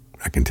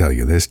 I can tell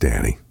you this,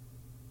 Danny.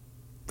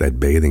 That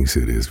bathing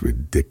suit is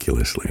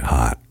ridiculously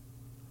hot.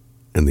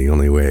 And the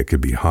only way it could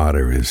be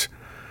hotter is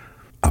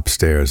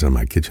upstairs on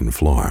my kitchen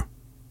floor.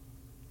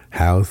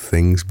 How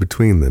things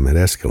between them had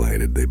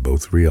escalated, they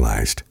both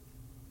realized.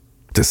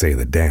 To say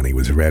that Danny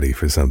was ready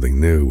for something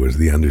new was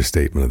the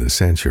understatement of the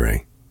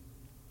century.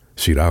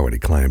 She'd already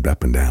climbed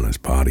up and down his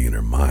body in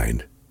her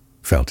mind,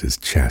 felt his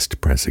chest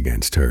press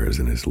against hers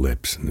and his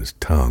lips and his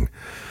tongue,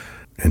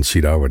 and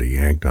she'd already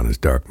yanked on his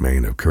dark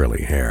mane of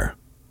curly hair,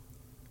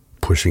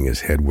 pushing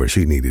his head where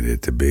she needed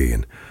it to be,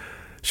 and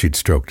she'd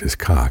stroked his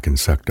cock and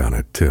sucked on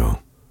it too.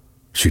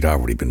 She'd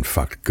already been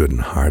fucked good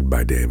and hard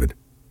by David,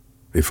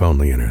 if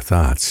only in her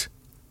thoughts.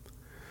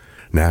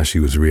 Now she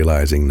was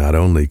realizing not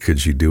only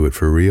could she do it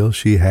for real,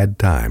 she had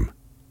time.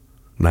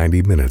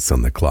 90 minutes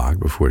on the clock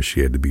before she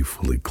had to be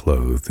fully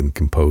clothed and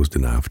composed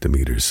enough to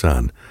meet her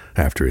son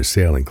after his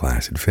sailing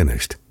class had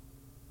finished.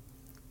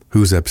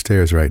 "Who's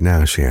upstairs right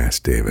now?" she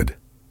asked David.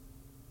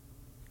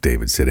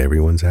 David said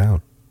everyone's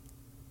out.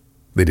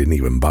 They didn't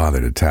even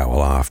bother to towel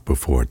off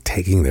before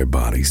taking their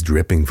bodies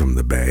dripping from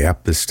the bay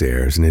up the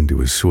stairs and into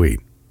his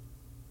suite.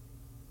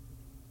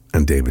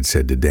 And David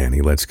said to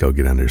Danny, "Let's go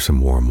get under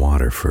some warm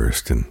water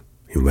first," and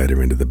he led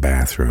her into the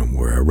bathroom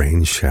where a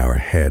rain shower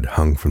head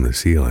hung from the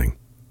ceiling,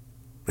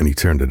 and he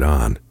turned it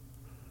on.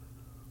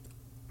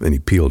 Then he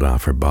peeled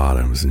off her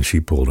bottoms and she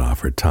pulled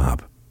off her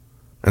top,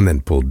 and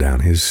then pulled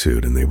down his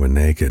suit, and they were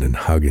naked and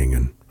hugging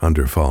and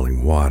under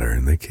falling water,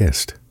 and they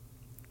kissed.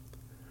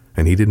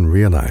 And he didn't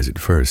realize at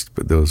first,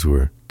 but those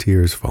were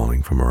tears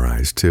falling from her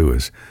eyes too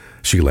as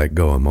she let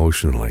go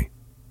emotionally,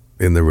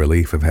 in the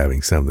relief of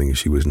having something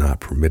she was not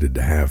permitted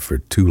to have for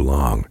too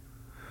long.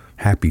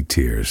 Happy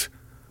tears,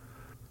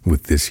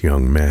 with this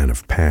young man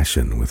of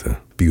passion, with a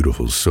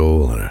beautiful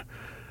soul and a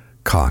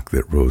cock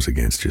that rose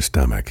against her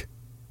stomach.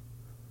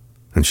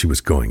 And she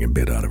was going a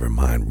bit out of her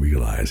mind,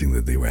 realizing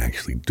that they were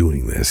actually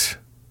doing this,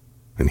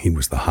 and he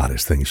was the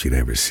hottest thing she'd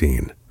ever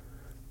seen.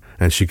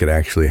 And she could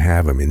actually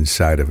have him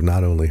inside of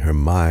not only her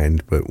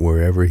mind, but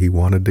wherever he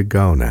wanted to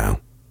go now.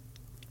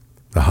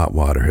 The hot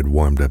water had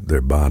warmed up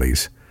their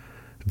bodies.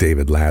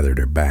 David lathered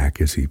her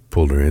back as he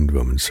pulled her into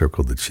him and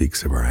circled the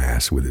cheeks of her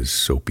ass with his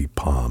soapy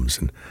palms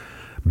and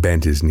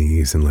bent his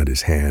knees and let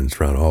his hands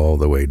run all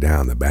the way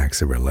down the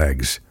backs of her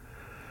legs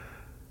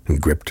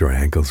and gripped her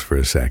ankles for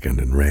a second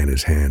and ran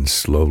his hands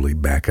slowly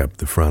back up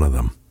the front of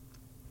them,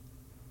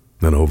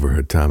 then over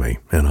her tummy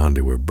and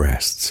onto her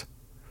breasts,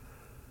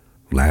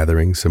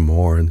 lathering some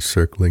more and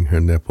circling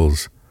her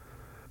nipples.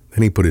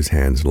 Then he put his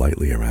hands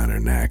lightly around her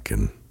neck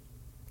and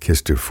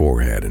kissed her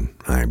forehead and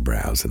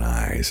eyebrows and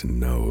eyes and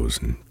nose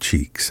and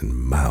cheeks and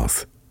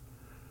mouth.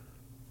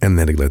 And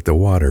then he let the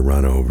water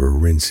run over,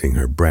 rinsing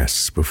her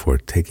breasts before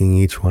taking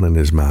each one in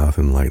his mouth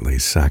and lightly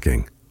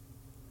sucking,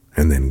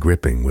 and then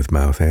gripping with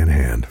mouth and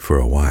hand for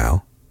a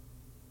while.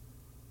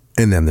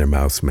 And then their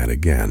mouths met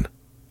again,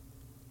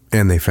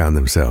 and they found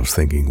themselves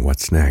thinking,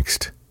 what's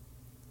next?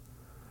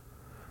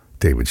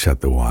 David shut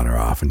the water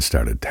off and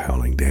started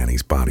toweling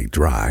Danny's body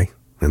dry,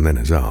 and then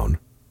his own.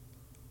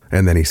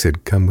 And then he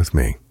said, "Come with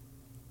me."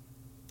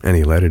 And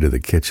he led her to the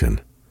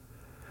kitchen,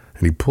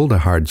 and he pulled a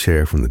hard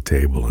chair from the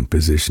table and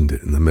positioned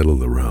it in the middle of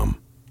the room,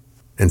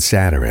 and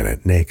sat her in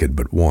it, naked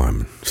but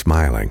warm,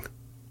 smiling.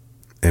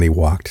 And he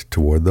walked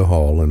toward the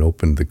hall and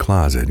opened the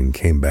closet and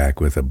came back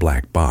with a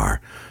black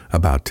bar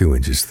about 2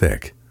 inches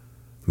thick,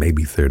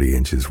 maybe 30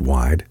 inches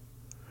wide.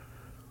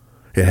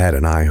 It had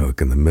an eye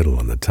hook in the middle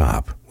on the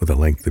top with a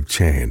length of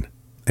chain,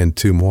 and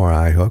 2 more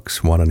eye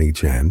hooks, one on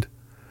each end,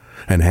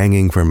 and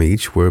hanging from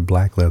each were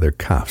black leather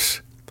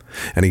cuffs.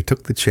 And he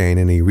took the chain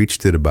and he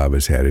reached it above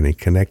his head and he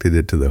connected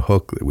it to the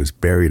hook that was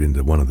buried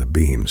into one of the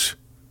beams,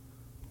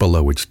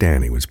 below which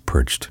Danny was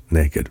perched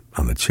naked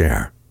on the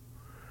chair.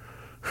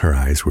 Her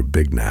eyes were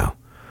big now.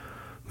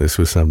 This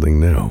was something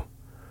new.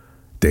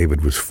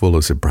 David was full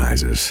of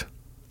surprises.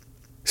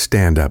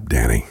 "Stand up,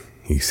 Danny,"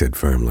 he said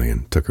firmly,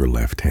 and took her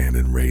left hand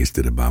and raised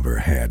it above her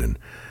head and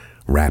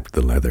wrapped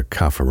the leather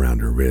cuff around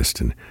her wrist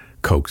and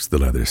coaxed the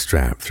leather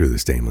strap through the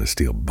stainless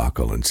steel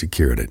buckle and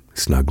secured it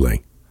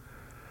snugly.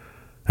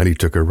 And he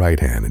took her right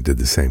hand and did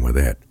the same with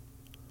it.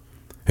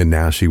 And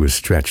now she was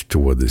stretched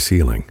toward the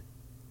ceiling.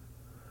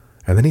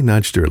 And then he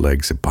nudged her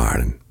legs apart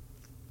and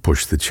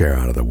pushed the chair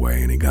out of the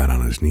way, and he got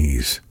on his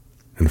knees,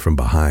 and from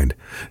behind,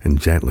 and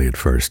gently at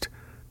first,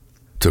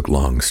 took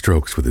long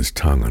strokes with his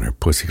tongue on her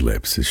pussy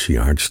lips as she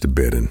arched a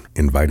bit and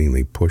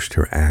invitingly pushed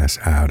her ass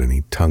out, and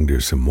he tongued her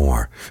some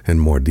more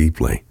and more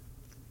deeply,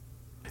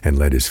 and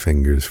let his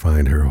fingers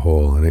find her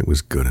hole, and it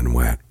was good and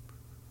wet.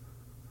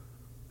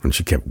 And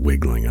she kept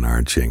wiggling and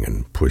arching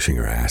and pushing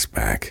her ass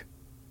back.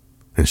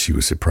 And she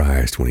was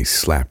surprised when he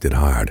slapped it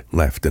hard,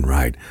 left and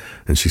right,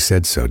 and she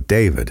said so,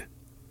 "David."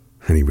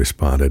 And he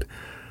responded,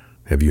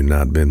 "Have you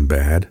not been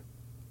bad?"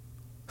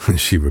 And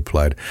she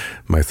replied,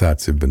 "My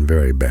thoughts have been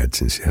very bad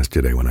since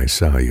yesterday when I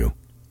saw you.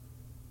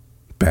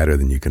 Badder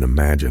than you can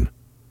imagine."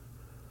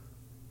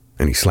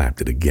 And he slapped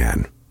it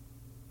again,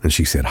 and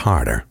she said,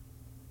 "Harder."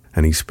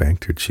 And he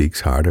spanked her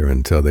cheeks harder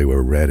until they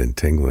were red and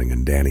tingling,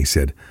 and Danny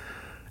said,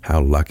 "How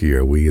lucky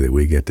are we that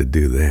we get to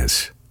do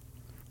this?"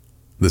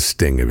 The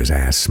sting of his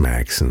ass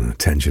smacks and the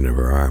tension of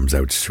her arms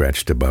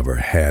outstretched above her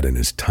head and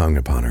his tongue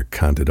upon her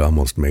cunt had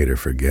almost made her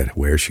forget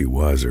where she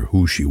was or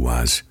who she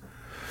was.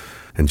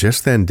 And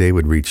just then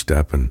David reached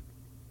up and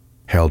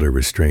held her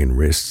restrained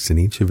wrists in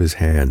each of his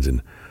hands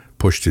and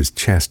pushed his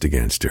chest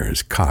against her,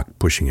 his cock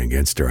pushing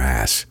against her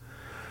ass,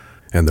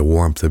 and the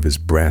warmth of his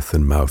breath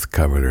and mouth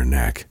covered her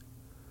neck.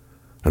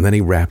 And then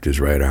he wrapped his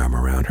right arm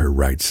around her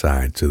right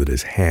side so that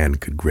his hand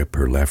could grip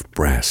her left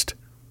breast.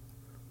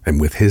 And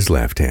with his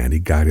left hand, he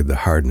guided the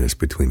hardness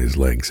between his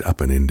legs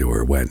up and into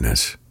her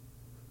wetness.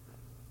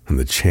 And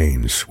the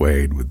chain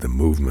swayed with the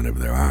movement of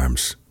their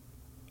arms.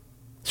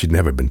 She'd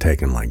never been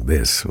taken like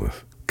this,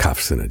 with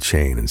cuffs and a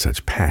chain and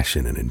such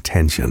passion and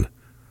intention.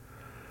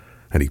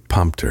 And he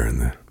pumped her, and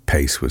the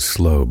pace was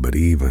slow but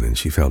even, and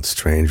she felt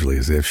strangely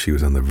as if she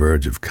was on the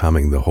verge of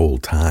coming the whole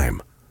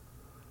time.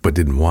 but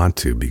didn't want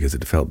to because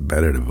it felt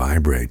better to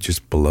vibrate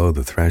just below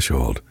the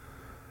threshold,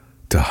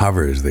 to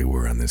hover as they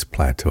were on this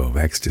plateau of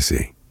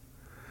ecstasy.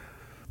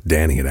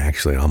 Danny had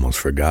actually almost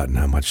forgotten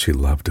how much she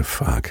loved to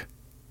fuck.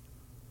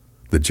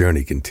 The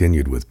journey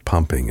continued with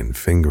pumping and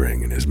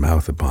fingering and his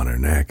mouth upon her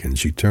neck, and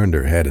she turned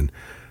her head and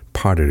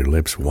parted her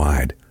lips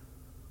wide,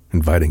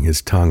 inviting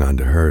his tongue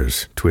onto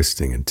hers,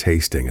 twisting and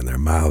tasting, and their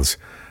mouths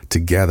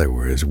together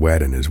were as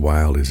wet and as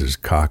wild as his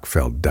cock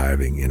felt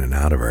diving in and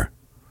out of her.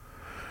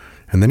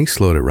 And then he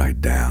slowed it right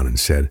down and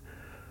said,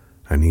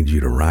 "I need you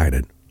to ride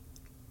it."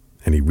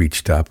 And he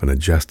reached up and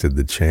adjusted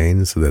the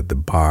chain so that the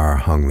bar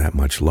hung that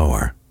much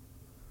lower.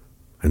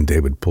 And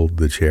David pulled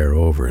the chair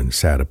over and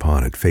sat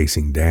upon it,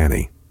 facing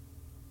Danny.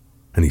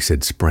 And he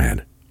said,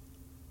 "Spread."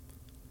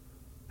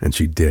 And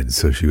she did,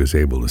 so she was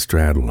able to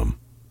straddle him.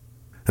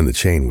 And the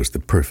chain was the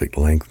perfect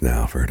length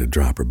now for her to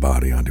drop her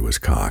body onto his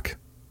cock.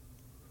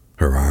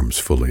 Her arms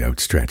fully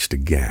outstretched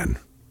again.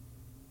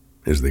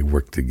 As they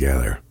worked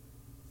together,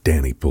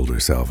 Danny pulled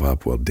herself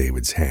up while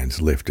David's hands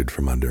lifted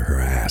from under her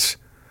ass.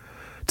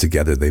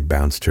 Together they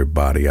bounced her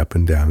body up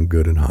and down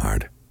good and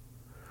hard.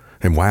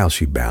 And while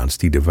she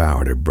bounced, he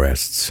devoured her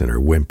breasts, and her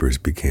whimpers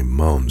became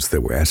moans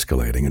that were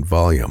escalating in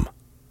volume.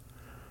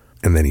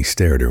 And then he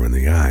stared her in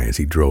the eye as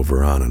he drove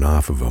her on and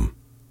off of him.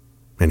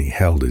 And he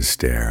held his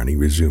stare, and he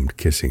resumed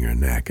kissing her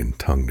neck and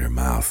tongued her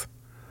mouth.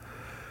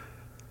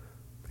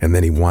 And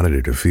then he wanted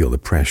her to feel the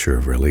pressure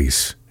of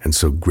release, and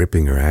so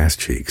gripping her ass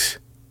cheeks,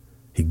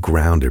 he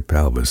ground her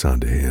pelvis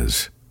onto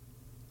his.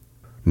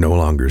 No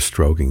longer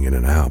stroking in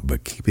and out,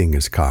 but keeping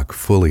his cock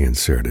fully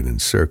inserted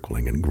and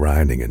circling and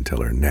grinding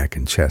until her neck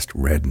and chest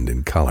reddened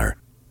in color,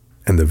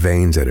 and the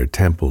veins at her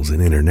temples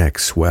and in her neck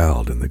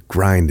swelled, and the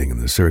grinding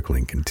and the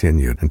circling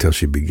continued until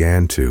she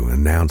began to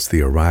announce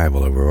the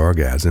arrival of her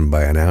orgasm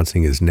by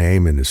announcing his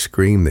name in a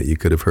scream that you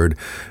could have heard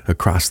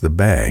across the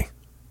bay.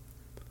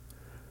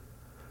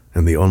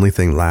 And the only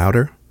thing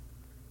louder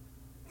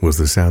was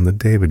the sound that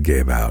David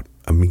gave out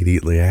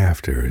immediately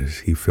after as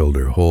he filled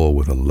her whole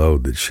with a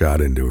load that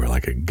shot into her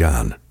like a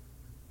gun,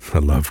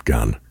 a love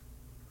gun.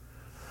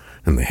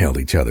 And they held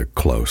each other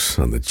close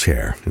on the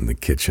chair in the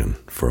kitchen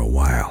for a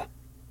while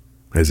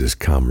as his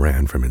cum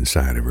ran from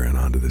inside of her and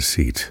onto the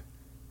seat.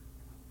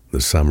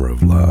 The summer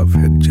of love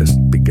had just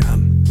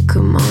begun.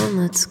 Come on,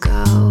 let's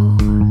go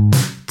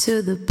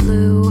to the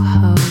Blue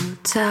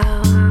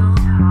Hotel.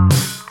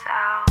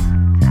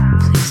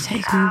 Please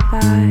take me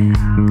back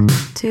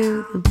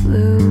to the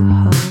Blue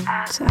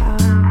Hotel.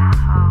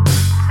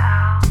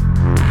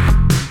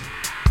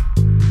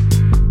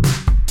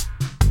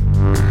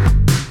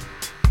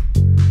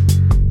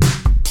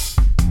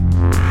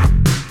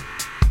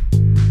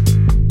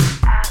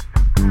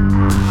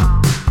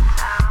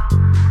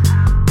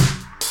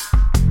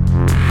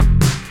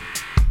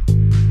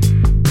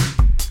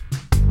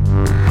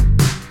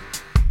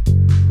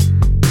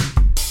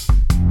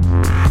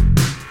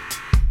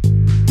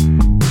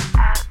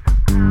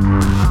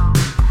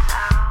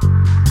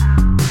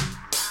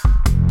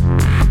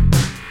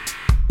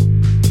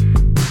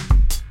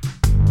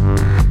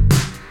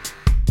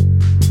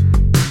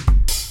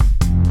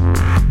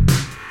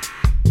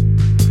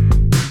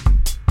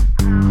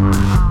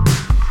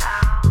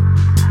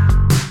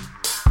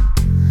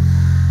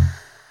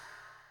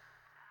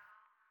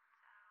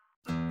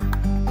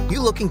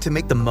 Looking to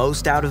make the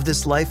most out of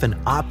this life and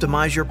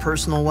optimize your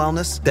personal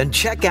wellness? Then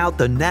check out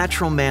the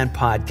Natural Man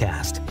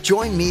Podcast.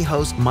 Join me,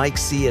 host Mike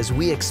C., as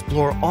we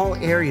explore all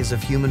areas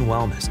of human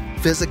wellness,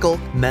 physical,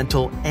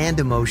 mental, and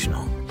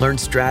emotional. Learn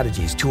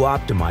strategies to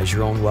optimize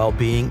your own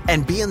well-being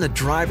and be in the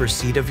driver's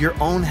seat of your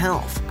own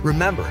health.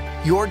 Remember,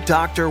 your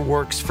doctor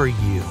works for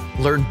you.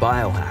 Learn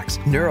biohacks,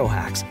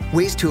 neurohacks,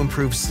 ways to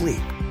improve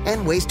sleep,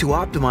 and ways to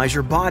optimize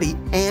your body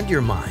and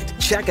your mind.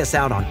 Check us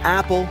out on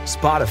Apple,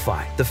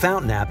 Spotify, the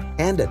Fountain app,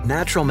 and at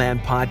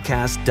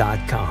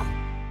naturalmanpodcast.com.